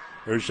game.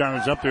 Her shot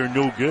is up there,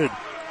 no good.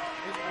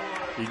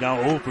 She's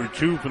now 0 for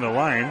 2 from the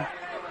line.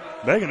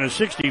 Megan, a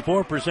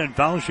 64%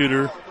 foul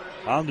shooter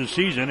on the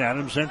season.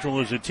 Adams Central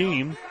as a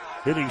team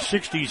hitting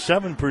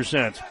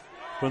 67%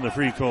 from the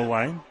free throw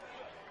line.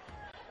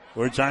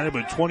 We're tied up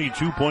at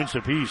 22 points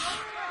apiece.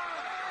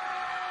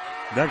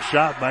 Next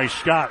shot by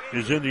Scott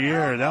is in the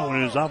air. That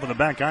one is off of the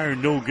back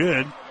iron, no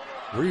good.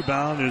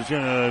 Rebound is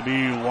going to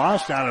be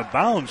lost out of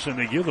bounds, and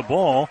they give the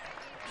ball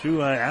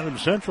to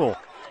Adams Central.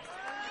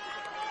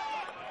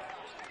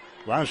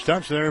 Last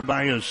touch there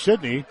by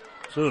Sidney.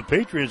 So the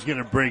Patriots get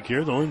a break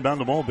here. They'll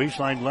inbound the ball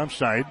baseline left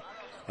side.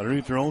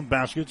 Underneath their own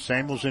basket,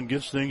 Samuelson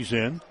gets things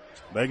in.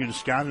 Megan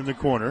Scott in the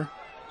corner.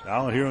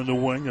 Now here on the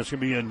wing, that's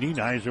going to be a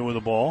Nienheiser with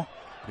the ball.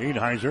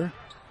 Nienheiser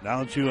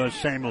down to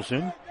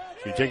Samuelson.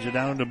 She takes it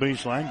down to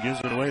baseline, gives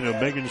it away to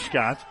Megan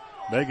Scott.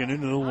 Megan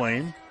into the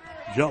lane.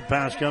 Jump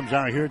pass comes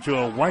out here to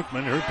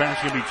Weichman. Her pass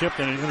can be tipped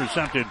and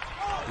intercepted.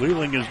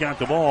 Lealing has got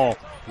the ball.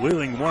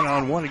 Lealing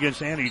one-on-one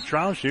against Annie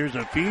Troush. Here's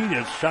a feed.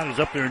 His shot is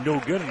up there, no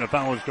good, and a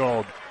foul is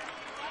called.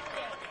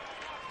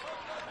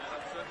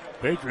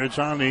 Patriots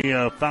on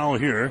the foul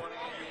here.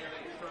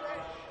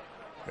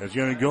 It's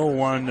going to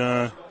go on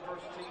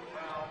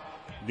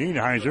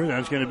Nienheiser.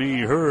 That's going to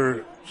be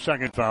her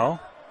second foul.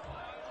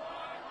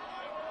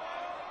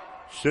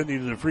 Sidney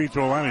to the free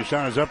throw line. His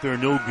shot is up there,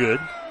 no good.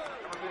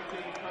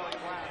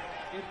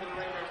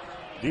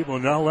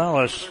 Debo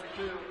Ellis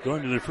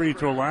going to the free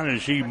throw line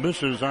as she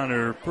misses on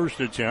her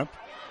first attempt.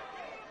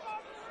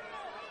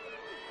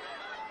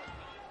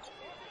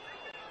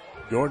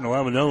 Jordan will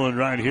have another one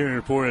right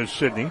here for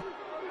Sidney.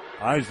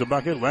 Eyes the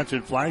bucket, lets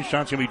it fly.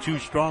 Shot's going to be too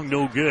strong,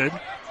 no good.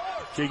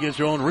 She gets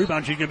her own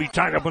rebound. She's going to be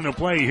tied up on the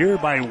play here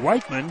by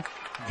Weichman.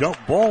 Jump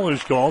ball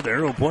is called.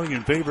 Arrow pointing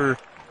in favor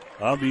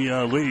of the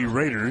Lady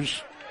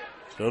Raiders.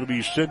 So it'll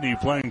be Sidney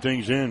playing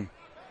things in.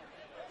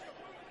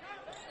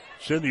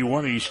 Sidney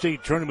won a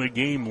state tournament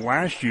game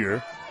last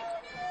year.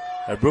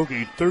 That broke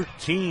a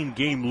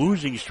 13-game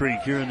losing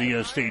streak here in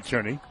the state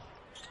tourney.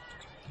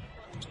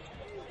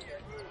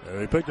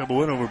 They picked up a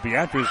win over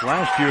Beatrice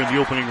last year in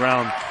the opening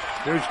round.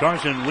 There's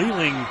Carson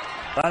Lealing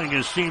finding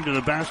his team to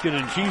the basket,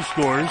 and she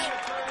scores.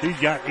 He's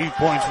got 8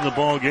 points in the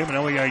ball game, and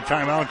now we got a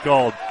timeout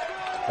called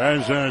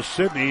as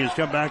Sidney has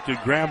come back to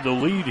grab the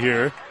lead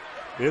here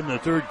in the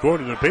third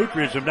quarter. The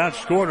Patriots have not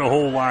scored a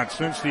whole lot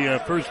since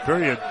the first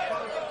period.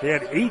 They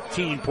had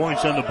 18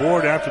 points on the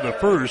board after the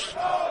first.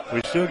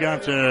 We still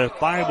got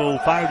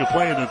 5:05 to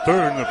play in the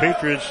third, and the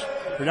Patriots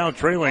are now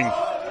trailing.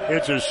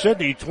 It's a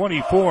Sidney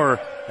 24,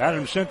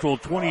 Adams Central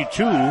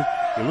 22.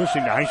 You're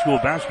listening to high school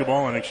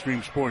basketball on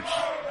Extreme Sports.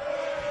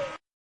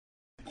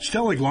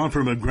 Stellick Law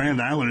Firm of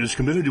Grand Island is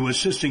committed to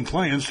assisting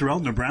clients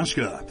throughout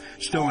Nebraska.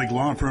 Stellick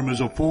Law Firm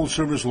is a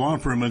full-service law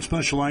firm and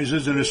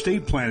specializes in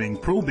estate planning,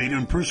 probate,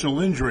 and personal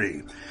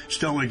injury.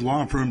 Stellick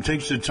Law Firm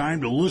takes the time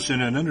to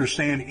listen and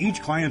understand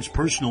each client's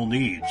personal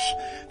needs.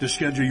 To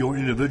schedule your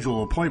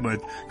individual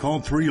appointment,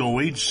 call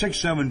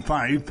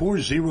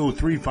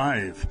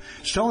 308-675-4035.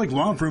 Stellick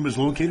Law Firm is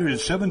located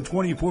at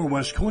 724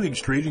 West Koenig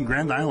Street in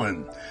Grand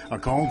Island. A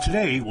call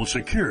today will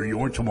secure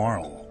your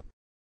tomorrow.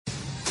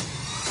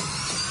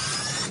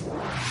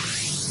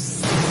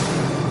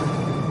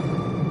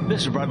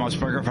 This is Brett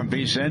Musburger from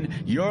VSiN.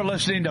 You're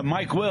listening to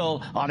Mike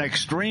Will on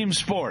Extreme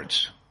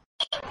Sports.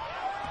 All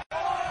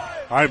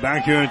right,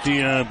 back here at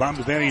the Bombs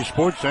Vanity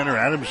Sports Center.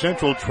 Adams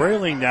Central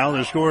trailing now.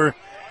 The score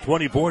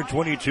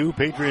 24-22.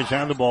 Patriots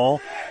have the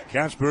ball.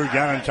 Katzberg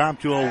got on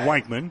top to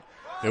Weichman.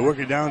 They work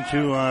it down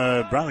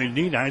to Bradley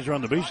Nienheiser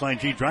on the baseline.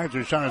 She drives.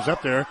 Her shot is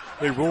up there.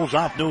 It rolls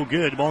off, no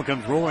good. The ball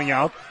comes rolling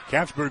out.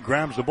 Katzberg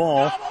grabs the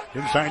ball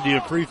inside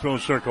the free throw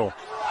circle.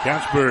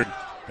 Katzberg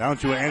down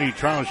to Annie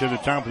Troush at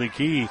the top of the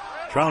key.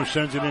 Troush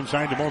sends it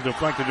inside. The ball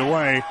deflected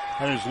away.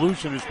 And is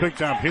loose and is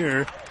picked up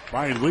here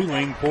by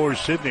Leeling for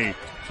Sidney.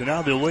 So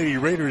now the Lady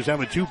Raiders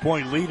have a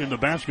 2-point lead in the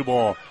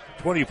basketball.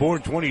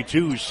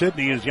 24-22.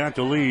 Sidney has got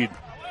the lead.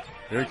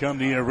 Here come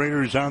the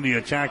Raiders on the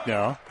attack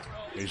now.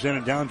 They send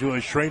it down to a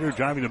Schrader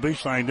driving the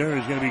baseline. There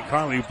is going to be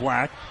Carly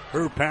Black.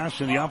 Her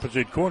pass in the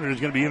opposite corner is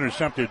going to be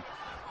intercepted.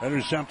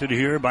 Intercepted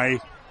here by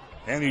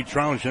Annie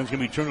Troush. That's going to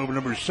be turnover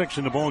number 6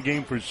 in the ball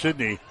game for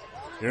Sidney.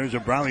 There's a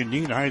Bradley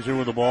Nienheiser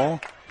with the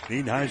ball.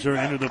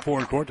 Nienheiser into the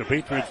forecourt. The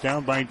Patriots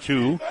down by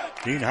 2.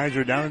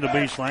 Nienheiser down in the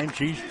baseline.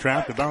 She's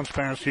trapped. The bounce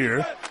pass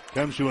here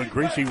comes to a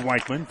Gracie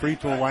Weichman. Free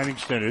throw line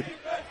extended.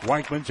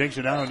 Weichman takes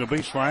it down on the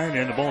baseline,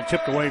 and the ball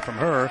tipped away from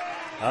her.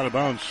 Out of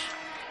bounds.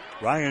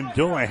 Ryan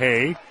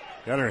Dillahay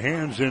got her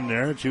hands in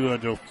there to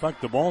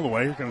deflect the ball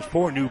away. Here comes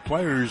 4 new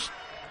players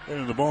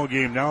into the ball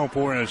game now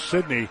for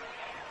Sidney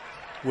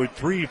with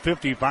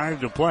 3:55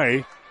 to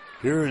play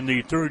here in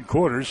the third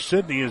quarter.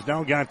 Sidney has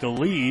now got the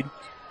lead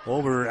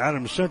over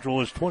Adams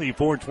Central. It's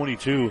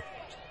 24-22.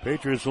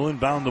 Patriots will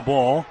inbound the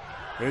ball.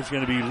 It's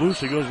going to be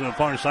loose. It goes to the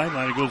far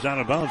sideline. It goes out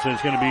of bounds, and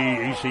it's going to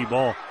be AC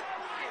ball.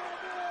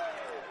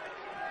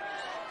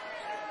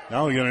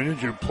 Now we got an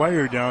injured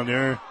player down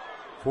there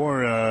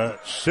for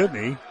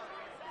Sidney.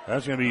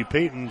 That's going to be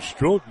Peyton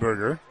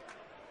Strothberger.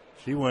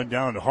 She went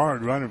down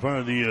hard right in front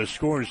of the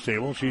scores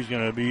table. She's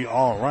going to be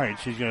all right.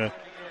 She's going to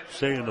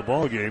stay in the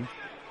ball game.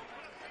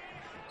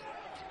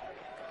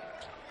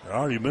 They're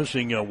already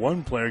missing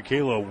one player.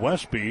 Kayla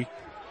Westby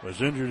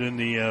was injured in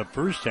the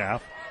first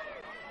half.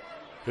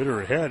 Hit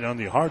her head on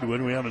the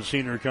hardwood. We haven't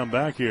seen her come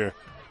back here.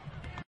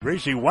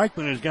 Gracie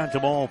Weichman has got the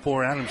ball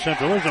for Adams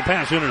Central. There's a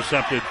pass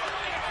intercepted.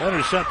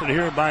 Intercepted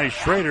here by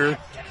Schrader.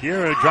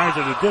 Kiera drives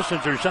it a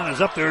distance. Her shot is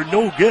up there.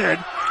 No good.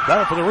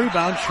 Battle for the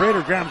rebound.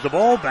 Schrader grabs the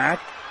ball back.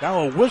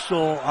 Now a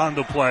whistle on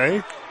the play.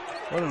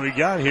 What do we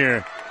got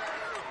here?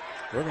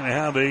 We're going to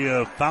have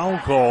a foul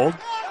called.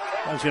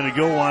 That's going to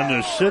go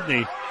on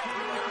Sidney.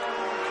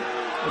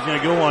 It's going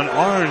to go on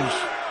Arns.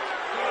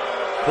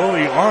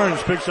 Chloe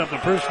Arns picks up the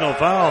personal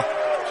foul.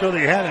 So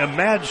they had a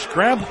mad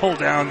scramble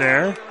down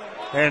there.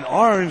 And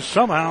Arns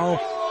somehow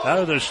out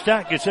of the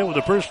stack gets hit with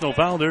a personal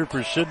foul there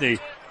for Sidney.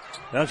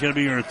 That's going to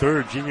be her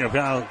third. She's going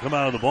to come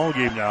out of the ball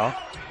game now.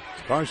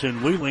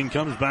 Carson Leeling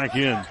comes back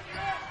in.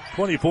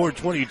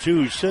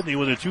 24-22. Sidney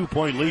with a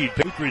 2-point lead.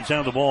 Patriots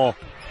have the ball.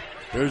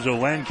 There's a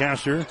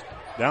Lancaster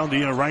down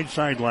the right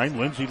sideline.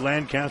 Lindsay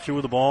Lancaster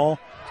with the ball.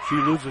 She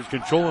loses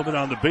control of it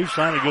on the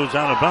baseline. It goes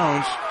out of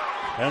bounds.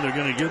 And they're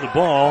going to give the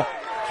ball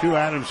to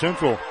Adams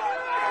Central.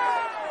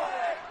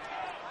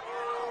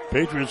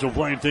 Patriots are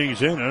playing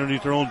things in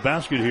underneath their own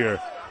basket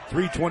here.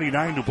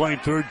 3:29 to play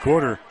third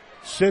quarter.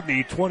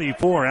 Sidney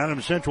 24,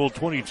 Adams Central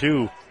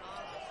 22.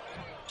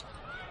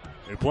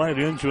 They play it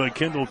into a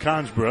Kendall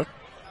Consbrook.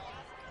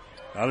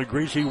 Out of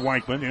Gracie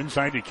Weichman,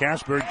 inside to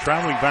Katzberg,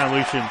 traveling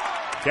violation.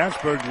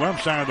 Katzberg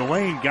left side of the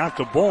lane, got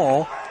the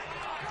ball.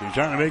 She's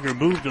trying to make her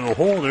move to the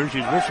hole there.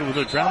 She's whistled with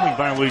a traveling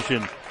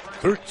violation.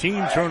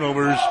 13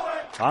 turnovers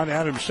on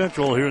Adams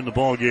Central here in the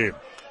ball game.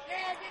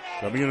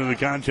 Coming into the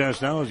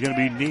contest now is going to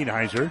be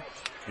Nienheiser.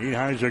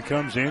 Nienheiser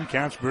comes in.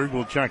 Katzberg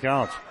will check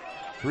out.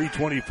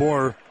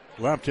 3:24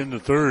 left in the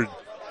third.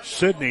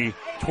 Sidney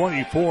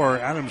 24,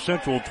 Adams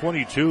Central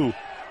 22.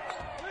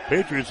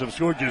 Patriots have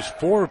scored just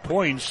 4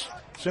 points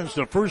since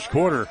the first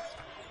quarter.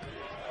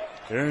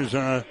 There's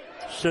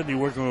Sidney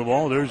working with the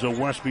ball. There's a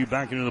Westby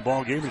back into the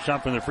ball game. A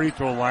shot from the free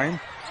throw line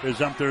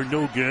is up there,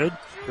 no good.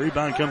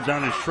 Rebound comes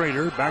down to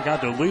Schrader. Back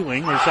out to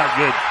Leeling. Her shot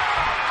good.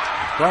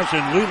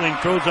 Carson Leeling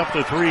throws up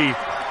the 3.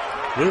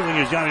 Leeling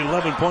has got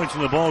 11 points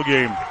in the ball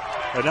game.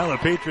 And now the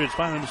Patriots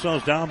find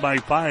themselves down by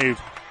 5.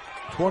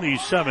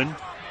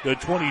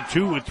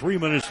 27-22 with 3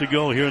 minutes to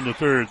go here in the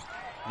third.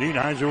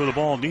 Nienheiser with the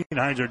ball.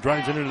 Nienheiser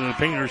drives it into the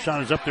paint. Her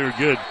shot is up there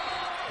good.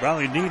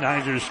 Riley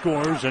Nienheiser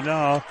scores, and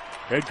now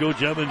head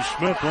coach Evan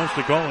Smith wants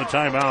to call a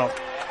timeout.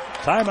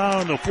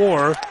 Timeout on the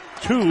floor.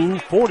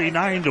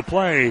 2:49 to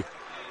play.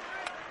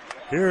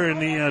 Here in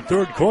the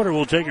third quarter,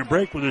 we'll take a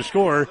break with the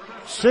score.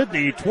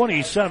 Sidney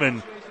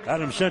 27,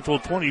 Adams Central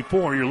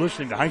 24. You're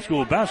listening to high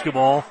school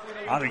basketball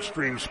on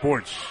Extreme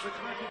Sports.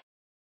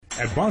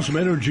 At Bossum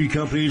Energy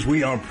Companies,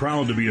 we are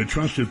proud to be a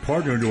trusted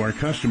partner to our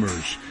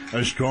customers,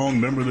 a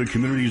strong member of the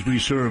communities we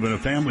serve, and a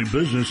family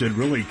business that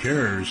really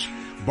cares.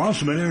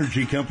 Bossum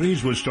Energy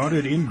Companies was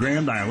started in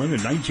Grand Island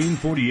in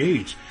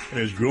 1948 and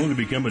has grown to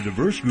become a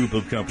diverse group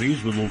of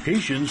companies with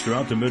locations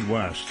throughout the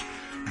Midwest.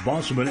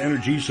 Bossum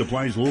Energy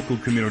supplies local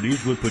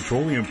communities with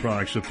petroleum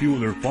products to fuel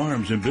their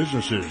farms and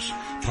businesses,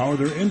 power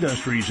their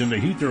industries, and to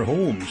heat their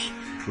homes.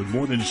 With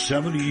more than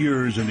 70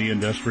 years in the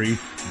industry,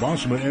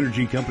 Bossum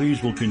Energy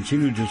Companies will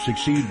continue to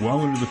succeed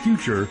well into the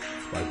future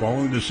by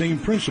following the same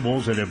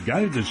principles that have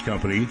guided this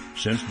company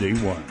since day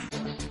one.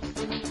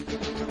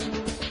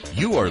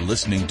 You are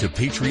listening to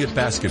Patriot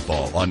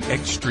Basketball on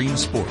Extreme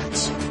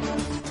Sports.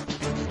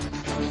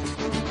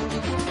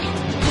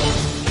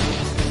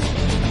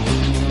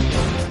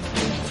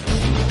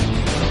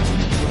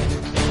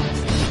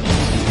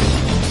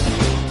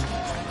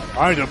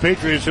 All right, the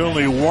Patriots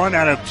only 1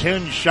 out of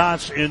 10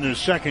 shots in the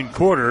second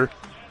quarter.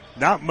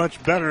 Not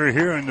much better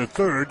here in the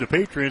third. The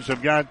Patriots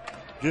have got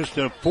just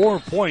 4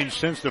 points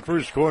since the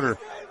first quarter.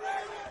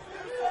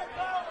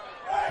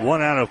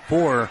 1 out of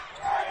 4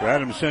 for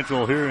Adams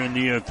Central here in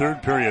the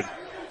third period.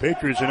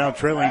 Patriots are now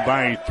trailing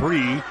by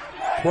 3,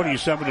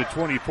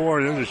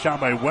 27-24. There's a shot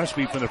by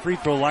Westby from the free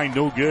throw line,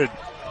 no good.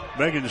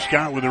 Megan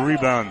Scott with a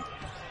rebound.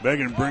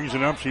 Megan brings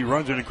it up. She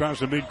runs it across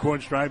the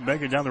midcourt stripe.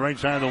 Megan down the right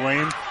side of the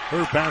lane.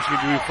 Her pass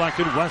gets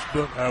reflected.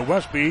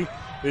 Westby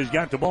has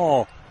got the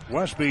ball.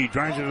 Westby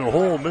drives it to the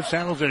hole,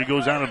 mishandles it. It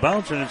goes out of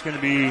bounds, and it's going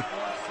to be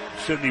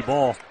Sidney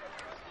ball.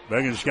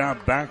 Megan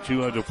Scott back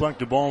to deflect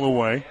the ball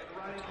away.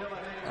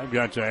 I've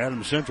got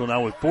Adams Central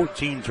now with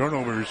 14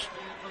 turnovers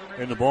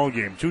in the ball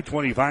game.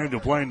 2:25 to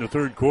play in the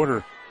third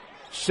quarter.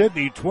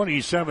 Sidney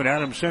 27,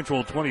 Adams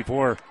Central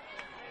 24.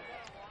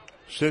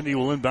 Sidney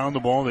will inbound the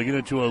ball. They get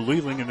it to a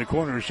Leland in the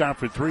corner. Shot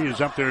for three is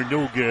up there,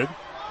 no good.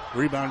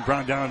 Rebound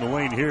brought down the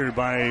lane here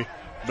by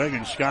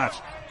Megan Scott.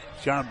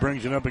 Scott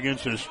brings it up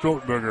against the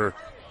Stroetberger.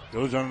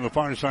 Goes on the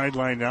far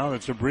sideline now.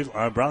 That's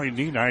Bradley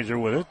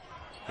Nienheiser with it.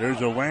 There's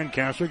a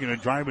Lancaster going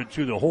to drive it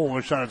to the hole.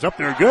 Her shot is up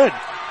there, good.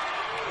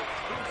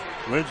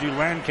 Lindsay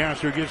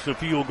Lancaster gets the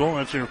field goal.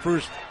 That's her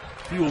first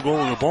field goal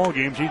of the ball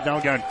game. She's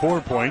now got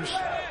 4 points.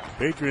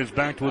 Patriots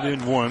back to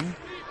within 1.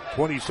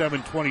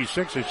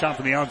 27-26. A shot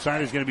from the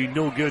outside is going to be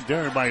no good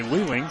there by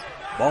Leland.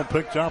 Ball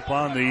picked up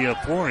on the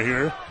floor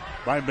here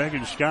by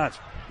Megan Scott.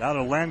 Now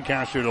to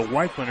Lancaster to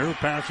Whiteman. Her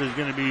pass is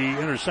going to be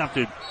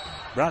intercepted.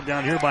 Brought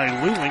down here by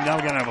Leland. Now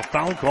we're going to have a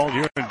foul called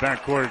here in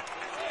backcourt.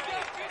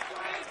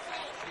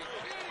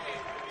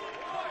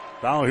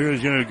 Foul here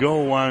is going to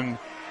go on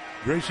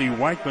Gracie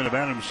Whiteman of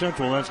Adams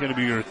Central. That's going to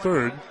be her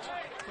third.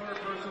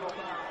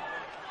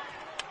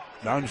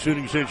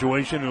 Non-shooting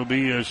situation. It'll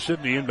be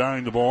Sidney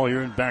inbounding the ball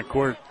here in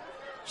backcourt.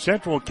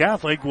 Central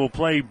Catholic will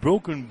play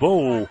Broken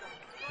Bow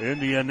in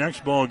the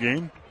next ball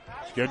game.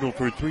 Scheduled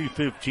for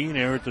 3:15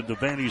 here at the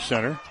Devaney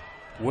Center.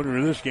 Winner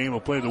of this game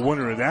will play the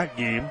winner of that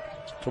game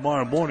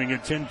tomorrow morning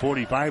at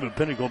 10:45 at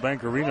Pinnacle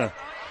Bank Arena.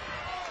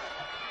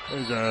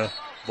 There's a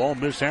ball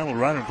mishandled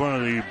right in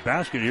front of the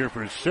basket here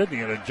for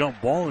Sidney, and a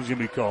jump ball is going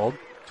to be called.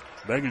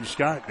 Megan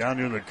Scott down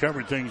there to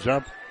cover things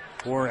up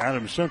for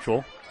Adams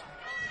Central.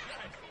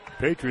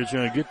 Patriots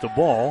going to get the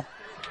ball.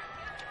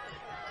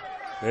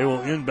 They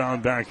will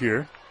inbound back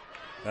here.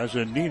 That's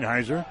a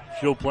Nienheiser.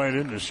 She'll play it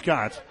into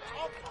Scott.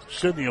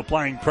 Sidney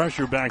applying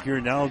pressure back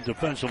here now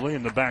defensively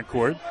in the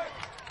backcourt.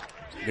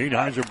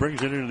 Nienheiser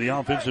brings it into the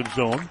offensive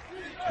zone.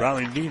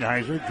 Bradley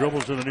Nienheiser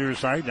dribbles to the near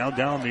side. Now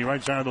down the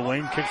right side of the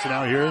lane. Kicks it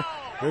out here.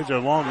 There's a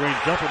long-range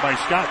jumper by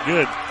Scott.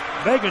 Good.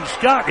 Megan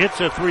Scott hits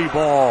a three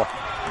ball.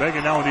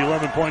 Megan now with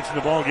 11 points in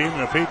the ball game,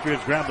 and the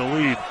Patriots grab the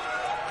lead.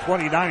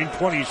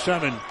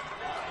 29-27.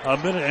 A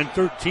minute and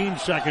 13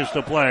 seconds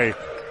to play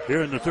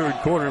here in the third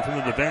quarter from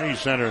the Devaney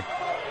Center.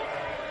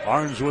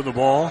 Arns with the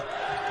ball.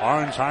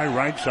 Arns high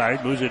right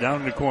side. Moves it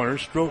down in the corner.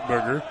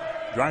 Stroetberger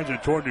drives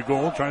it toward the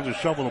goal. Tries to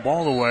shovel the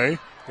ball away.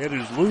 It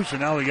is loose,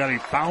 and now we got a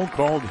foul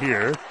called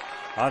here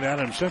on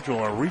Adams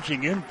Central. A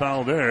reaching in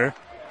foul there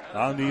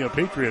on the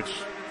Patriots.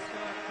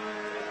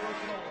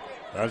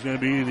 That's going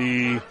to be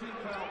the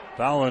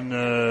foul on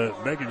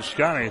Megan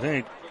Scott, I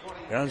think.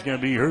 That's going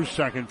to be her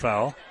second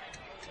foul.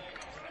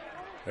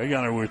 They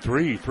got her with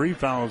three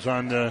fouls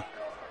on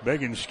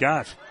Megan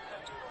Scott.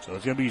 So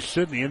it's going to be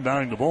Sidney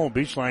inbounding the ball.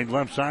 Beachline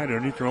left side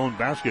underneath her own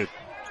basket.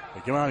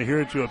 They come out of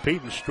here to a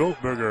Peyton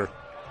Stroetberger.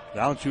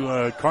 Down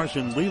to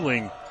Carson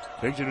Leland.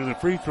 Takes it to the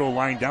free throw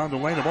line down the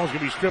lane. The ball's going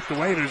to be stripped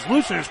away. It is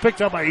loose and it's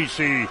picked up by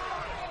EC.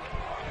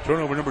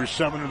 Turnover number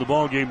 7 in the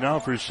ball game now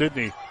for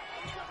Sidney.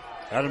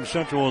 Adams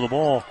Central with the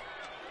ball.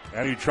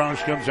 Addie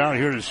Troush comes out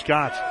here to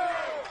Scott.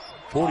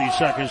 40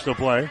 seconds to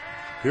play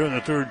here in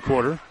the third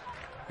quarter.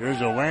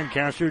 Here's a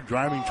Lancaster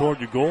driving toward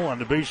the goal on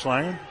the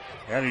baseline.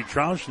 Addie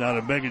Troush now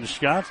to Megan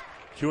Scott.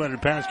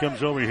 200 pass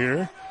comes over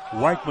here.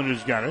 Whiteman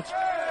has got it.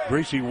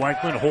 Gracie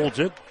Whiteman holds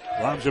it.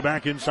 Lobs it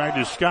back inside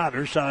to Scott.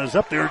 Her shot is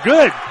up there.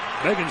 Good!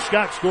 Megan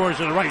Scott scores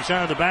on the right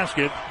side of the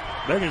basket.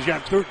 Megan's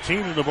got 13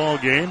 in the ball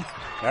game.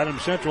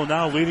 Adams Central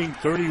now leading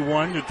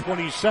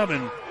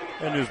 31-27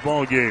 in this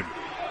ball game.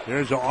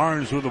 There's the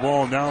Arns with the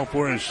ball now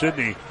for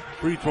Sidney.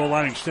 Free throw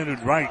line extended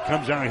right.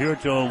 Comes out here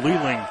to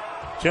Leland.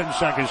 10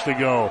 seconds to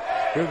go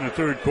here in the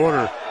third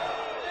quarter.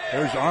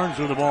 There's Arns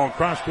with the ball.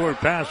 Cross-court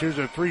pass. Here's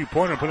a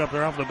three-pointer put up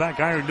there off the back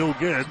iron. No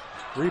good.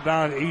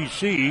 Rebound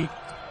EC.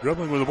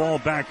 Dribbling with the ball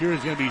back here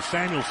is going to be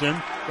Samuelson.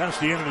 That's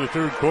the end of the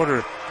third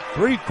quarter.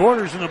 3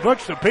 quarters in the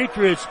books. The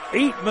Patriots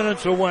 8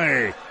 minutes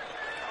away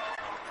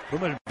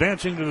from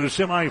advancing to the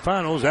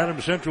semifinals.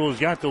 Adams Central has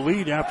got the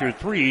lead after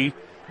 3.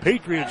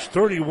 Patriots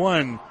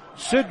 31,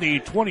 Sidney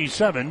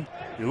 27.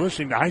 You're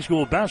listening to high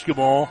school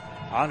basketball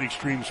on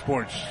Extreme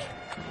Sports.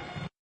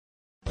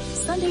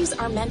 Sundays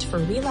are meant for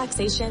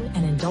relaxation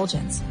and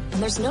indulgence,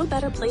 and there's no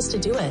better place to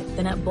do it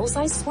than at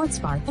Bullseye Sports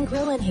Bar and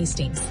Grill in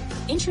Hastings.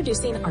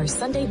 Introducing our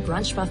Sunday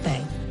Brunch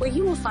Buffet, where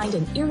you will find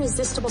an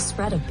irresistible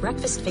spread of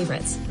breakfast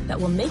favorites that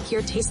will make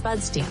your taste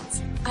buds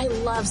dance. I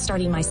love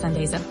starting my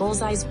Sundays at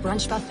Bullseye's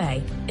Brunch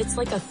Buffet. It's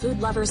like a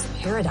food lover's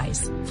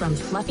paradise. From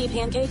fluffy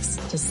pancakes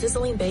to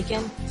sizzling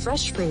bacon,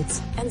 fresh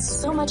fruits, and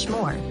so much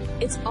more.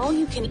 It's all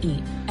you can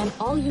eat and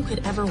all you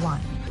could ever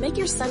want. Make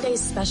your Sundays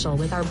special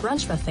with our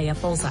Brunch Buffet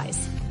at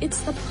Bullseye's.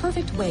 It's the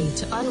perfect way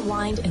to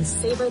unwind and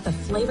savor the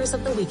flavors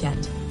of the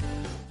weekend.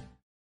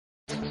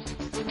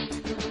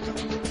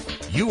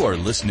 You are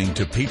listening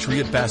to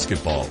Patriot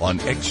Basketball on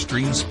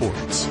Extreme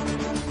Sports.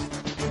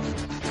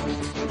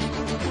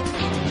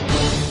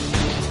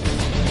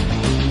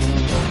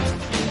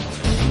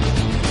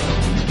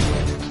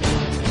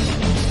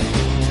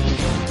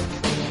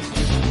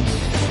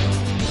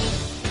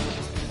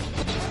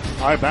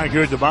 All right, back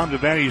here at the Bond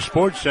Devaney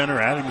Sports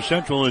Center, Adams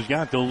Central has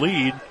got the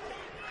lead,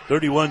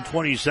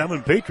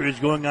 31-27. Patriots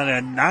going on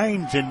a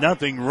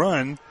 9-0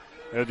 run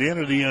at the end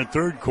of the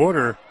third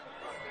quarter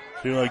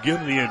to give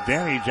them the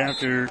advantage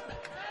after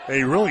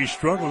they really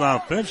struggled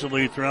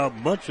offensively throughout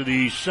much of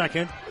the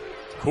second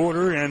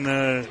quarter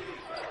and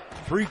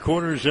 3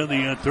 quarters of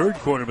the third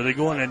quarter. But they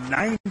go on a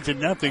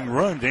 9-0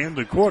 run to end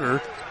the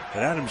quarter,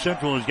 and Adams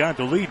Central has got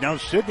the lead. Now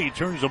Sidney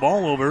turns the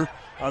ball over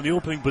on the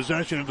opening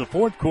possession of the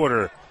fourth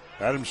quarter.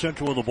 Adams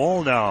Central with the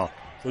ball now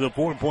with a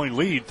 4-point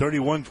lead,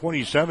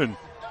 31-27.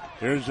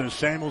 Here's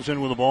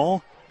Samuelson with the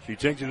ball. She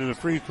takes it to the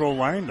free throw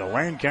line. The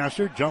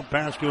Lancaster jump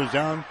pass goes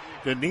down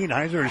to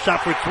Nienheiser. A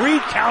shot for 3.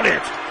 Count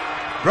it.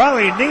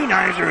 Riley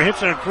Nienheiser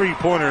hits a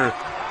 3-pointer.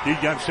 He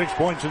got 6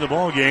 points in the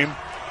ball game.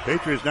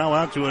 Patriots now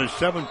out to a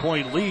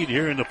 7-point lead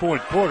here in the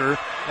fourth quarter.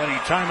 And he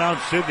timeout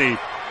Sidney.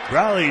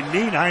 Riley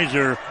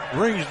Nienheiser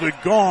rings the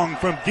gong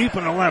from deep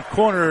in the left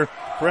corner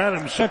for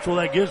Adams Central.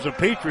 That gives the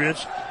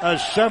Patriots a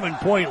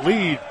 7-point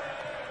lead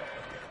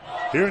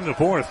here in the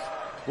fourth.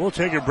 We'll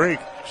take a break.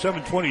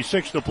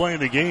 7:26 to play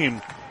in the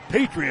game.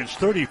 Patriots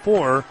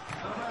 34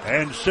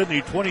 and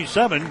Sidney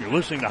 27. You're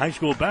listening to high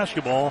school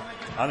basketball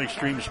on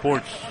Extreme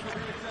Sports.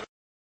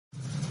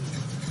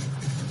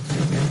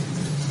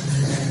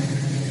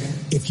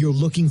 If you're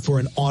looking for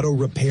an auto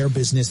repair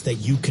business that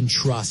you can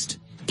trust,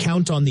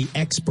 count on the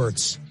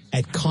experts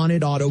at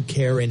Connet Auto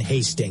Care in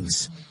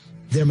Hastings.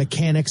 Their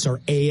mechanics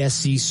are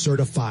ASE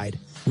certified,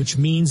 which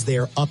means they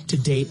are up to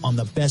date on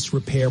the best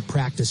repair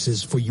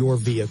practices for your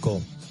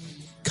vehicle.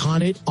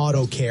 Connet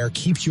Auto Care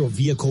keeps your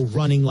vehicle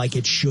running like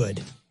it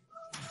should.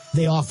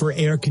 They offer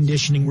air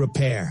conditioning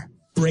repair,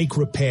 brake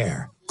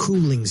repair,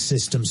 cooling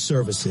system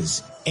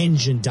services,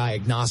 engine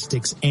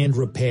diagnostics and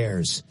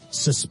repairs,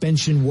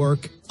 suspension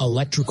work,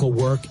 electrical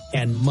work,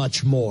 and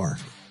much more.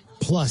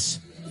 Plus,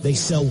 they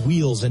sell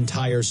wheels and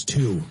tires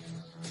too.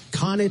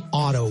 Connet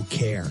Auto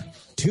Care,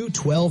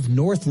 212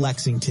 North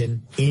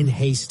Lexington in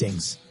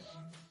Hastings.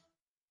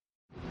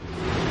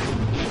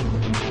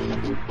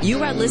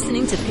 You are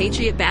listening to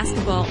Patriot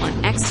Basketball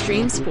on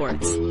Extreme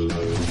Sports.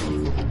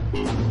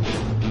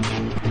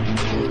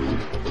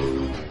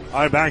 All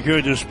right, back here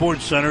at the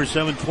Sports Center,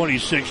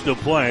 7:26 to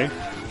play.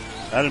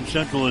 Adams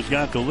Central has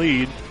got the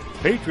lead.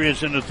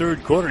 Patriots in the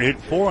third quarter hit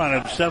 4 out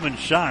of 7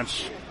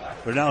 shots.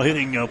 They're now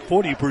hitting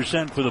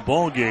 40% for the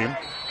ball game.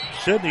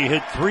 Sidney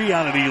hit 3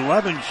 out of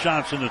 11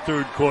 shots in the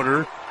third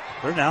quarter.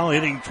 They're now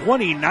hitting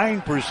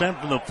 29%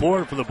 from the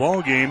floor for the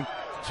ball game.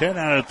 10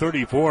 out of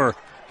 34.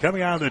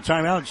 Coming out of the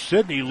timeout,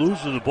 Sidney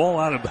loses the ball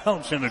out of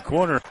bounds in the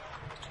corner.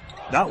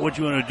 Not what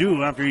you want to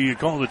do after you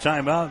call the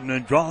timeout and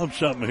then draw up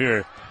something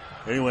here.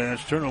 Anyway,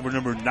 that's turnover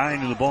number 9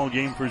 in the ball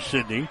game for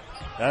Sidney.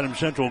 Adams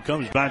Central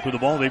comes back with the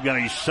ball. They've got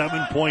a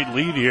 7-point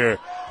lead here.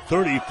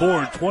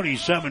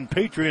 34-27,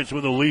 Patriots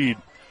with a lead.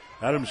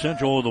 Adams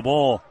Central with the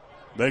ball.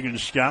 Megan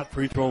Scott,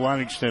 free throw line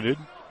extended.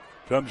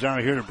 Comes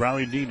out here to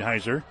Briley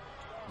Nienheiser.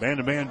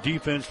 Man-to-man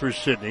defense for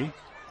Sidney.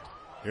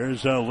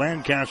 Here's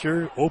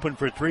Lancaster, open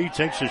for 3,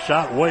 takes a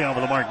shot way off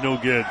of the mark, no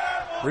good.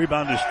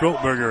 Rebound to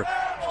Strohberger.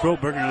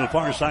 Strohberger to the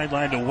far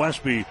sideline to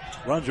Westby.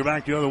 Runs her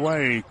back the other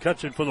way,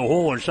 cuts it for the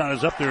hole. Her shot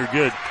is up there,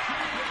 good.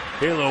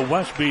 Kayla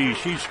Westby,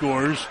 she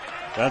scores.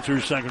 That's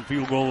her second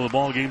field goal of the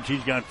ball game.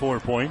 She's got 4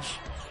 points.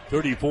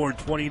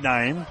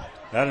 34-29.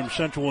 Adams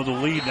Central with the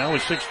lead now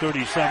with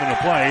 6:37 to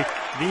play.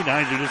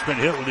 Nienheiser just been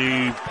hit with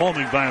a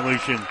palming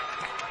violation.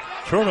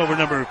 Turnover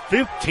number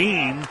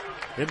 15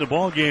 in the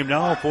ball game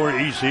now for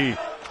EC.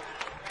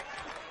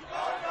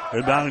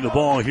 Inbounding the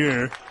ball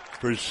here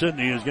for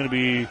Sidney is going to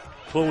be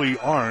Chloe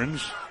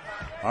Arns.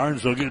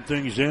 Arns will get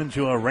things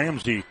into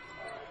Ramsey.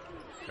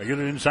 They get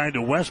it inside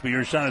to Westby.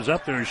 Her shot is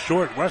up there,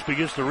 short. Westby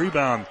gets the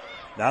rebound.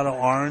 Now to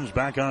Arns,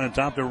 back on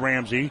top to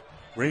Ramsey.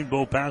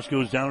 Rainbow pass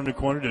goes down in the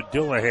corner to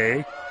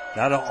Dillahay.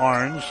 Now to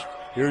Arns.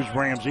 Here's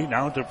Ramsey.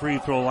 Now at the free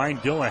throw line,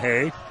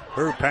 Dillahay.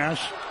 Her pass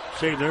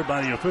saved there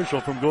by the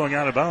official from going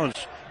out of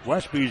bounds.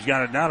 Westby's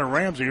got it now to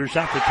Ramsey. Her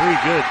shot for 3,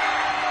 good.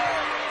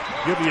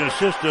 Give the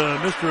assist to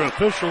Mr.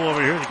 Official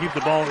over here to keep the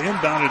ball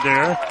inbounded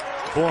there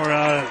for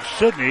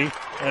Sidney.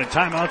 And a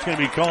timeout's going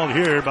to be called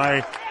here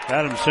by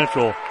Adams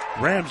Central.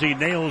 Ramsey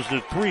nails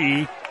the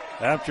 3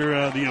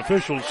 after the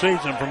official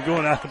saves him from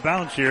going out of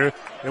bounds here.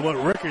 It went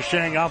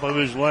ricocheting off of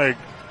his leg.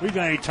 We've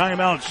got a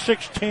timeout,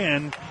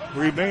 6:10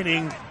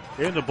 remaining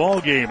in the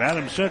ball game.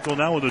 Adams Central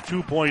now with a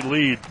 2-point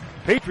lead.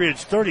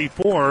 Patriots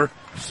 34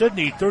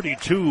 Sidney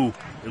 32.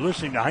 You're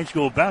listening to high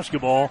school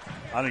basketball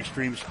on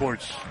Extreme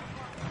Sports.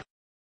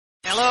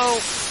 Hello?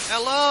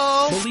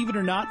 Hello? Believe it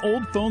or not,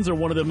 old phones are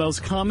one of the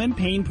most common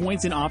pain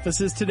points in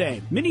offices today.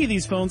 Many of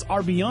these phones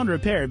are beyond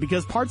repair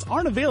because parts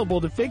aren't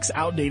available to fix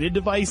outdated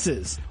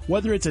devices.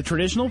 Whether it's a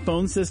traditional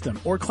phone system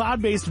or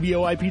cloud-based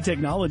VoIP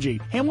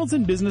technology,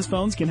 Hamilton Business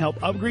Phones can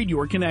help upgrade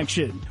your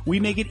connection. We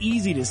make it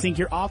easy to sync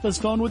your office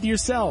phone with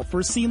yourself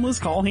for seamless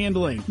call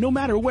handling, no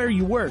matter where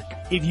you work.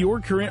 If your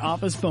current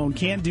office phone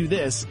can't do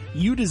this,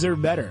 you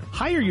deserve better.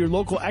 Hire your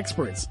local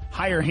experts.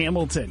 Hire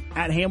Hamilton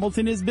at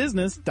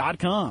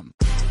hamiltonisbusiness.com.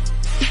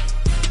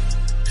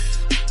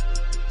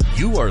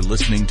 You are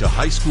listening to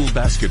high school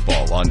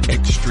basketball on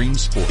Extreme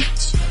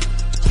Sports.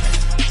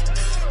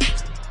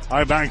 All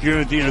right, back here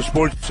at the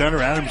Sports Center,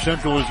 Adams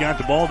Central has got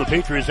the ball. The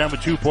Patriots have a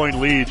 2-point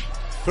lead,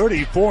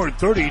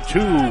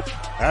 34-32.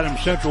 Adams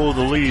Central with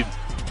the lead.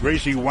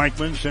 Gracie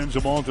Weichman sends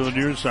the ball to the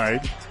near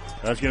side.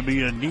 That's going to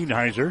be a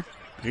Nienheiser.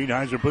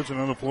 Nienheiser puts it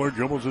on the floor,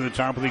 dribbles to the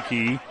top of the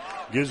key,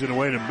 gives it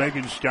away to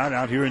Megan Scott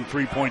out here in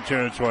three-point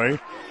territory.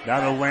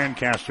 Now to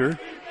Lancaster.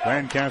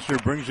 Lancaster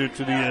brings it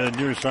to the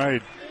near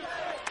side.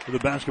 For the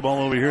basketball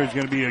over here is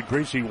going to be a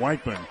Gracie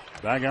Weichman.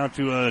 Back out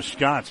to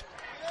Scott.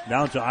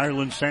 Down to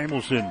Ireland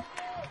Samuelson.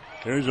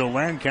 There's a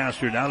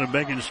Lancaster down to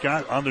Megan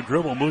Scott on the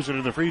dribble. Moves it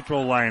to the free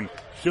throw line.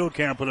 Still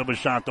can't put up a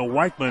shot. The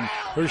Weichman,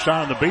 her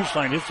shot on the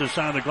baseline hits the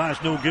side of the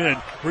glass. No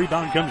good.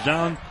 Rebound comes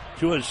down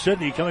to a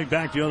Sidney coming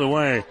back the other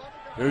way.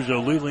 There's a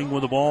Leeling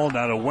with the ball.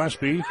 Now to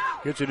Westby.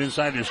 Gets it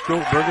inside to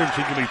Stroberger and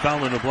she's going to be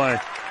fouled in the play.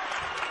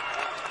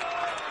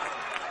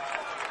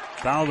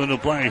 Fouled in the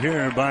play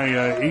here by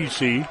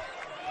EC.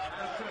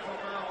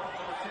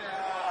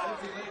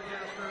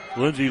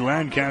 Lindsay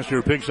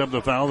Lancaster picks up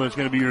the foul. That's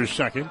going to be her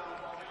second.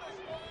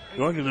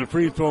 Going to the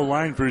free throw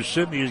line for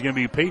Sidney is going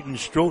to be Peyton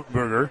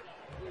Stroberger.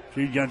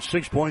 She's got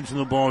 6 points in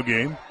the ball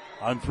game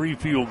on 3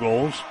 field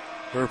goals.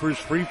 Her first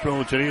free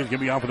throw today is going to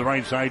be off of the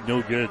right side.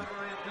 No good.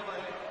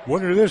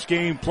 Winner of this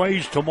game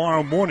plays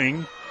tomorrow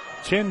morning,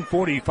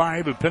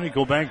 10:45 at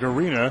Pinnacle Bank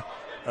Arena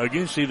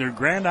against either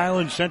Grand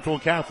Island Central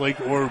Catholic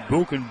or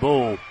Broken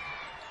Bow.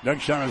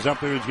 Next shot is up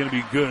there. It's going to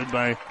be good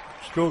by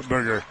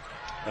Stroberger.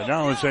 And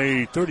now it's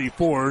a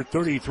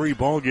 34-33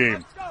 ball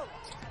game.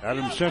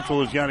 Adams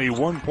Central has got a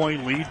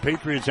 1-point lead.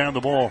 Patriots have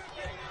the ball.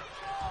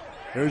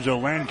 There's a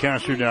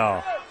Lancaster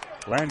now.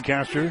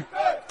 Lancaster,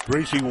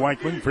 Gracie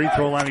Weichman, free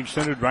throw line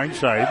extended right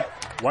side.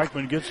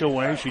 Weichman gets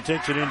away. She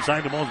takes it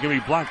inside. The ball's going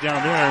to be blocked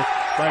down there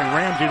by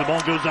Ramsey. The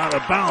ball goes out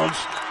of bounds.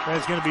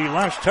 That's going to be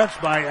last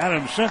touched by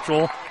Adams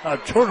Central. A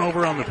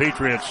turnover on the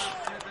Patriots.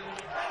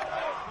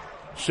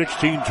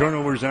 16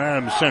 turnovers on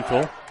Adams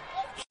Central.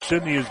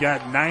 Sidney has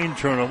got 9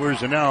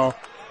 turnovers, and now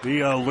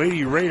the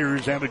Lady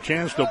Raiders have a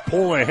chance to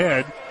pull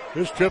ahead.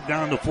 This trip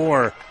down the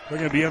floor. They're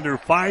going to be under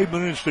 5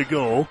 minutes to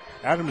go.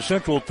 Adams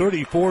Central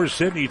 34,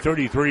 Sidney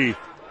 33.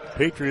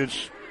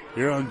 Patriots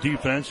here on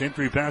defense.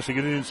 Entry passing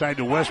it inside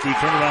to Westby.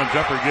 Turnaround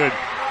jumper good.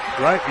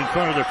 Right in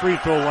front of the free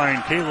throw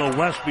line. Kayla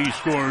Westby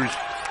scores.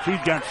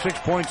 She's got 6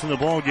 points in the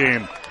ball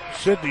game.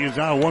 Sidney is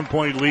now a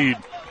 1-point lead.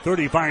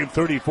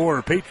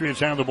 35-34.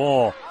 Patriots have the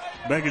ball.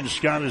 Megan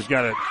Scott has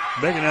got it.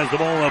 Megan has the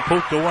ball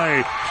poked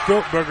away.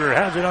 Stroberger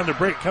has it on the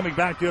break, coming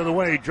back the other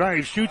way.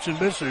 Drives, shoots, and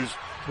misses.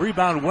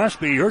 Rebound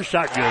Westby. Her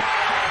shot good.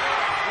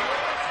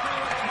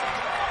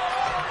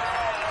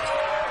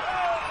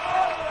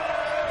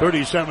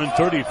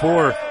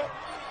 (37-34).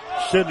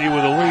 Sidney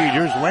with a lead.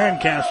 Here's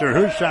Lancaster.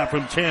 Her shot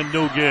from 10,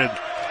 no good.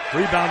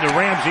 Rebound to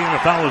Ramsey, and a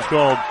foul is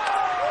called.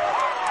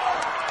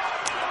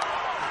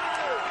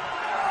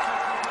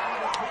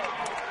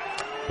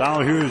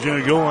 Foul here is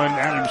going to go on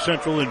Adams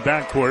Central in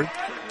backcourt.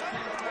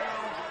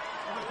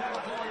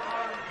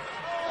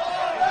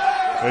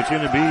 It's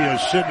going to be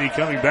Sidney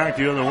coming back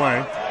the other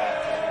way.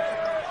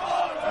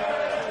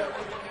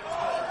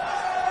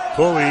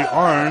 Chloe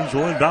Arns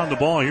will inbound the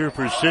ball here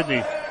for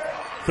Sidney.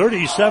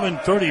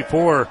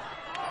 37-34.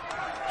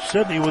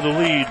 Sidney with the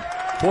lead.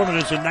 4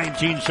 minutes and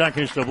 19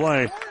 seconds to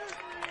play.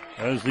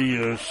 As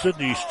the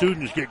Sidney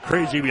students get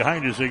crazy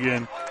behind us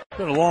again. It's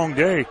been a long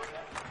day.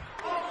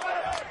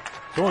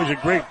 It's always a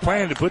great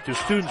plan to put the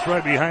students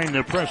right behind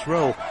the press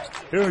row.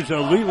 Here's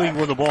Leeling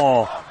with the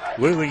ball.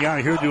 Leeling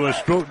out here to a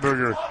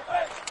Stroberger.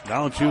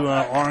 Down to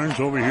Arns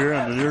over here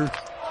on the near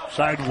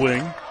side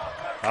wing.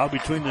 Out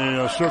between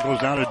the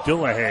circles now to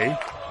Dillahay.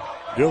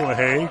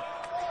 Dillahay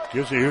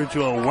gives it here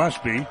to a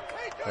Westby.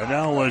 And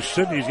now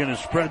Sidney's going to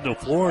spread the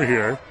floor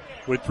here.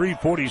 With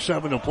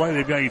 3:47 to play,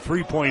 they've got a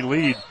 3-point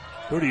lead.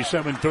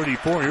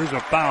 37-34. Here's a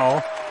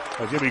foul.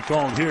 That's going to be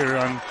called here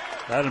on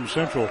Adams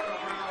Central.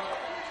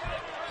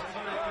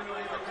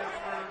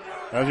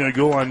 That's going to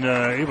go on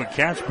Ava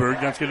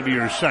Katzberg. That's going to be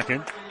her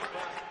second.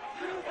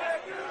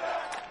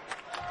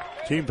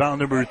 Team foul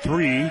number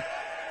 3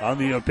 on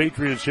the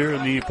Patriots here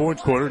in the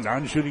fourth quarter.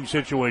 Non-shooting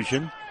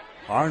situation.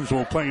 Arns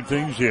will play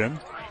things in.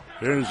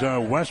 There's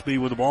Westby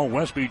with the ball.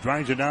 Westby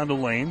drives it down the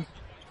lane.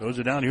 Throws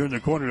it down here in the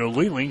corner to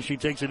Leeling. She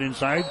takes it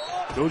inside.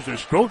 Goes to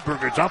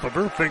Stroberger. Top of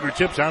her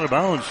fingertips out of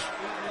bounds.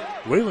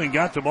 Leeling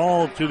got the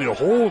ball to the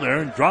hole there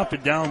and dropped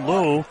it down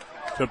low.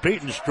 to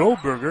Peyton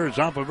Stroberger. It's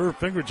off of her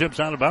fingertips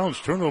out of bounds.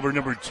 Turnover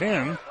number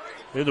 10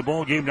 in the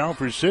ball game now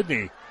for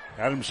Sidney.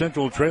 Adams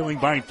Central trailing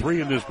by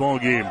 3 in this ball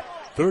game.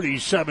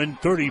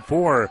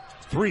 37-34.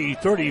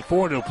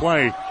 3:34 to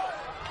play.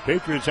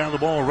 Patriots have the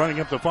ball. Running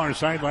up the far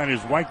sideline is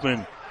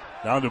Weichman.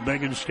 Down to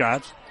Megan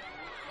Scott.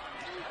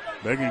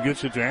 Megan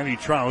gets it to Annie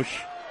Troush.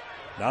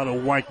 Now to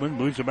Weichman.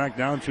 Moves it back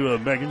down to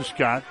Megan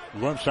Scott.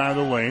 Left side of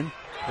the lane.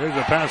 There's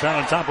a pass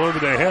out on top over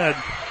the head.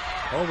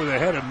 Over the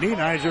head of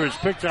Nienheiser. It's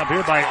picked up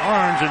here by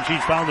Arns, and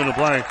she's fouled in the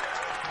play.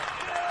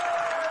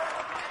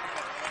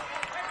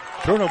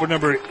 Turnover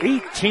number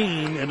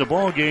 18 in the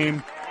ball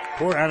game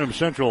for Adams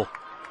Central.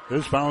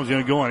 This foul is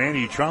going to go on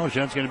Annie Troush.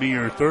 That's going to be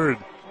your third.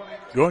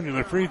 Going to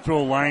the free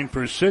throw line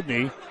for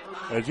Sidney.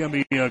 It's going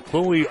to be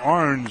Chloe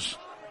Arns.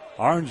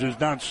 Arns is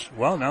not,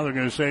 well, now they're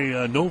going to say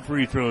no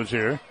free throws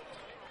here.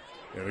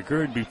 It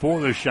occurred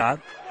before the shot.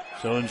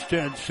 So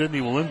instead,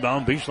 Sidney will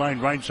inbound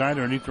baseline right side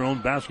underneath their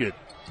own basket.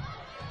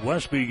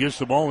 Westby gets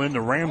the ball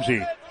into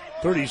Ramsey.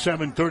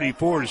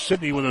 37-34.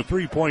 Sidney with a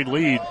 3-point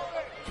lead.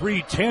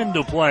 3:10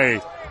 to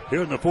play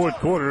here in the fourth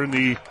quarter in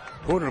the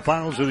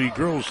quarterfinals of the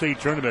Girls State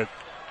Tournament.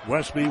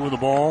 Westby with the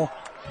ball.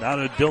 Now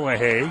to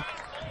Dillahay.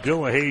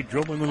 Dillahay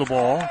dribbling with the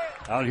ball.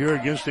 Out here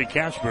against the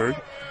Catchburg.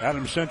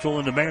 Adams Central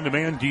in the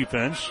man-to-man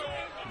defense.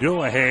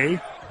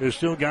 Dillahay has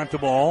still got the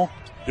ball.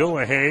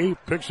 Dillahay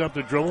picks up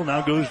the dribble.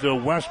 Now goes to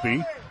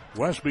Westby.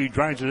 Westby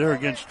drives it there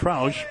against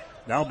Troush.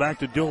 Now back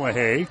to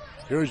Dillahay.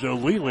 Here's a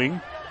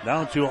Leeling.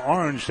 Down to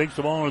Arns. Takes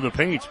the ball into the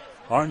paint.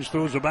 Arns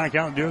throws it back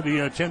out near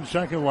the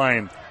 10-second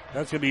line.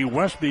 That's going to be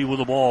Westby with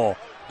the ball.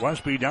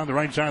 Westby down the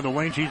right side of the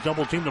lane. She's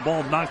double-teamed. The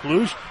ball knocked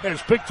loose. And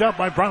it's picked up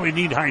by probably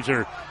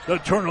Nienheiser. The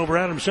turnover.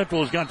 Adams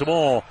Central has got the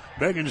ball.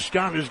 Megan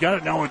Scott has got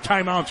it. Now a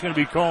timeout's going to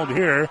be called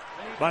here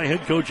by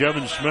head coach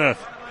Evan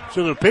Smith.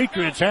 So the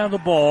Patriots have the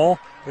ball.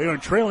 They are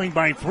trailing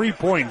by 3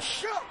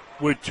 points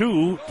with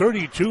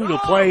 2:32 to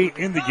play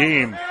in the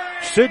game.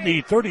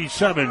 Sidney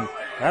 37,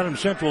 Adams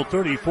Central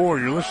 34.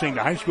 You're listening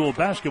to high school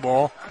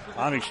basketball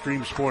on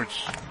Extreme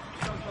Sports.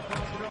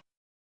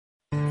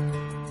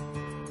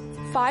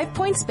 5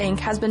 Points Bank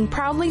has been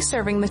proudly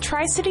serving the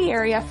Tri-City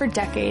area for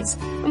decades,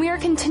 and we are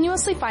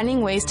continuously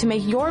finding ways to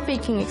make your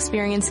baking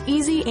experience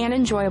easy and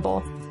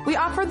enjoyable. We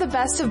offer the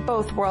best of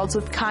both worlds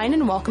with kind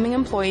and welcoming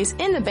employees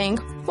in the bank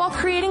while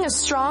creating a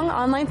strong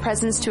online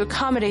presence to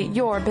accommodate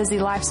your busy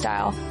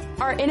lifestyle.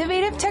 Our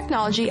innovative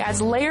technology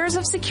adds layers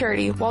of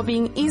security while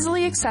being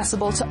easily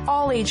accessible to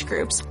all age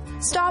groups.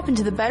 Stop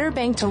into the Better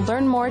Bank to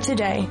learn more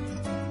today.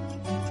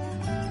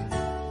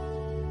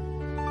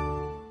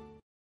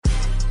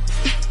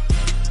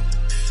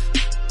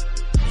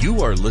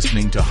 You are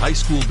listening to high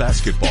school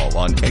basketball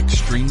on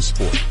Extreme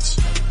Sports.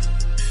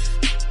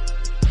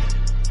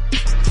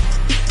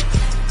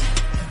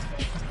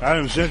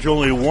 Adams Central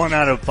only 1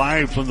 out of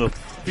 5 from the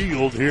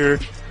field here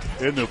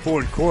in the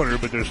fourth quarter,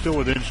 but they're still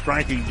within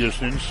striking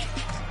distance.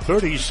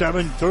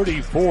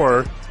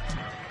 37-34.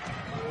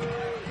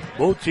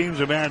 Both teams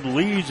have had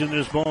leads in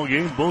this ball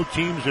game. Both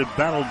teams have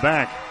battled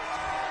back.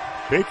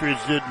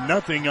 Patriots did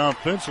nothing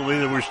offensively.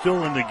 They were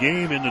still in the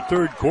game in the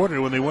third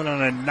quarter when they went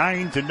on a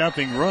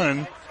 9-0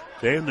 run.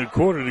 They end the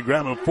quarter to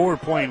grab a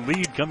 4-point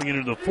lead coming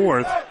into the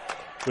fourth.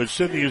 But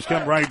Sidney has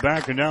come right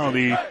back, and now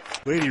the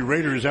Lady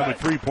Raiders have a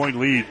 3-point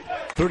lead.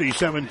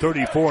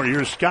 37-34.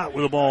 Here's Scott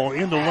with the ball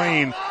in the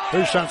lane.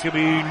 Her shot's going to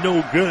be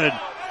no good.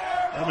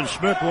 Evan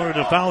Smith wanted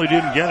to foul. He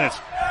didn't get it.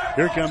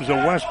 Here comes a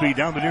Westby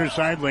down the near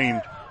side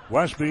lane.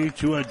 Westby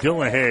to a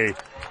Dillahay.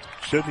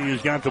 Sidney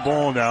has got the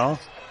ball now.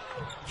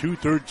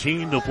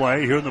 2:13 to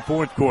play here in the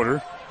fourth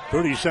quarter.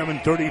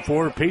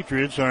 37-34.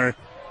 Patriots are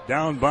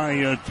down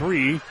by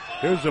 3.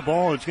 Here's the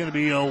ball. It's going to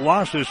be a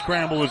loss. The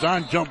scramble is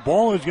on. Jump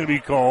ball is going to be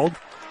called.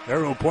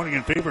 Arrow pointing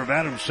in favor of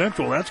Adams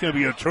Central. That's going to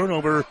be a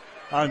turnover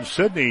on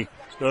Sidney.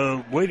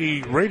 The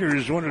Lady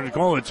Raiders wanted to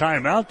call a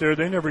timeout there.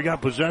 They never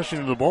got possession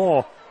of the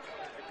ball.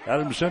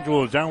 Adams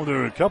Central is down with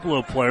a couple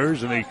of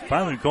players, and they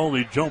finally called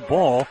a jump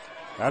ball.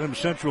 Adams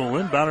Central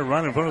inbounded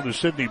right in front of the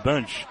Sidney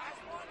bench.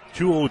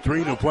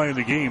 2:03 to play in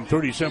the game.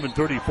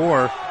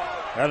 37-34.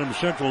 Adams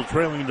Central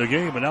trailing the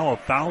game, and now a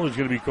foul is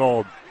going to be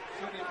called.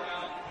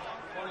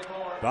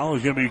 Foul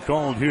is going to be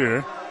called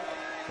here.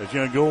 It's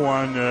going to go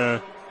on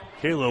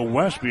Kayla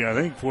Westby, I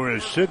think, for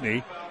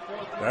Sidney.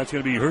 That's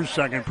going to be her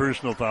second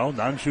personal foul.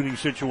 Non-shooting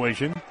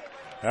situation.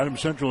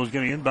 Adams Central is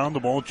going to inbound the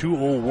ball.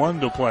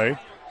 2:01 to play.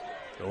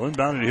 They'll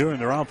inbound it here in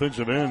their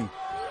offensive end.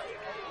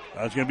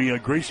 That's going to be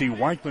Gracie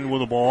Weichman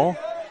with the ball.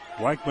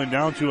 Weichman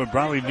down to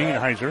Bradley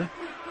Nienheiser.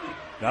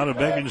 Now to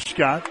Megan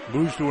Scott.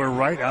 Moves to her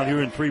right out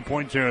here in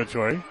 3-point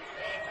territory.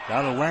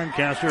 Now to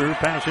Lancaster. Her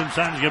pass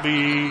inside is going to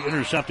be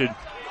intercepted.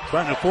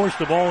 Trying to force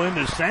the ball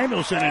into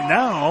Samuelson, and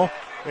now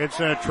it's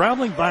a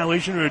traveling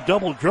violation or a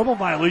double dribble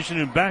violation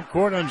in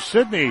backcourt on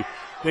Sidney.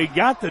 They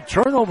got the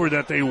turnover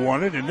that they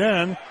wanted, and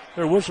then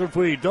they're whistled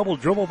for a double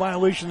dribble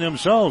violation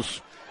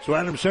themselves. So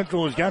Adams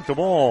Central has got the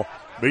ball.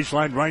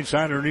 Baseline right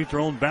side underneath their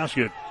own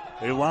basket.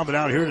 They lob it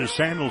out here to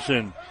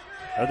Samuelson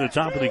at the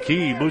top of the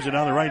key. Moves it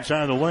down the right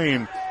side of the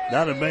lane.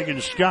 Now to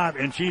Megan Scott,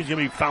 and she's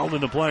going to be fouled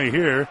into play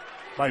here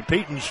by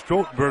Peyton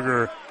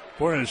Strothberger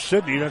for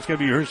Sidney. That's going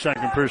to be her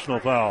second personal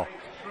foul.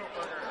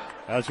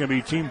 That's going to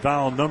be team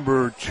foul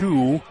number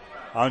 2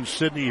 on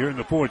Sidney here in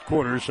the fourth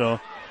quarter. So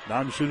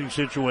non-shooting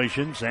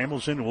situation.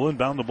 Samuelson will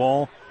inbound the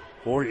ball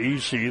for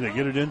EC. They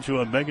get it into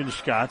a Megan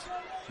Scott.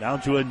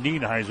 Down to a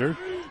Nienheiser.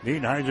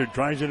 Nienheiser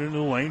tries it into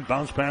the lane.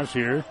 Bounce pass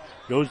here.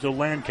 Goes to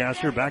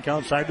Lancaster. Back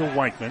outside to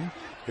Weichman.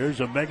 Here's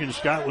a Megan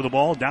Scott with the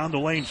ball. Down the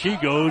lane she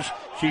goes.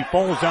 She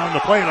falls down the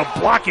play, and a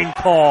blocking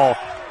call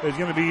is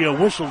going to be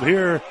whistled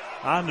here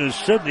on to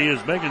Sidney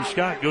as Megan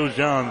Scott goes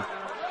down.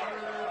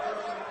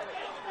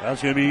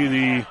 That's going to be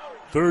the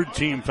third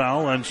team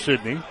foul on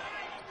Sidney.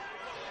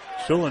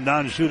 Still a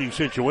non-shooting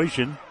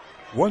situation.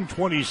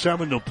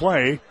 1:27 to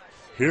play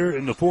here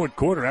in the fourth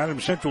quarter.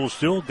 Adams Central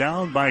still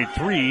down by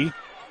 3,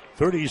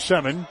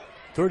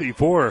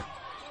 37-34.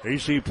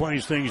 AC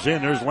plays things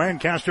in. There's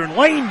Lancaster in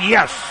lane.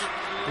 Yes!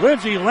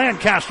 Lindsay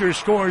Lancaster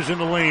scores in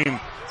the lane.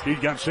 She's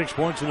got 6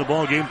 points in the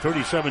ball game,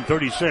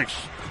 37-36.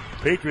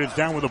 Patriots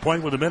down with a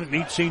point with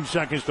 1:18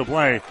 seconds to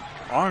play.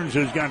 Arns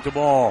has got the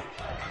ball.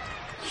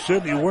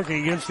 Sidney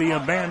working against the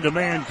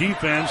man-to-man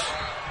defense.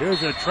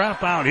 Here's a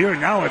trap out here.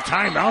 Now a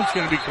timeout's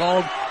going to be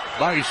called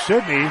by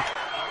Sidney.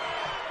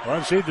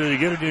 Let's see, did they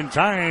get it in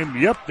time?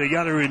 Yep, they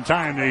got her in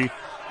time. They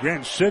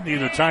grant Sidney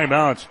the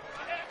timeout.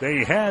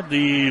 They had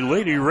the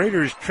Lady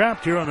Raiders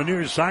trapped here on the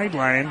near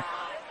sideline,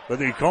 but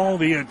they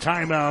called the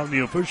timeout, and the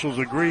officials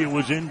agree it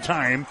was in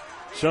time.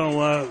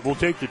 So we'll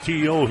take the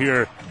TO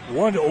here.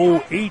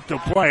 1:08 to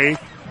play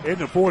in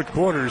the fourth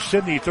quarter.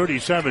 Sidney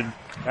 37,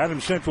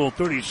 Adams Central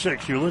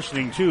 36. You're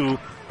listening to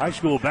high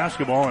school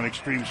basketball on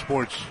Extreme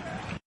Sports.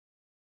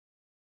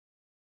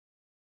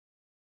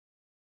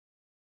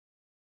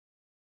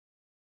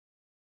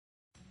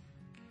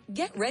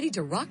 Get ready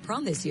to rock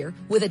prom this year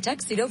with a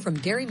tuxedo from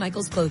Gary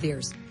Michaels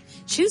Clothiers.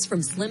 Choose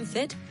from slim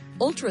fit,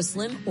 ultra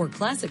slim, or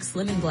classic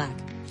slim in black.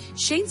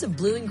 Shades of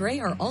blue and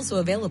gray are also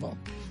available.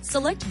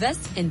 Select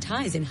vests and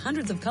ties in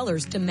hundreds of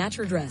colors to match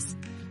your dress.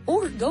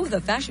 Or go with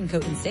a fashion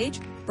coat in sage,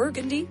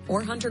 burgundy,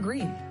 or hunter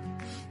green.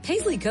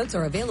 Paisley coats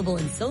are available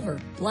in silver,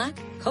 black,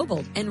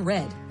 cobalt, and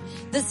red.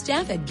 The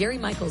staff at Gary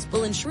Michaels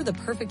will ensure the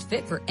perfect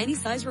fit for any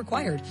size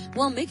required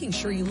while making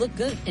sure you look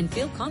good and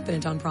feel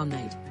confident on prom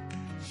night.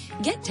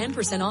 Get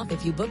 10% off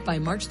if you book by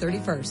March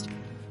 31st.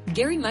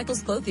 Gary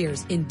Michaels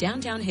Clothiers in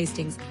downtown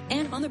Hastings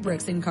and on the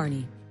Bricks in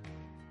Kearney.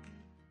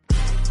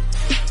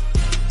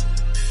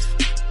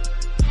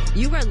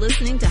 You are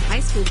listening to high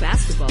school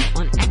basketball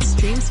on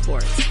Extreme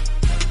Sports.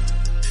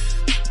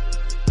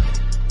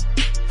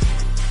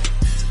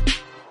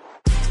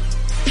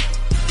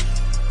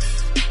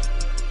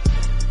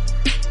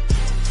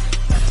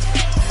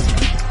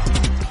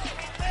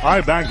 All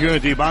right, back here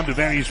at the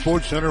Bond-Devaney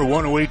Sports Center,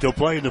 1:08 to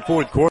play in the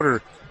fourth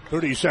quarter.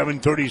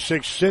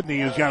 37-36. Sidney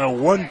has got a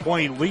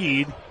 1-point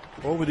lead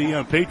over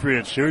the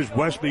Patriots. Here's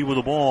Westby with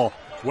the ball.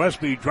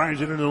 Westby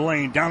drives it into the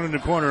lane, down in the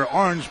corner.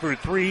 Arns for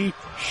 3,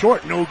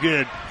 short, no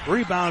good.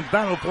 Rebound,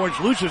 battle points,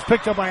 loose is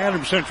picked up by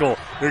Adams Central.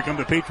 Here come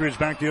the Patriots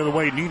back the other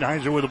way.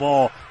 Nienheiser with the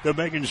ball. The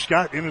Megan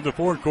Scott into the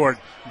forecourt.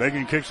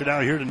 Megan kicks it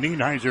out here to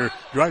Nienheiser.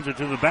 Drives it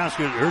to the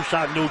basket. Her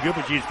shot no good,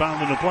 but she's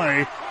found in the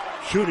play.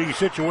 Shooting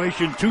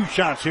situation, 2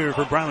 shots here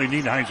for Briley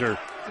Nienheiser.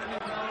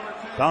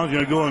 Foul's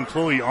going to go on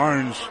Chloe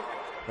Arns.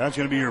 That's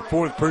going to be her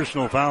 4th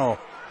personal foul.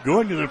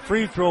 Going to the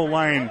free throw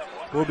line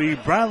will be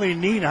Briley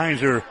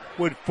Nienheiser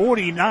with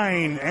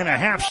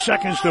 49.5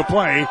 seconds to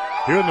play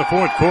here in the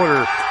fourth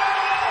quarter.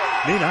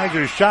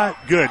 Nienheiser's shot,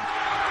 good.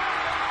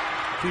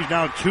 She's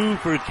now 2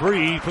 for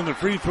 3 from the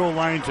free throw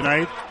line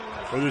tonight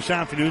or this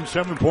afternoon.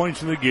 7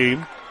 points in the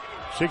game,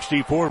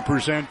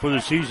 64% for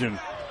the season.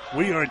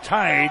 We are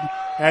tied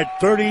at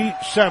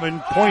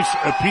 37 points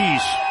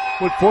apiece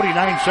with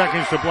 49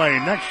 seconds to play.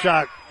 Next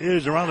shot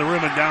is around the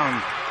rim and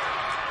down.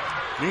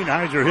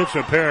 Nienheiser hits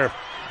a pair.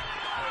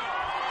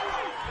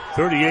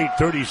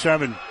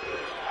 38-37.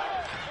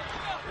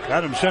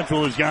 Adams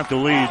Central has got the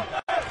lead.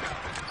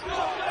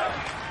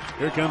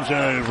 Here comes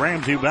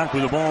Ramsey back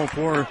with the ball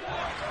for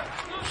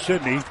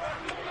Sidney.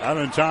 Out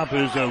on top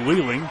is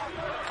Lealing.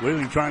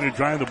 Lealing trying to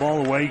drive the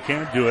ball away.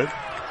 Can't do it.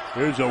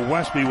 Here's a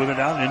Westby with it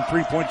out in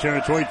 3-point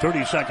territory.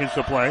 30 seconds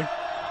to play.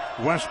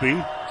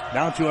 Westby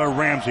down to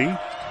Ramsey.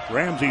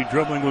 Ramsey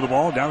dribbling with the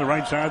ball down the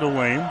right side of the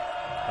lane.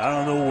 Out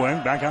on the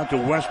wing. Back out to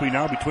Westby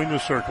now between the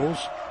circles.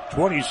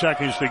 20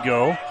 seconds to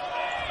go.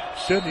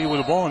 Sidney with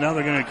the ball. Now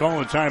they're going to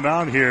call a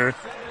timeout here.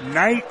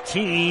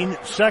 19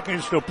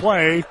 seconds to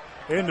play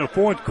in the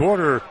fourth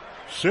quarter.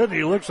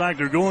 Sidney looks like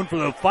they're going for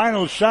the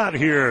final shot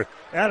here.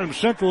 Adams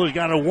Central has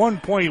got a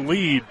 1-point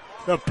lead.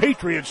 The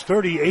Patriots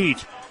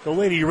 38. The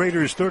Lady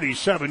Raiders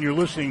 37. You're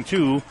listening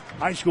to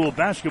high school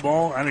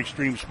basketball on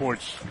Extreme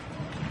Sports.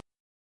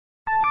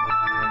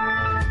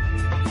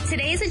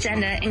 Today's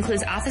agenda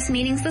includes office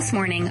meetings this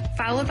morning,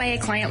 followed by a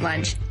client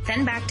lunch,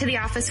 then back to the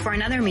office for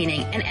another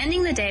meeting, and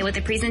ending the day with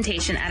a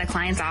presentation at a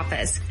client's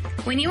office.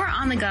 When you are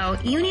on the go,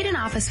 you need an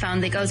office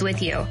phone that goes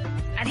with you.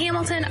 At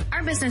Hamilton,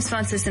 our business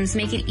phone systems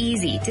make it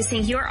easy to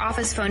sync your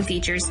office phone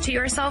features to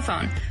your cell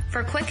phone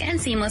for quick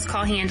and seamless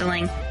call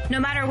handling,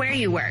 no matter where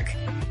you work.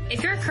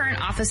 If your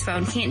current office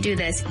phone can't do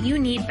this, you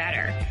need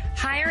better.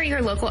 Hire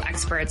your local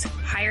experts.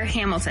 Hire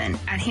Hamilton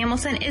at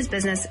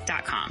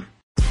hamiltonisbusiness.com.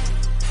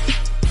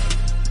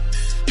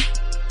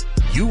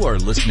 You are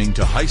listening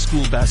to high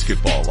school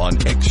basketball on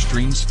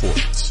Extreme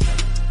Sports.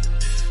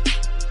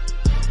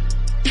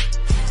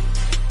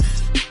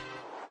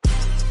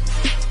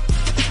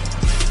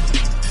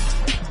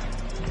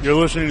 You're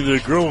listening to the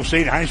Girls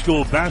State High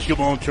School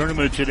basketball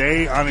tournament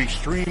today on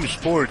Extreme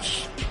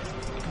Sports.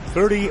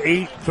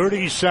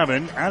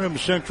 38-37.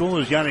 Adams Central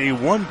has got a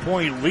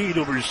 1-point lead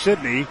over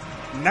Sidney.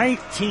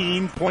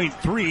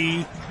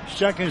 19.3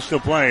 seconds to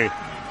play.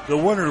 The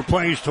winner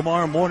plays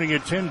tomorrow morning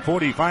at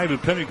 10:45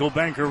 at Pinnacle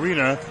Bank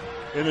Arena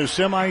in the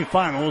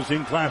semifinals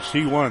in Class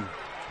C1.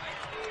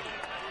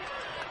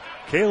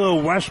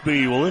 Kayla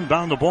Westby will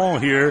inbound the ball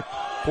here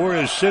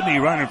for Sidney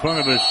right in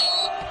front of us.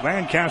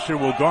 Lancaster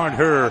will guard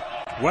her.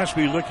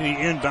 Westby looking the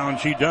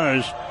inbound. She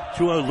does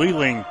to a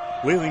Lealing.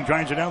 Lealing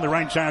drives it down the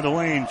right side of the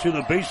lane to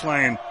the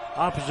baseline.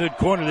 Opposite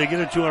corner, they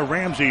get it to a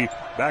Ramsey.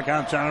 Back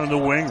outside on the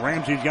wing.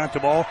 Ramsey's got the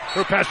ball.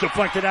 Her pass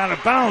deflected out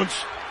of bounds.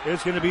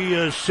 It's going to be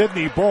a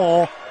Sidney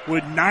ball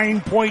with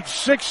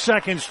 9.6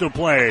 seconds to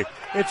play.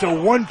 It's a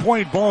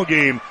 1-point ball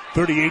game.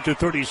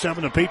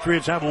 38-37. The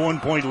Patriots have a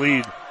 1-point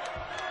lead.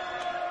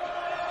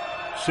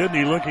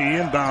 Sidney looking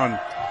inbound.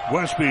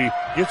 Westby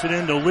gets it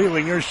into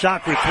Lealing. Her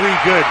shot for three,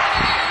 good.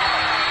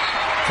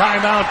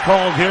 Timeout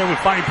called here with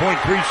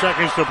 5.3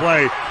 seconds to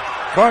play.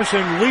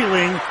 Carson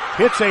Lealing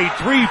hits a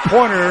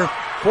three-pointer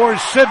for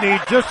Sidney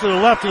just to the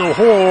left of the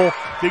hole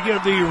to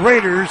give the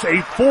Raiders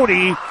a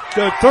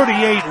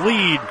 40-38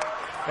 lead.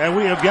 And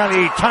we have got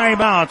a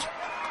timeout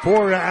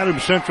for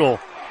Adams Central.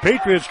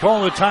 Patriots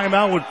call the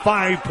timeout with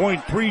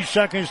 5.3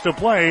 seconds to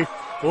play.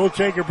 We'll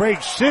take a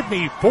break.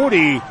 Sidney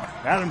 40,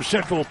 Adams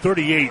Central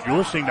 38. You're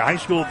listening to high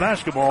school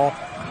basketball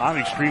on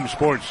Extreme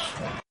Sports.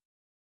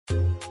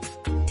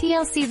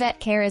 TLC Vet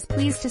Care is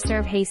pleased to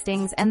serve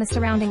Hastings and the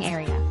surrounding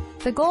area.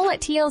 The goal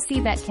at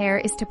TLC Vet Care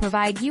is to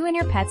provide you and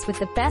your pets with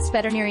the best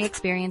veterinary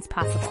experience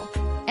possible.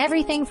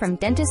 Everything from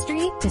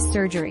dentistry to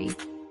surgery.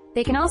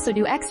 They can also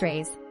do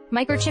x-rays,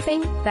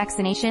 microchipping,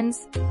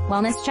 vaccinations,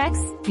 wellness checks,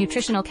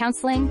 nutritional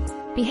counseling,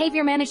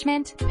 behavior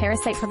management,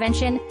 parasite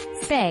prevention,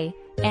 spay,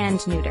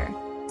 and neuter.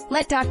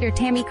 Let Dr.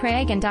 Tammy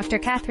Craig and Dr.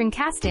 Catherine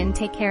Caston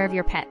take care of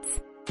your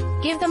pets.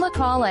 Give them a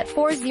call at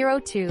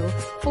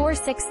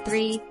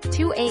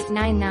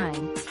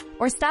 402-463-2899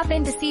 or stop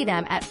in to see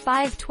them at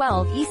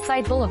 512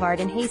 Eastside Boulevard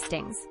in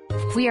Hastings.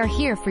 We are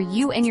here for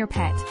you and your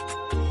pet.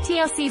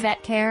 TLC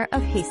Vet Care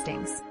of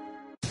Hastings.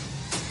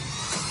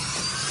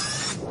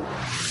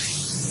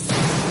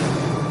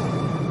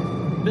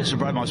 This is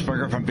Brad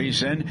Musburger from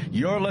VSiN.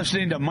 You're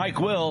listening to Mike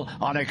Will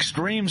on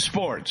Extreme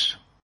Sports.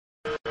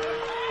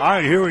 All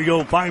right, here we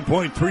go.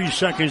 5.3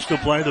 seconds to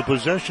play. The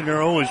possession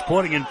arrow is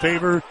pointing in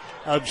favor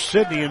of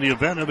Sidney in the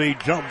event of a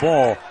jump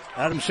ball.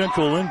 Adams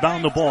Central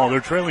inbound the ball.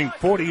 They're trailing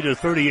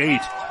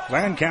 40-38.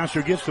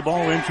 Lancaster gets the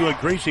ball into a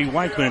Gracie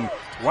Weichman.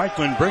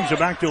 Weichman brings it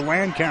back to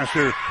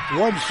Lancaster.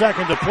 1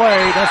 second to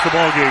play. That's the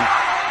ball game.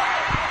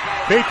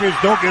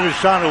 Patriots don't get a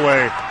shot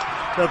away.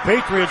 The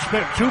Patriots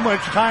spent too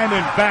much time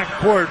in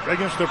backcourt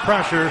against the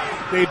pressure.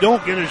 They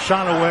don't get a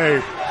shot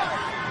away.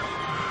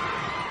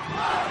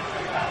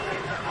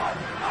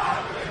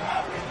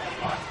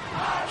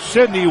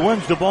 Sidney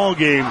wins the ball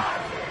game.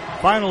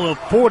 Final of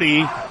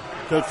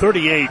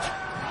 40-38.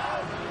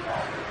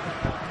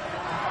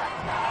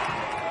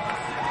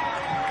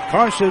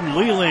 Carson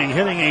Lealing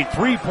hitting a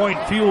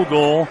 3-point field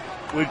goal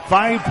with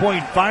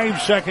 5.5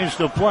 seconds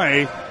to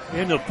play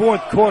in the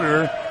fourth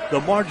quarter.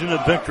 The margin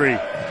of victory.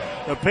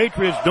 The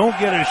Patriots don't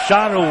get a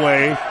shot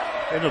away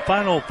in the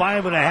final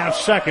 5.5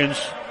 seconds,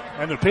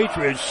 and the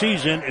Patriots'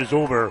 season is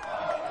over.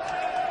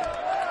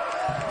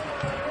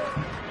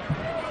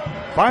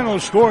 Final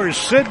score is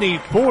Sidney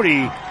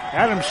 40,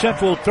 Adams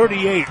Central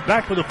 38.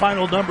 Back with the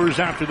final numbers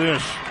after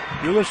this.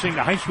 You're listening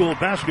to high school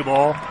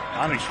basketball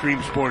on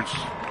Extreme Sports.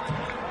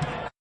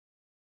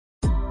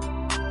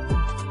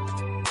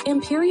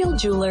 Imperial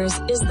Jewelers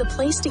is the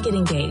place to get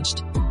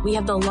engaged. We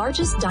have the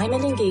largest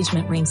diamond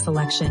engagement ring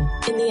selection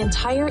in the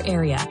entire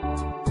area.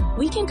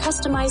 We can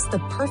customize the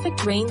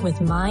perfect ring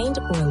with mined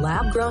or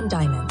lab-grown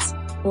diamonds,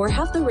 or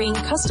have the ring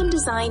custom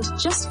designed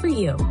just for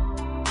you.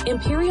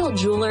 Imperial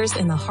Jewelers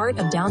in the heart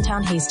of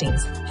downtown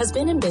Hastings has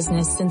been in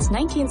business since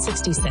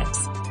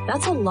 1966.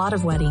 That's a lot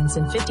of weddings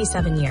in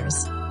 57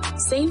 years.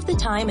 Save the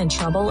time and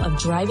trouble of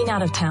driving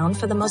out of town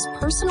for the most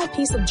personal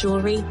piece of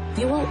jewelry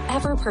you will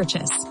ever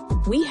purchase.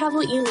 We have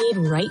what you need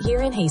right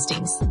here in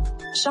Hastings.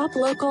 Shop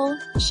local,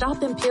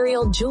 shop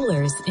Imperial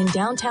Jewelers in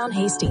downtown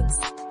Hastings.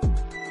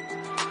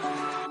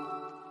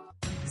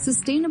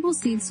 Sustainable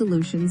Seed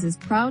Solutions is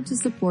proud to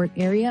support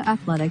area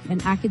athletic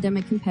and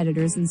academic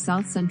competitors in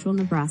South Central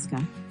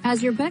Nebraska.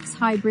 As your Beck's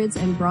Hybrids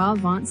and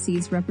Brah-Avant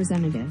Seeds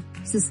representative,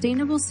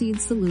 Sustainable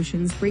Seed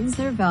Solutions brings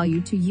their value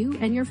to you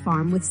and your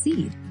farm with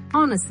seed.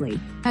 Honestly,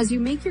 as you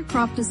make your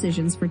crop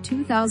decisions for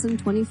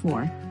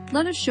 2024,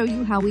 let us show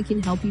you how we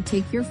can help you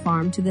take your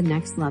farm to the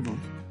next level.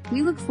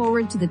 We look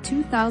forward to the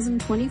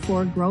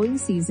 2024 growing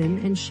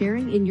season and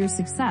sharing in your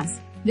success.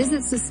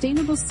 Visit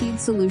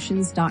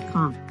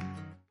sustainableseedsolutions.com.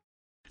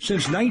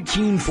 Since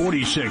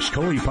 1946,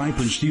 Cully Pipe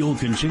and Steel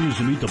continues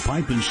to meet the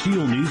pipe and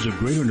steel needs of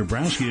greater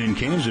Nebraska and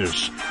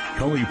Kansas.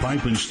 Cully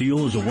Pipe and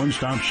Steel is a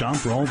one-stop shop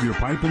for all of your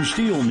pipe and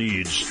steel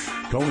needs.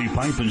 Cully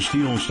Pipe and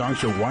Steel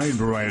stocks a wide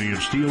variety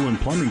of steel and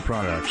plumbing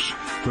products.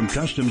 From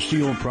custom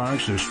steel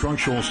products to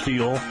structural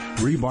steel,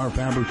 rebar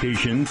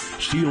fabrication,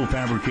 steel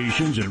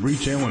fabrications, and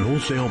retail and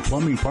wholesale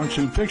plumbing parts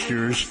and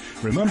fixtures,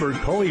 remember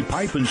Cully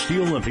Pipe and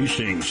Steel of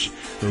Hastings.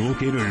 They're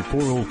located at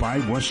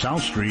 405 West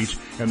South Street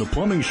and the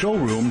plumbing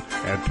showroom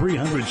at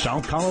 300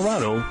 South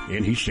Colorado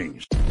in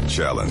Hastings.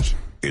 Challenge.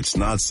 It's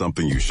not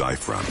something you shy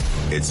from.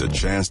 It's a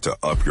chance to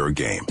up your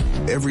game.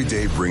 Every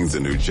day brings a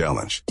new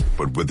challenge.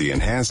 But with the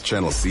enhanced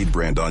Channel Seed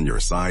brand on your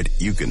side,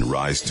 you can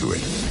rise to it.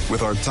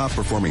 With our top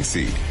performing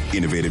seed,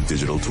 innovative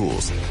digital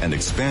tools, and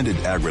expanded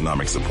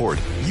agronomic support,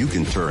 you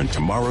can turn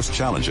tomorrow's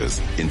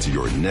challenges into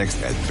your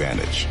next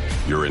advantage.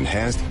 Your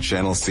enhanced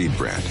Channel Seed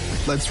brand.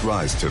 Let's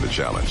rise to the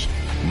challenge.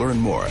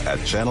 Learn more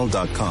at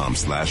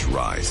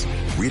channel.com/rise.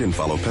 Read and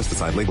follow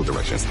pesticide label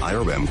directions,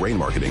 IRM, grain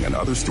marketing, and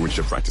other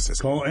stewardship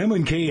practices. Call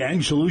M&K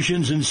Ag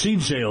Solutions and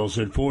Seed Sales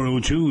at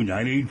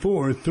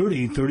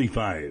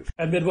 402-984-3035.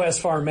 At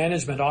Midwest Farm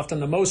Management, often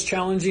the most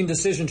challenging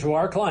decision to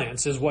our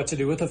clients is what to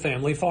do with a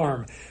family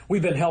farm.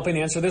 We've been helping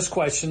answer this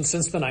question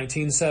since the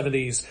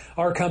 1970s.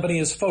 Our company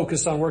is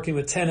focused on working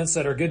with tenants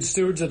that are good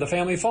stewards of the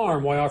family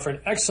farm while offering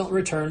excellent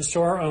returns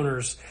to our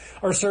owners.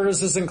 Our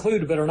services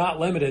include, but are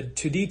not limited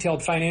to,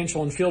 detailed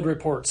financial and field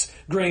reports,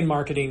 grain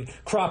marketing,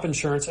 crop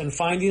insurance, and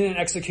finding and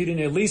executing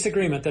a lease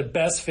agreement that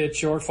best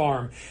fits your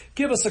farm.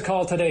 Give us a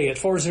call today at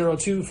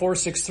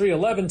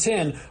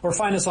 402-463-1110 or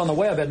find us on the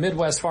web at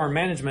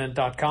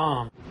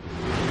MidwestFarmManagement.com.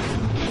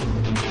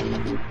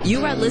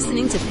 You are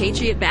listening to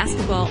Patriot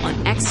Basketball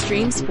on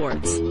Extreme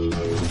Sports.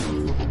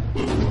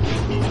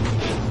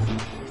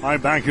 All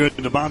right, back here at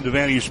the Bob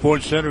Devaney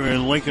Sports Center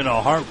in Lincoln,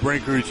 a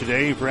heartbreaker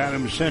today for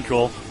Adams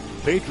Central.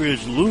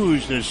 Patriots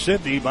lose to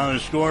Sidney by the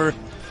score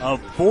of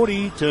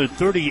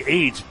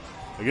 40-38.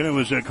 Again, it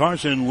was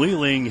Carson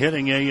Lealing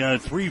hitting a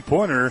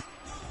three-pointer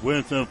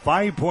with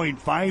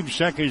 5.5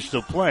 seconds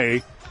to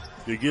play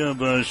to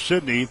give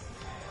Sidney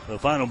the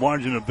final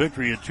margin of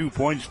victory at 2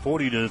 points,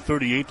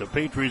 40-38. The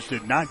Patriots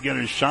did not get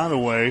a shot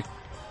away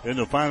in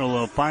the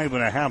final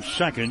 5.5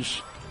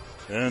 seconds.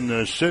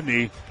 And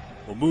Sidney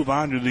will move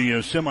on to the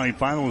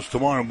semifinals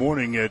tomorrow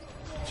morning at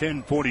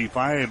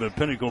 10:45 at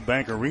Pinnacle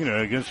Bank Arena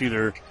against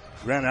either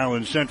Grand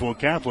Island Central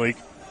Catholic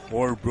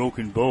or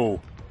Broken Bow.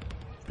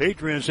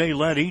 Patriots, they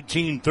led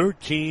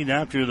 18-13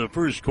 after the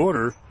first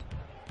quarter,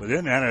 but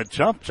then had a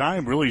tough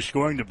time really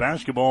scoring the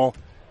basketball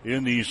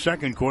in the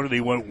second quarter. They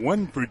went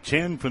 1 for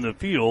 10 from the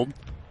field.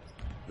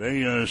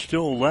 They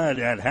still led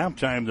at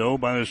halftime, though,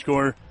 by the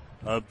score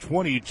of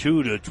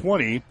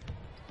 22-20.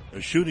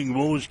 The shooting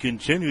woes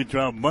continued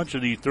throughout much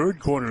of the third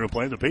quarter of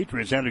play. The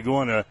Patriots had to go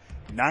on a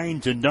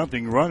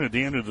 9-0 run at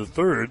the end of the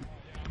third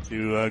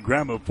to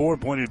grab a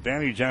 4-point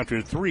advantage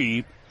after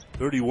three,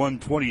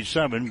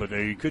 31-27, but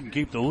they couldn't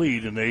keep the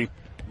lead, and they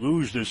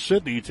lose to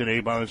Sidney today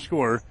by the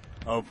score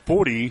of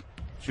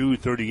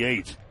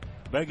 40-38.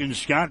 Megan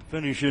Scott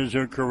finishes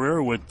her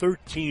career with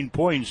 13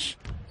 points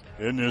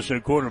in this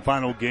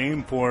quarterfinal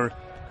game for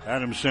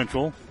Adams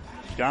Central.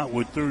 Scott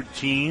with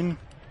 13.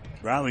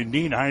 Riley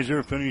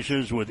Nienheiser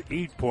finishes with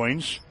 8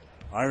 points.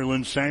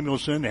 Ireland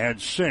Samuelson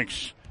had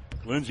 6.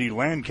 Lindsay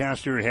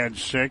Lancaster had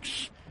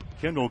 6.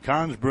 Kendall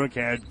Consbrook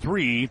had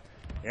 3.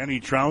 Annie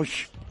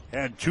Trausch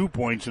had 2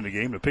 points in the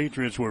game. The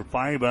Patriots were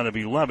 5 out of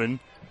 11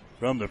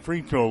 from the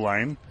free throw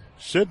line.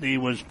 Sidney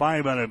was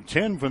 5 out of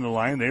 10 from the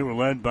line. They were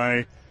led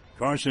by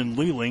Carson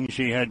Lealing.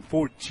 She had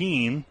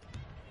 14.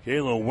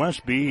 Kayla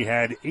Westby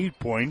had 8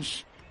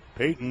 points.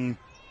 Peyton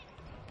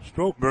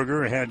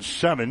Strokeberger had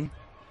 7.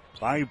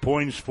 5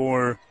 points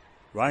for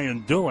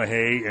Ryan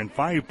Dillahay and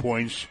 5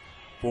 points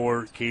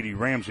for Katie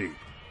Ramsey.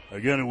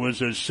 Again, it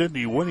was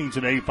Sidney winning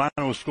today.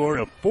 Final score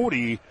of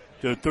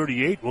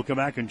 40-38. We'll come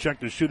back and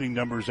check the shooting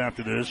numbers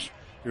after this.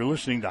 You're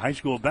listening to high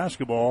school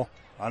basketball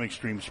on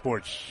Extreme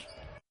Sports.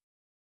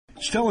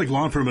 Stellick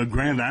Law Firm of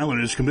Grand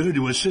Island is committed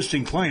to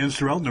assisting clients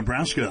throughout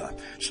Nebraska.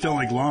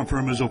 Stellick Law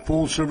Firm is a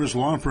full-service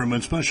law firm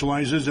and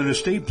specializes in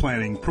estate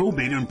planning,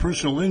 probate, and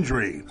personal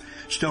injury.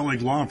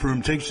 Stellick Law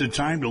Firm takes the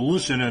time to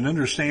listen and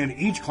understand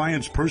each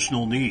client's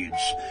personal needs.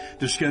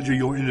 To schedule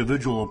your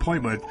individual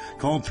appointment,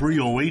 call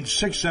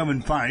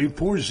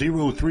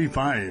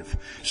 308-675-4035.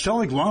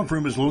 Stellick Law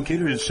Firm is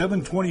located at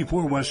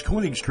 724 West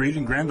Koenig Street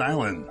in Grand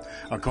Island.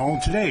 A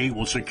call today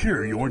will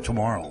secure your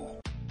tomorrow.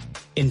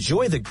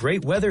 Enjoy the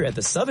great weather at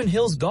the Southern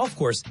Hills Golf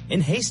Course in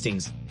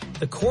Hastings.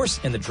 The course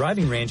and the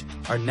driving range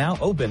are now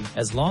open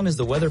as long as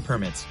the weather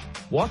permits.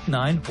 Walk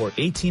 9 or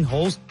 18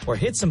 holes or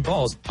hit some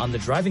balls on the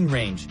driving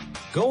range.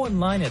 Go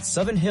online at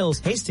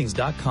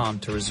SevernHillsHastings.com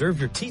to reserve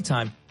your tee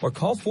time or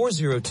call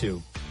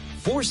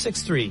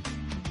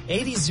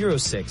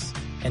 402-463-8006.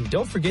 And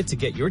don't forget to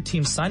get your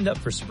team signed up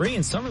for spring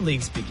and summer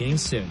leagues beginning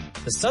soon.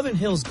 The Southern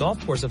Hills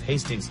Golf Course of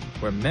Hastings,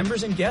 where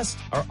members and guests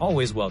are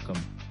always welcome.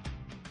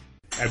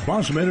 At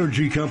Boston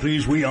Energy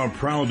Companies, we are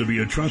proud to be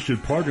a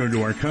trusted partner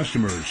to our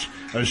customers,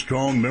 a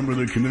strong member of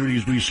the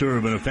communities we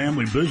serve, and a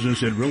family business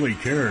that really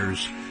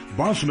cares.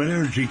 Boston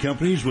Energy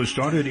Companies was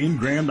started in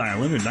Grand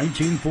Island in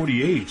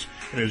 1948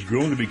 and has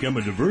grown to become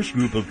a diverse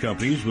group of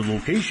companies with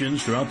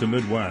locations throughout the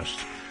Midwest.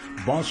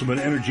 Boston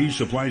Energy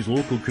supplies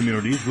local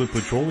communities with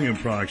petroleum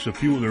products to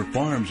fuel their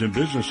farms and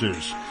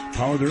businesses,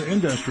 power their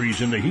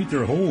industries, and to heat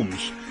their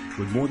homes.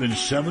 With more than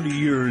 70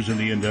 years in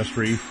the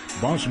industry,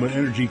 Boston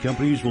Energy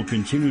Companies will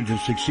continue to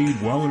succeed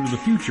well into the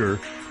future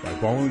by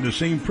following the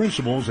same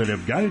principles that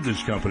have guided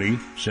this company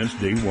since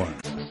day one.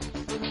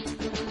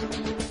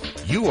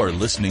 You are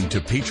listening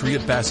to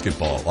Patriot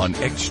Basketball on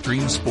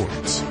Extreme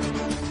Sports.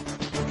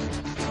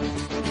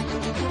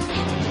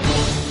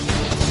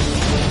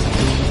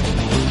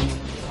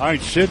 All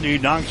right, Sidney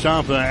knocks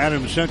off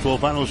Adams Central.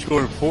 Final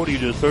score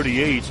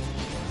 40-38.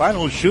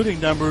 Final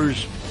shooting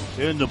numbers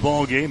in the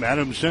ball game.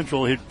 Adams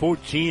Central hit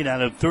 14 out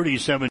of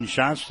 37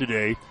 shots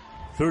today,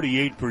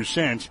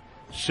 38%.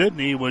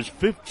 Sidney was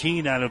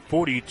 15 out of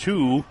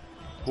 42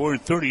 for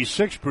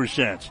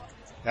 36%.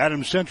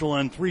 Adams Central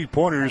on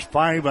three-pointers,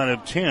 5 out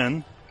of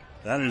 10.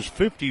 That is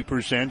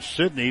 50%.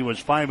 Sidney was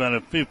 5 out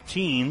of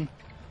 15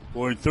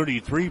 for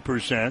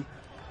 33%.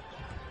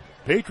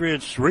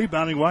 Patriots,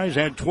 rebounding-wise,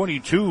 had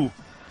 22.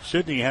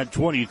 Sidney had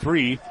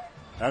 23.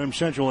 Adams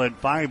Central had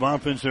 5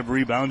 offensive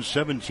rebounds,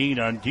 17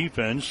 on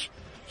defense.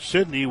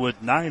 Sidney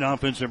with 9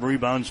 offensive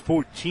rebounds,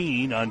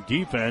 14 on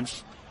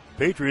defense.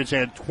 Patriots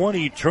had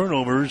 20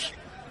 turnovers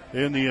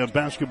in the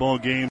basketball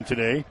game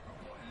today.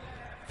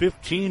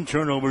 15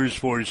 turnovers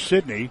for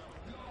Sidney.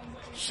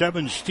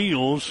 7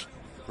 steals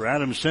for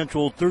Adams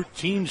Central,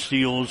 13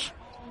 steals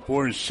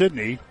for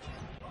Sidney.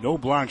 No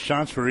block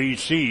shots for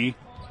AC.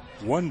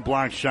 1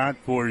 block shot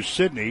for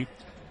Sidney.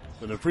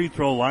 For the free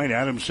throw line,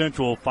 Adams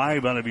Central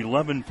 5 out of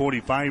 11,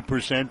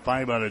 45%,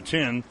 5 out of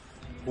 10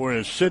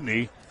 for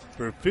Sidney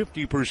for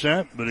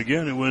 50%. But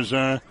again, it was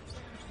a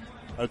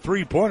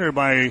three-pointer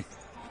by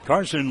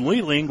Carson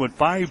Leeling with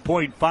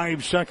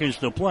 5.5 seconds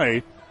to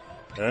play.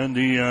 And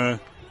the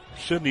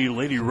Sidney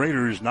Lady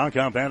Raiders knock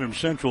off Adams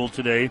Central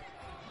today,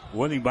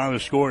 winning by the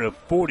score of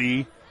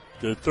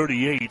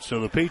 40-38.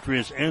 So the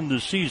Patriots end the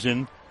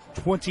season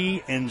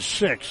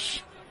 20-6.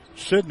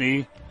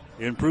 Sidney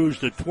improves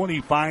to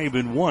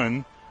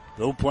 25-1.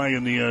 They'll play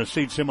in the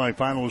state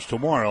semifinals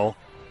tomorrow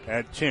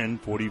at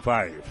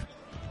 10:45.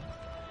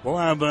 We'll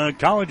have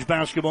college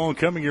basketball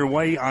coming your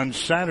way on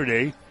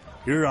Saturday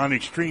here on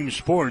Extreme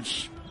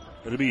Sports.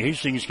 It'll be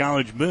Hastings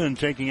College men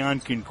taking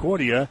on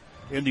Concordia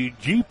in the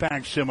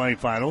GPAC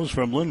semifinals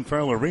from Lynn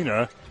Farrell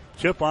Arena.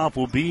 Tip-off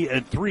will be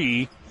at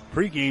 3.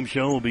 Pre-game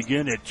show will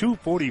begin at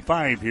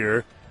 2:45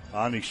 here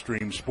on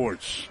Extreme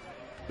Sports.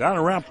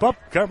 That'll wrap up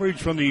coverage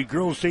from the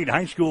Girls State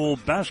High School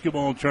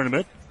basketball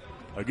tournament.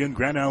 Again,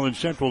 Grand Island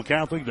Central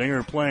Catholic, they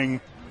are playing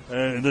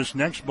in this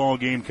next ball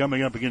game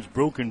coming up against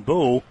Broken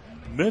Bow.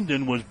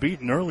 Minden was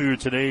beaten earlier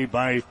today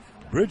by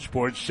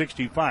Bridgeport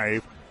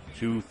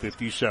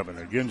 65-57.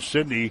 Again,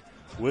 Sidney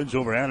wins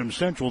over Adams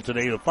Central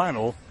today, the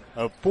final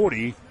of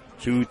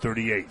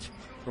 40-38.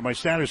 For my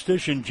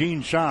statistician,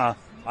 Gene Shaw,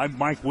 I'm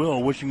Mike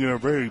Will, wishing you a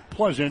very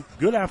pleasant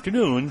good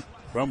afternoon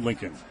from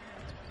Lincoln.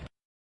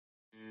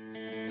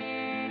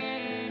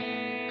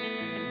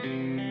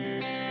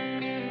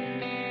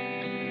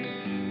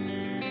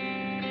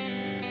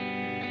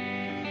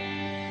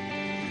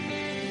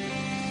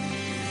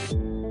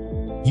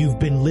 You've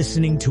been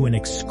listening to an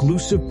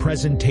exclusive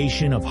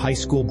presentation of high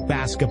school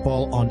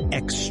basketball on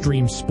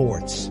Extreme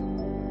Sports.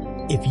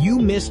 If you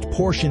missed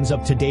portions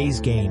of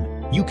today's game,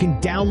 you can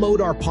download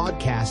our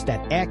podcast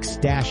at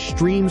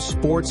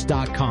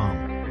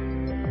x-streamsports.com.